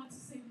 You want to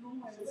say, Lord,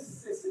 je veux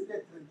cesser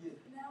d'être Dieu.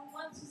 and I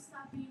want to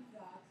stop being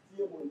God.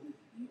 Tu es mon Dieu.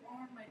 You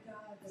are my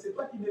God. C'est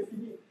toi qui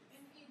définis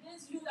And it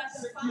is you that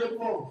ce qui est defines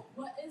bon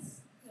what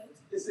is good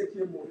et ce qui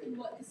est mauvais. and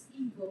what is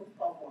evil,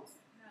 Pas moi.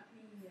 not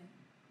me.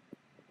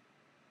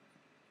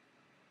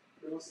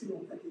 Mais aussi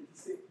longtemps que tu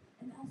sais,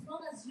 And as long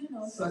as you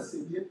know ça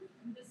c'est bien,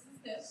 and this is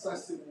good ça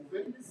c'est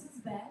mauvais, and this is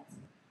bad,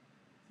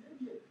 tu es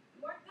bien.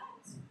 you are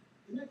God.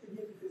 Il n'y a que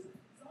Dieu qui fait ça.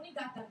 It's only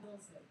God that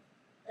knows it.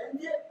 Un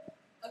Dieu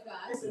A est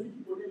God celui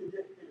qui connaît le bien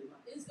et le mal.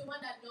 is the one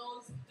that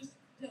knows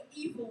the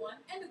evil one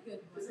and the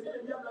good Et c'est one. que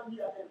le diable a mis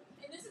à elle.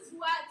 And this is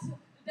what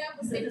the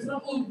devil said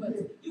to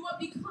Eve. You will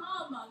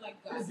become like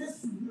Les God. yeux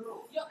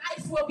s'ouvriront. Your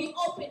eyes will be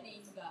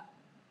opening.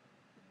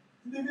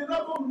 Tu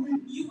deviendras comme lui.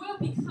 You will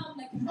become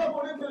like Tu him. vas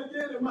connaître le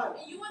bien et le mal.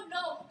 And you will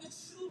know the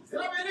truth C'est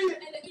la and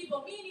vérité. the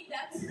evil, meaning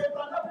that Tu ne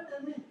dépendras plus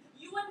de lui.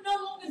 you will no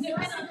longer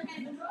depend on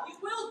him. You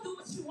will do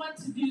what you want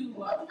to do.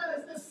 Pourquoi tu veux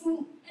rester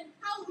sourd? And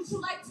how would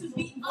you like to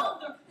be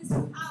under his Et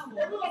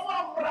power? nous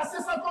avons embrassé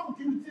ça comme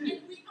culture.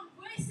 And we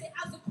embrace it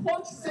as a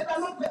C'est dans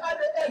culture. notre It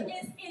ADN.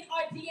 is in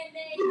our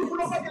Nous ne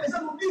voulons DNA. pas que les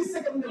gens nous disent ce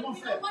que nous And devons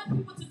we faire. don't want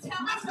people to tell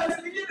Même us dans what les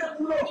to milliers do. de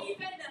boulots.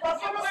 Even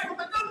Parfois, at lorsqu'on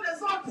work, te donne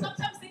des ordres,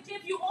 sometimes they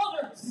give you tu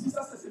orders. dis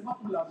ça, c'est seulement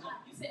pour l'argent.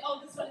 You say, oh,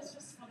 this one is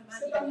just for the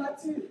C'est ta money.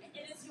 nature.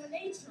 It is your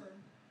nature.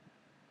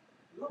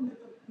 L'homme ne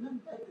peut même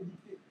pas être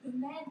dicté. The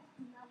man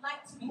do not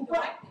like to be Pourquoi?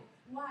 directed.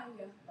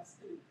 Why? Parce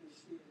que le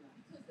péché est là.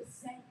 Because the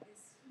sin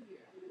is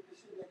here. Et le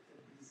péché doit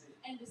être brisé.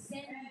 And the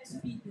sin needs to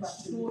be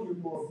Parce que Dieu est destroyed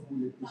mort pour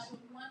le by péché.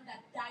 the one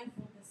that died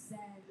for the sin.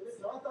 Je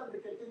vais entendre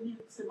quelqu'un dire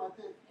ce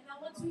matin, And I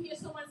want to hear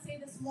someone say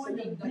this Seigneur,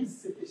 morning, brise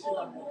ces péchés oh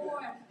dans mon cœur.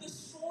 Lord,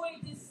 destroy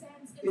these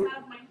sins inside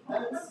of my Dans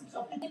le heart. même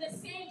chapitre, In the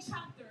same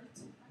chapter,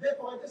 2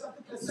 Corinthiens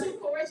chapitre 2 5,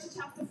 Corinthians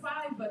chapter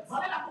 5, but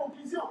voilà la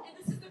conclusion. and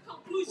this is the Au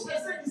conclusion.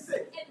 verset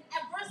 17. And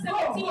at verse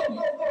Go, 17, go,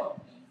 go, go.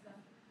 please,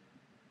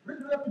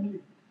 Read-le up in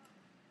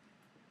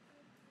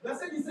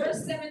verset 17.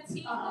 verse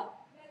 17,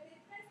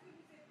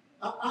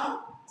 Ah,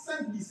 ah,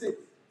 5, 17.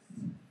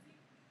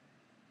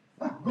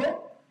 Ah,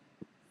 go.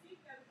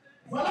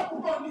 Voilà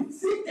pourquoi on dit,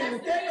 si that's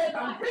the quelqu'un est reason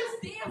en why.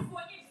 Christ,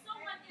 Therefore, if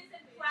someone is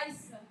in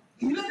Christ,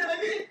 il est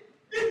devenu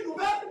une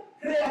nouvelle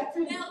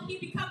créature. now he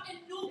becomes a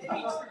new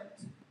creature.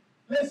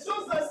 Les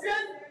choses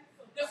anciennes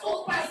The sont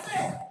old passées.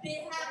 things,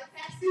 they have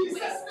passed Il away.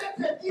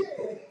 s'est fait Dieu.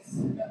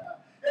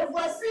 Et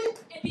voici,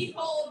 And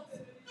behold,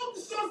 toutes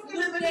choses qui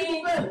new devenues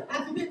things nouvelles.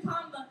 have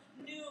become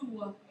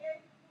new.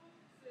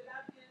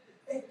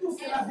 Et tout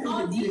cela And vient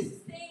all de Dieu,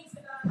 these things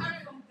come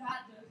from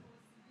God.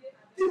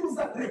 qui nous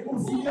a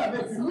réconciliés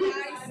avec lui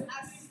Reconcilies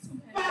us to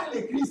Him par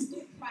le Christ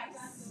through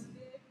Christ.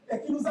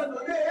 et qui nous a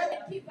donné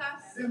And give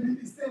us le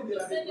ministère de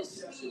la the réconciliation.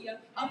 ministry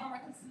of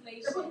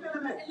reconciliation. Écoute bien,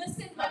 And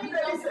listen, La my Bible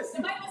people, dit ceci.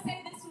 the Bible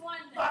says this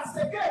one, Parce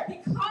que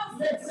because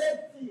les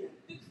chrétiens,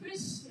 the je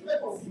Christian, vais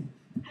conclure,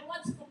 I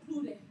want to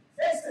conclude it.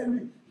 et c'est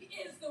lui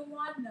He is the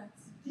one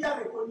qui a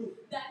reconnu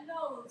that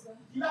knows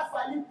qu'il a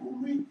fallu pour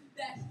lui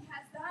that He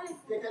has died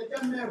que for,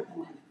 quelqu'un meure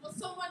pour lui. for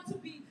someone to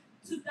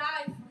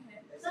die for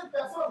Him. Et cette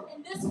personne,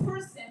 And this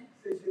person,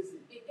 c'est Jésus.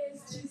 it is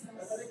Jesus.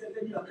 Attendez,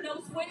 quelqu'un dit la And I même.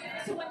 was waiting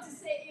for someone to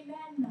say Dis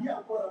amen.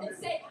 encore And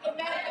amen. say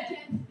amen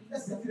again,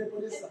 Est-ce please. que tu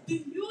reconnais ça? And do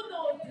you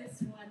know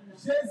this one?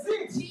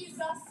 Jésus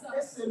Jesus,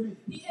 est celui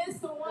He is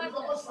the que one nous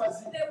avons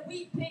choisi. that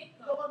we pick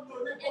Nous avons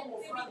donné and comme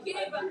that offrande we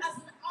give à Dieu. as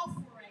an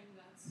offering.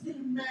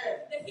 Qu'il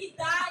meurt. That He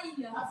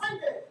died. Afin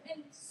que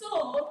And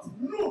so,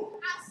 nous,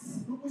 us,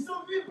 nous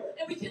puissions vivre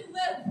and we can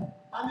live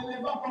en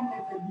élevant comme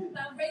notre Dieu.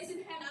 by raising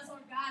Him as our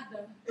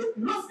God. Et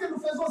lorsque nous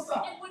faisons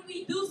ça, And when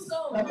we do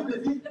so, la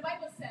Bible dit, the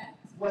Bible said,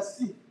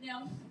 voici,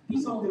 now,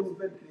 nous sommes des people,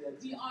 nouvelles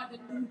créatures. we are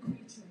the new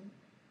creature.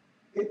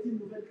 Es-tu une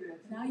nouvelle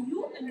créature? Now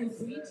you're the new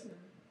creature.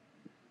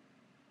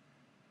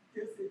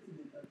 Que fais-tu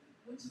de ta vie?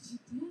 What did you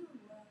do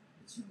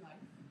with your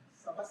life?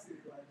 Ça va se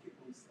remarquer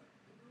comme ça.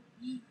 It will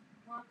be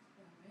marked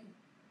that way.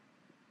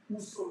 Où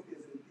sont tes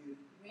intérêts?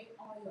 Where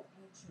are your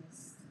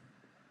interests?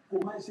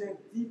 Comment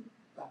gères-tu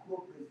ta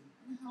propre vie?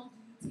 And how do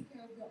you take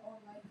care of your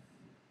own life?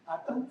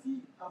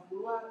 Attends-tu à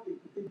vouloir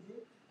écouter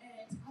Dieu?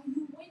 And are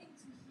you waiting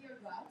to hear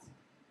God?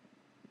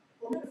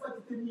 Combien de fois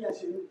tu t'es mis à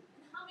genoux?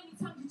 And how many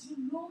times did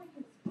you Lord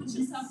put Dis,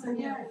 yourself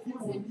Seigneur, there Dieu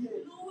and mon say,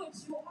 Dieu. Lord,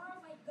 you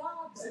are my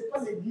God. C'est toi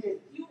le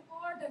Dieu. You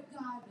are the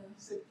God.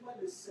 C'est toi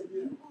le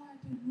Seigneur. You are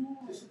the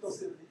Lord. Je suis ton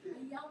serviteur.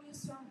 I am your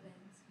servant.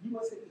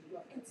 Dis-moi ce que je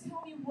dois faire. And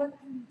tell me what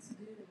I need to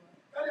do.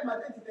 Quand le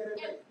matin tu te And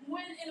réveilles,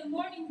 when in the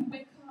morning you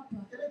wake up,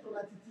 quelle est ton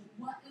attitude?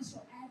 what is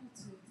your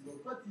attitude?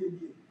 Donc toi tu es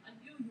Dieu. And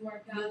you are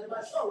Tu es God.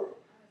 ma shower.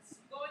 You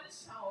go in the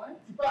shower,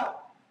 Tu pars.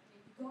 and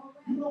you go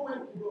Tu around, know where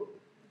to go.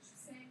 Tu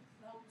sais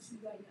là où tu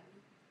dois y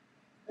aller.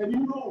 And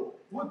you know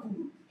what to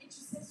do. Et tu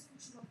sais ce que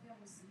tu dois faire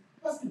aussi.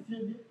 Parce que tu es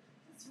bien.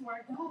 Because you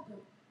are God.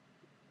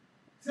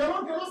 C'est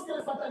alors que lorsque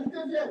les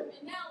fatalités viennent,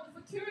 And now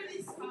the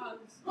securities comes.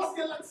 lorsque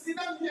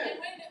l'accident vient, And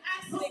when the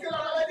accident lorsque la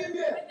comes, maladie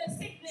vient, when the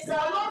sickness c'est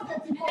alors comes, que tu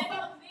and then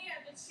comprends from there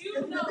that que you tu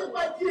n'étais know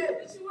pas Dieu.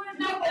 that you were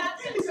Tu n'as not God,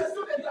 aucune you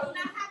gestion de do ta not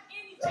vie. have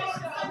any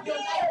gesture of your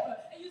life.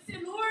 And you say,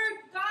 Lord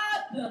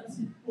God,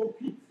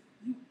 Hypocrite.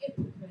 you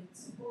hypocrite.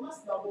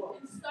 Commence d'abord.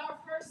 And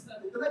start first.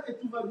 Maintenant que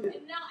tout va bien,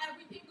 And now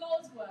everything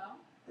goes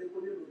well.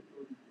 reconnais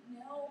l'autorité.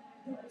 Know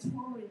the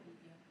authority.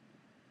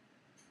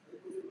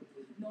 Reconnais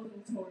l'autorité. Know the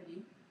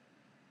authority.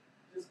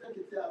 J'espère que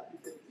tu as appris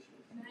quelque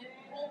chose. And I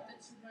hope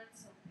that you learned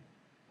something.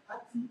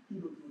 As-tu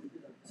une autorité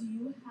dans ta Do vie?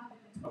 you have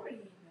an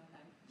authority in your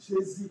life?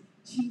 Jésus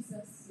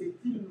Jesus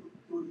est-il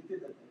l'autorité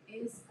dans ta vie?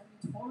 is an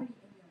authority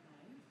in your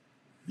life.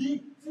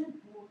 Vis-tu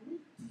pour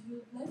lui? Do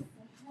you live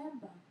for Him?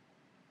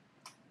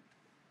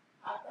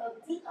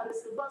 Attends-tu à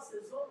recevoir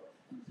ses ordres?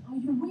 Are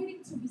you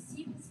waiting to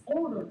receive His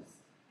orders?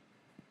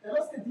 Et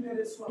lorsque tu les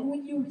reçois, And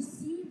when you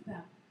receive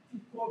them, tu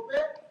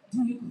coopères.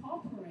 do you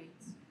cooperate?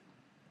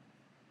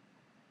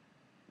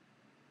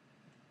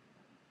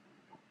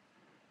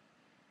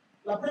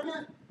 La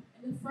première,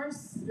 And the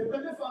first le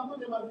premier fardeau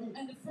de ma vie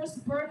and the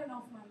first burden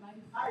of my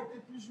life, a été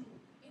toujours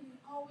it has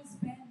always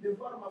been de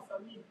voir ma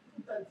famille,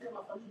 tout entière,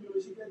 ma famille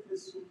biologique être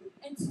sauvée.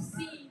 and to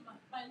see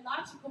my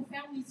logical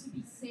family to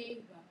be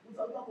saved. Vous ne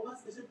savez pas comment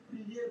est-ce que j'ai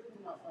prié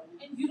pour ma famille.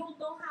 And you don't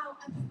know how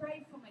I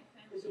prayed for my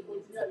Et je family.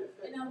 continue à le And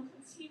faire. I will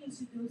continue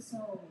to do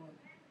so.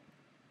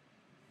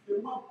 Le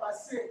mois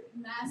passé,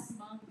 Last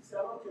month, c'est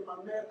alors que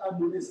ma mère a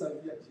donné sa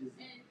vie à Jésus.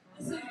 and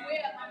this is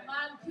where my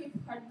mom gave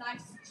her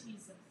life to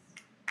Jesus.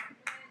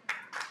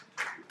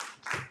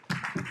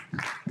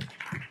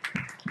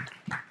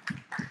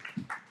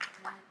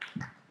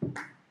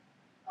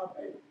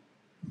 Après,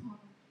 Um,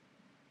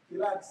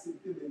 il a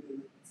accepté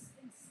maintenant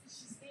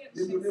she's there.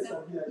 de She donner sa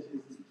accepted vie à Jésus.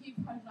 to give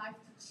her life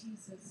to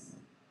Jesus.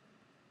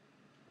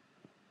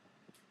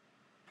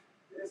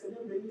 Et le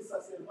Seigneur bénit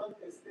sa servante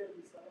Esther,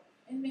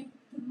 And may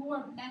the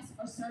Lord bless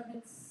our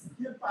servants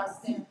qui est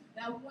partie. there.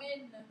 That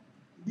when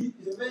Il dit,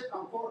 je vais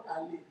encore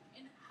aller.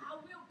 and I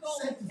will go,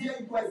 Cette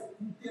vieille doit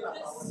écouter la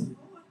parole. this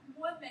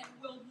woman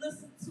will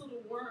listen to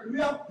the word.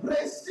 Lui a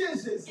prêché And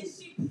Jésus.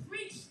 she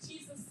preached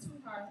Jesus to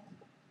her.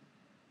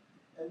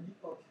 Elle dit,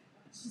 ok,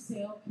 She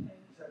said, okay,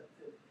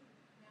 j'accepte.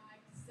 now I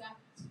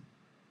accept.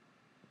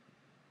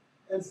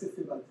 Elle s'est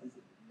fait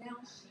baptiser Now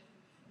she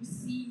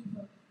received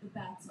the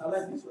à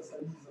l'âge de baptism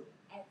 70 ans.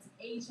 at the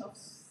age of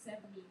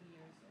 70 years.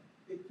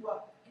 Et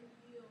toi, And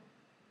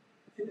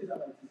tu es déjà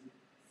baptisé.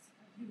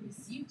 you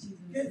received Jesus.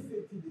 Qu'est-ce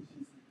que tu de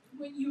Jésus?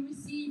 When you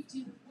received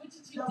Jesus, what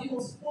did Tu you as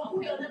do? beaucoup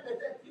d'années Okay.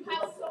 peut-être You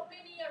have so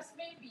many years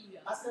maybe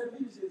à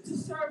servir to Jésus.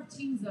 serve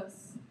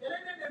Jesus. Elle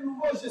est née de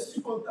nouveau, je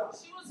suis content.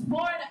 She was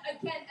born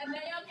again and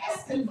I am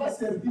Est-ce qu'elle va happy.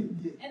 servir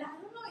Dieu? And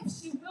I don't know if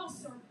she will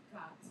serve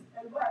God.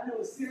 Elle va aller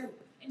au ciel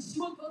And she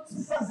will go to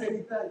sans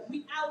heaven héritage.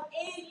 without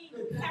any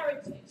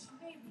heritage.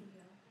 Maybe.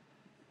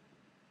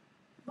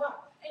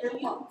 Va. And Et you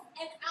moi,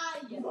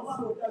 and nous avons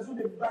I, l'occasion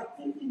de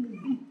bâtir une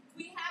vie.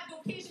 we have the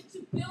occasion to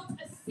build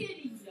a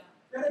city.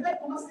 Et regarde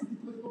comment est-ce que tu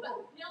te But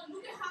comportes. now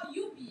look at how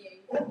you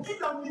behave.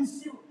 Aucune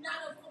ambition.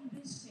 Not of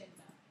ambition.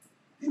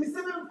 Tu ne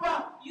sais même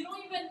pas You don't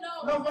even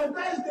know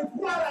l'avantage de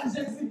croire en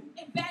Jésus.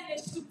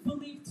 advantage to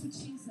believe to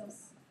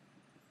Jesus.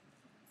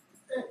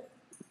 Eh.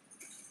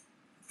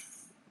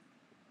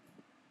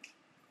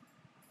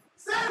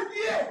 Serve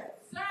Dieu.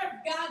 Serve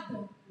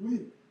God.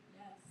 Oui,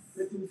 Yes.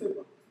 mais tu ne fais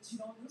pas. But you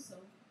don't do so.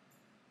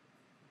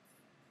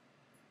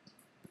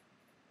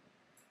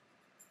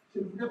 Je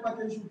ne voudrais pas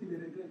qu'un jour tu le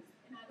regrettes.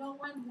 And I don't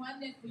want one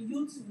day for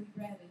you to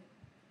regret it.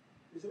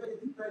 Mais je veux que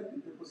tu prennes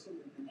des précautions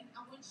maintenant. And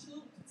I want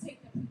you to take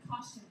the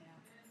precaution now.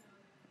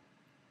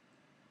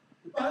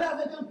 Je parlais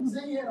avec un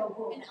cousin hier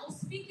encore. And I was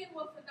speaking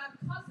with another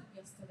cousin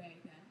yesterday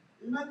again.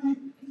 Il m'a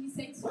dit, And he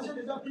said moi to j'ai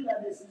me, déjà pris la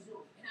décision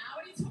and I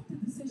already took the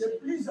de decision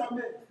plus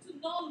jamais to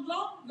no je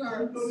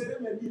longer donnerai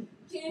mes billes.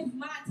 give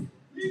my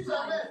Plus time,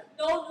 jamais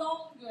no je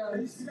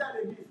longer, serai à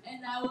l'église.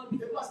 and I will be.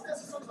 Les pasteurs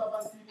se sont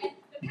aventuriers. And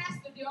the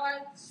pastor, there are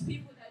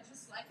people that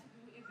just like to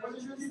do Moi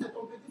je lui dis, evangelism. mais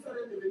ton petit frère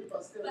est devenu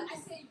pasteur. But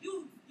I say,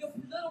 your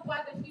little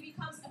brother, he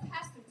becomes a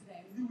pastor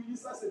today. Il dit, oui,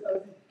 ça c'est ta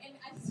vie.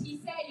 And he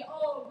said,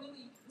 oh,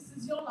 really, this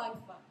is your life.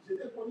 Je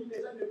t'ai connu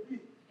déjà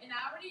depuis. And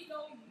I already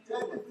know Tu as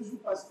you. été toujours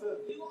pasteur.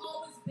 You've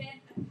always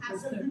been a Mais j'ai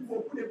pastor. vu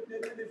beaucoup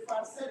de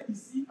farceurs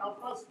ici en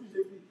France que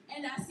j'ai vu.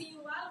 And I see a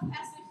lot of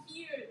pastors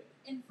here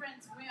in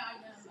France where I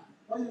am.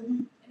 Moi je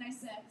dis, And I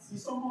said, ils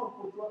sont morts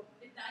pour toi.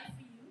 they died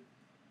for you.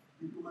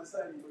 Il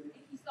commençait à rigoler.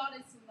 And he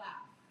started to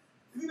laugh.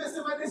 Il dit, mais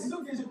c'est ma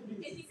décision que j'ai And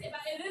prise. he said,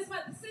 but it is my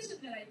decision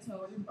that I Moi,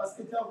 told. je dis, parce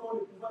que tu as encore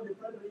le pouvoir de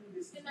prendre une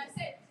décision. And I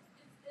said,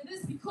 it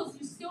is because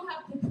you still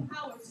have the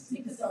power to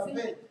take a Tu savais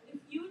decision. If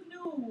you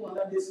knew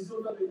La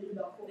décision doit venir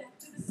d'en haut. that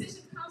the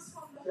decision comes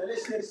from Tu the allais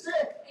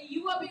chercher and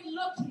you have been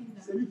looking,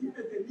 celui qui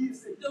peut te dire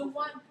ce qu'il the faut.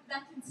 one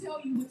that can tell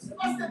you what to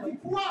Parce que do. tu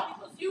crois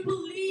Because you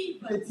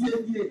believe que tu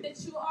es Dieu. that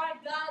you are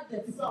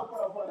Et tu God, peux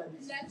encore avoir la and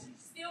décision. that you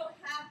still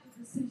have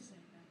the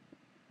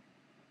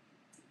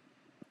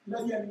Il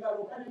a dit à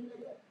Mingalo, quand il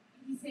est.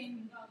 He's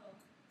saying, Ngalo,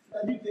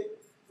 C'est-à-dire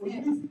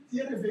qu'aujourd'hui, tu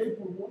es réveillé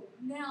pour moi.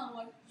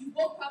 now you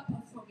woke up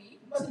for me.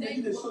 Pourquoi tu me Today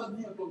dis des you woke choses up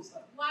bien for comme me.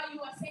 ça? Why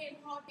you are saying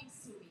hard things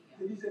to me?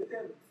 Je dis, je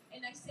t'aime.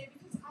 And I say,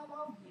 because I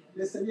love you.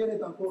 Le Seigneur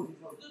est encore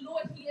vivant. The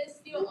Lord, He is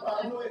still Le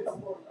pardon alive. est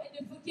encore là. And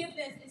the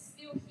forgiveness is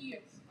still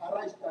here.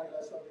 Arrange ta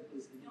relation avec le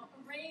You Seigneur.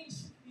 know,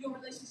 arrange your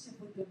relationship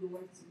with the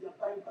Lord. Il n'y a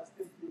pas un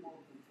pasteur qui est mort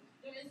pour toi.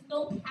 There is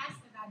no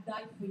pastor that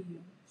died for you.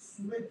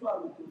 Soumets-toi à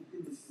l'autorité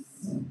de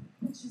Jésus.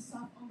 Put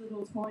yourself under the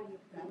authority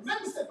of God.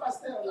 Même ce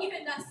pasteur-là,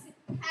 Even that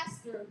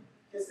pastor,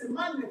 que ce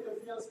mal ne te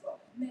fiance pas.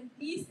 then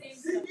these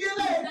things Si do Dieu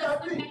l'a not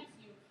établi, affect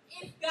you.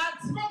 If God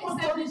Comment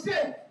established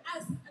autorité? it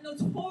as an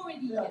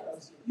authority, Fais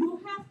attention. you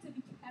have to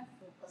be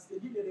careful. Parce que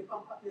Dieu ne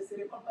se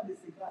répand pas de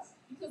ses grâces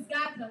Because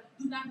God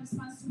do not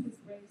respond to His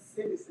grace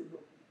et de ses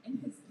dons. and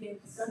His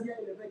gifts. Quand Dieu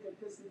a élevé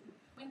quelqu'un, c'est tout.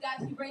 When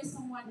God He raised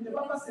someone, Il ne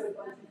va pas se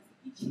répandre.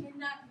 He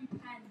cannot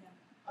repent.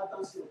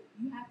 Attention.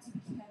 You have to be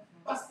careful.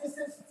 Parce que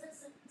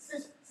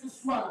ce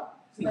soir,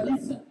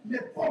 c'est-à-dire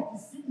l'époque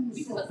ici où nous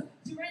Because sommes,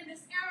 during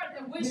this era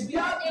that which Le we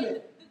are in,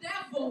 diable. the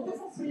devil, il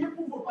faut prier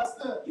pour vos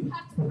pasteurs. you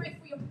have to pray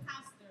for your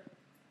pastor.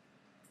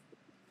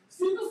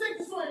 Si tous ceux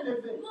qui sont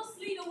élevés,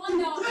 Mostly the ils ones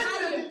that are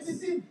prennent les higher.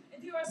 multitudes,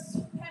 And there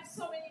have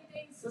so many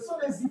things. ce sont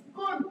les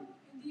icônes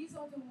And these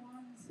are the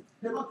ones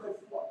de notre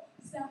foi.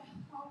 that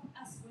help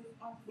us with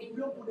our Nous faith.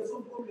 prions pour des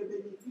hommes comme le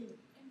Bénédicte,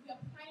 And we are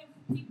praying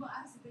for people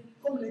as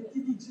comme les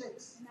Benny T.D.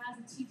 Jakes. and as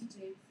a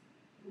TDJ.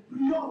 Nous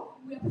prions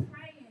We are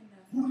praying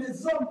pour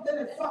les hommes et les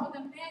and for femmes, the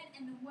men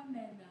and the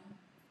women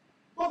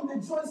comme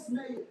des Joyce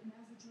Meyer. and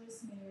as a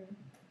Joyce Mayer.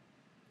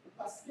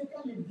 Parce que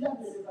quand le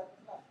diable les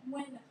attrape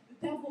When the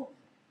devil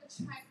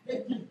attracts et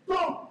them qu'ils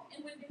tombent,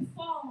 and when they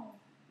fall,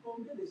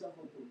 combien de gens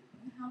vont tomber?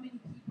 and how many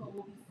people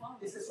will be Et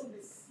falling? ce sont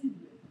des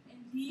cibles. And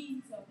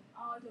these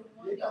are the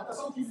ones Les they are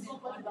tentations qu'ils focusing ont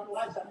pas, tu on.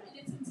 n'auras jamais.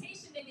 And the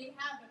temptation that they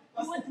have,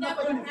 Parce you que would tu n'as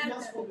never pas une have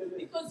influence them comme les autres.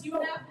 because you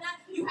have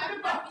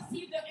not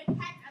received the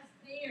impact as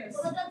theirs.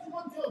 Quand tu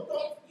montes au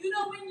top, You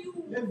know when you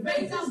Les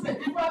raise up bêtises the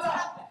que tu vois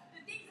là,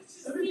 the things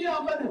that celui you qui est en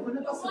see, bas ne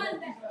connaît the pas ce one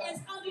bêtise-là. that is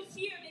under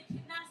here, they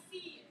cannot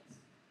see it.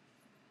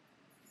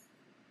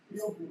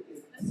 Prions pour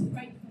eux. Let's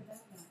pray for them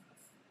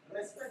now.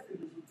 Respecte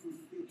les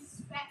autorités.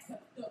 Respect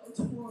the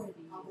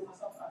authority. En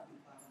commençant par tes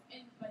parents.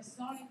 And by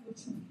starting with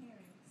your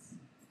parents,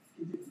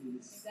 Que Dieu te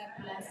bénisse. may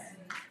God bless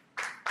you.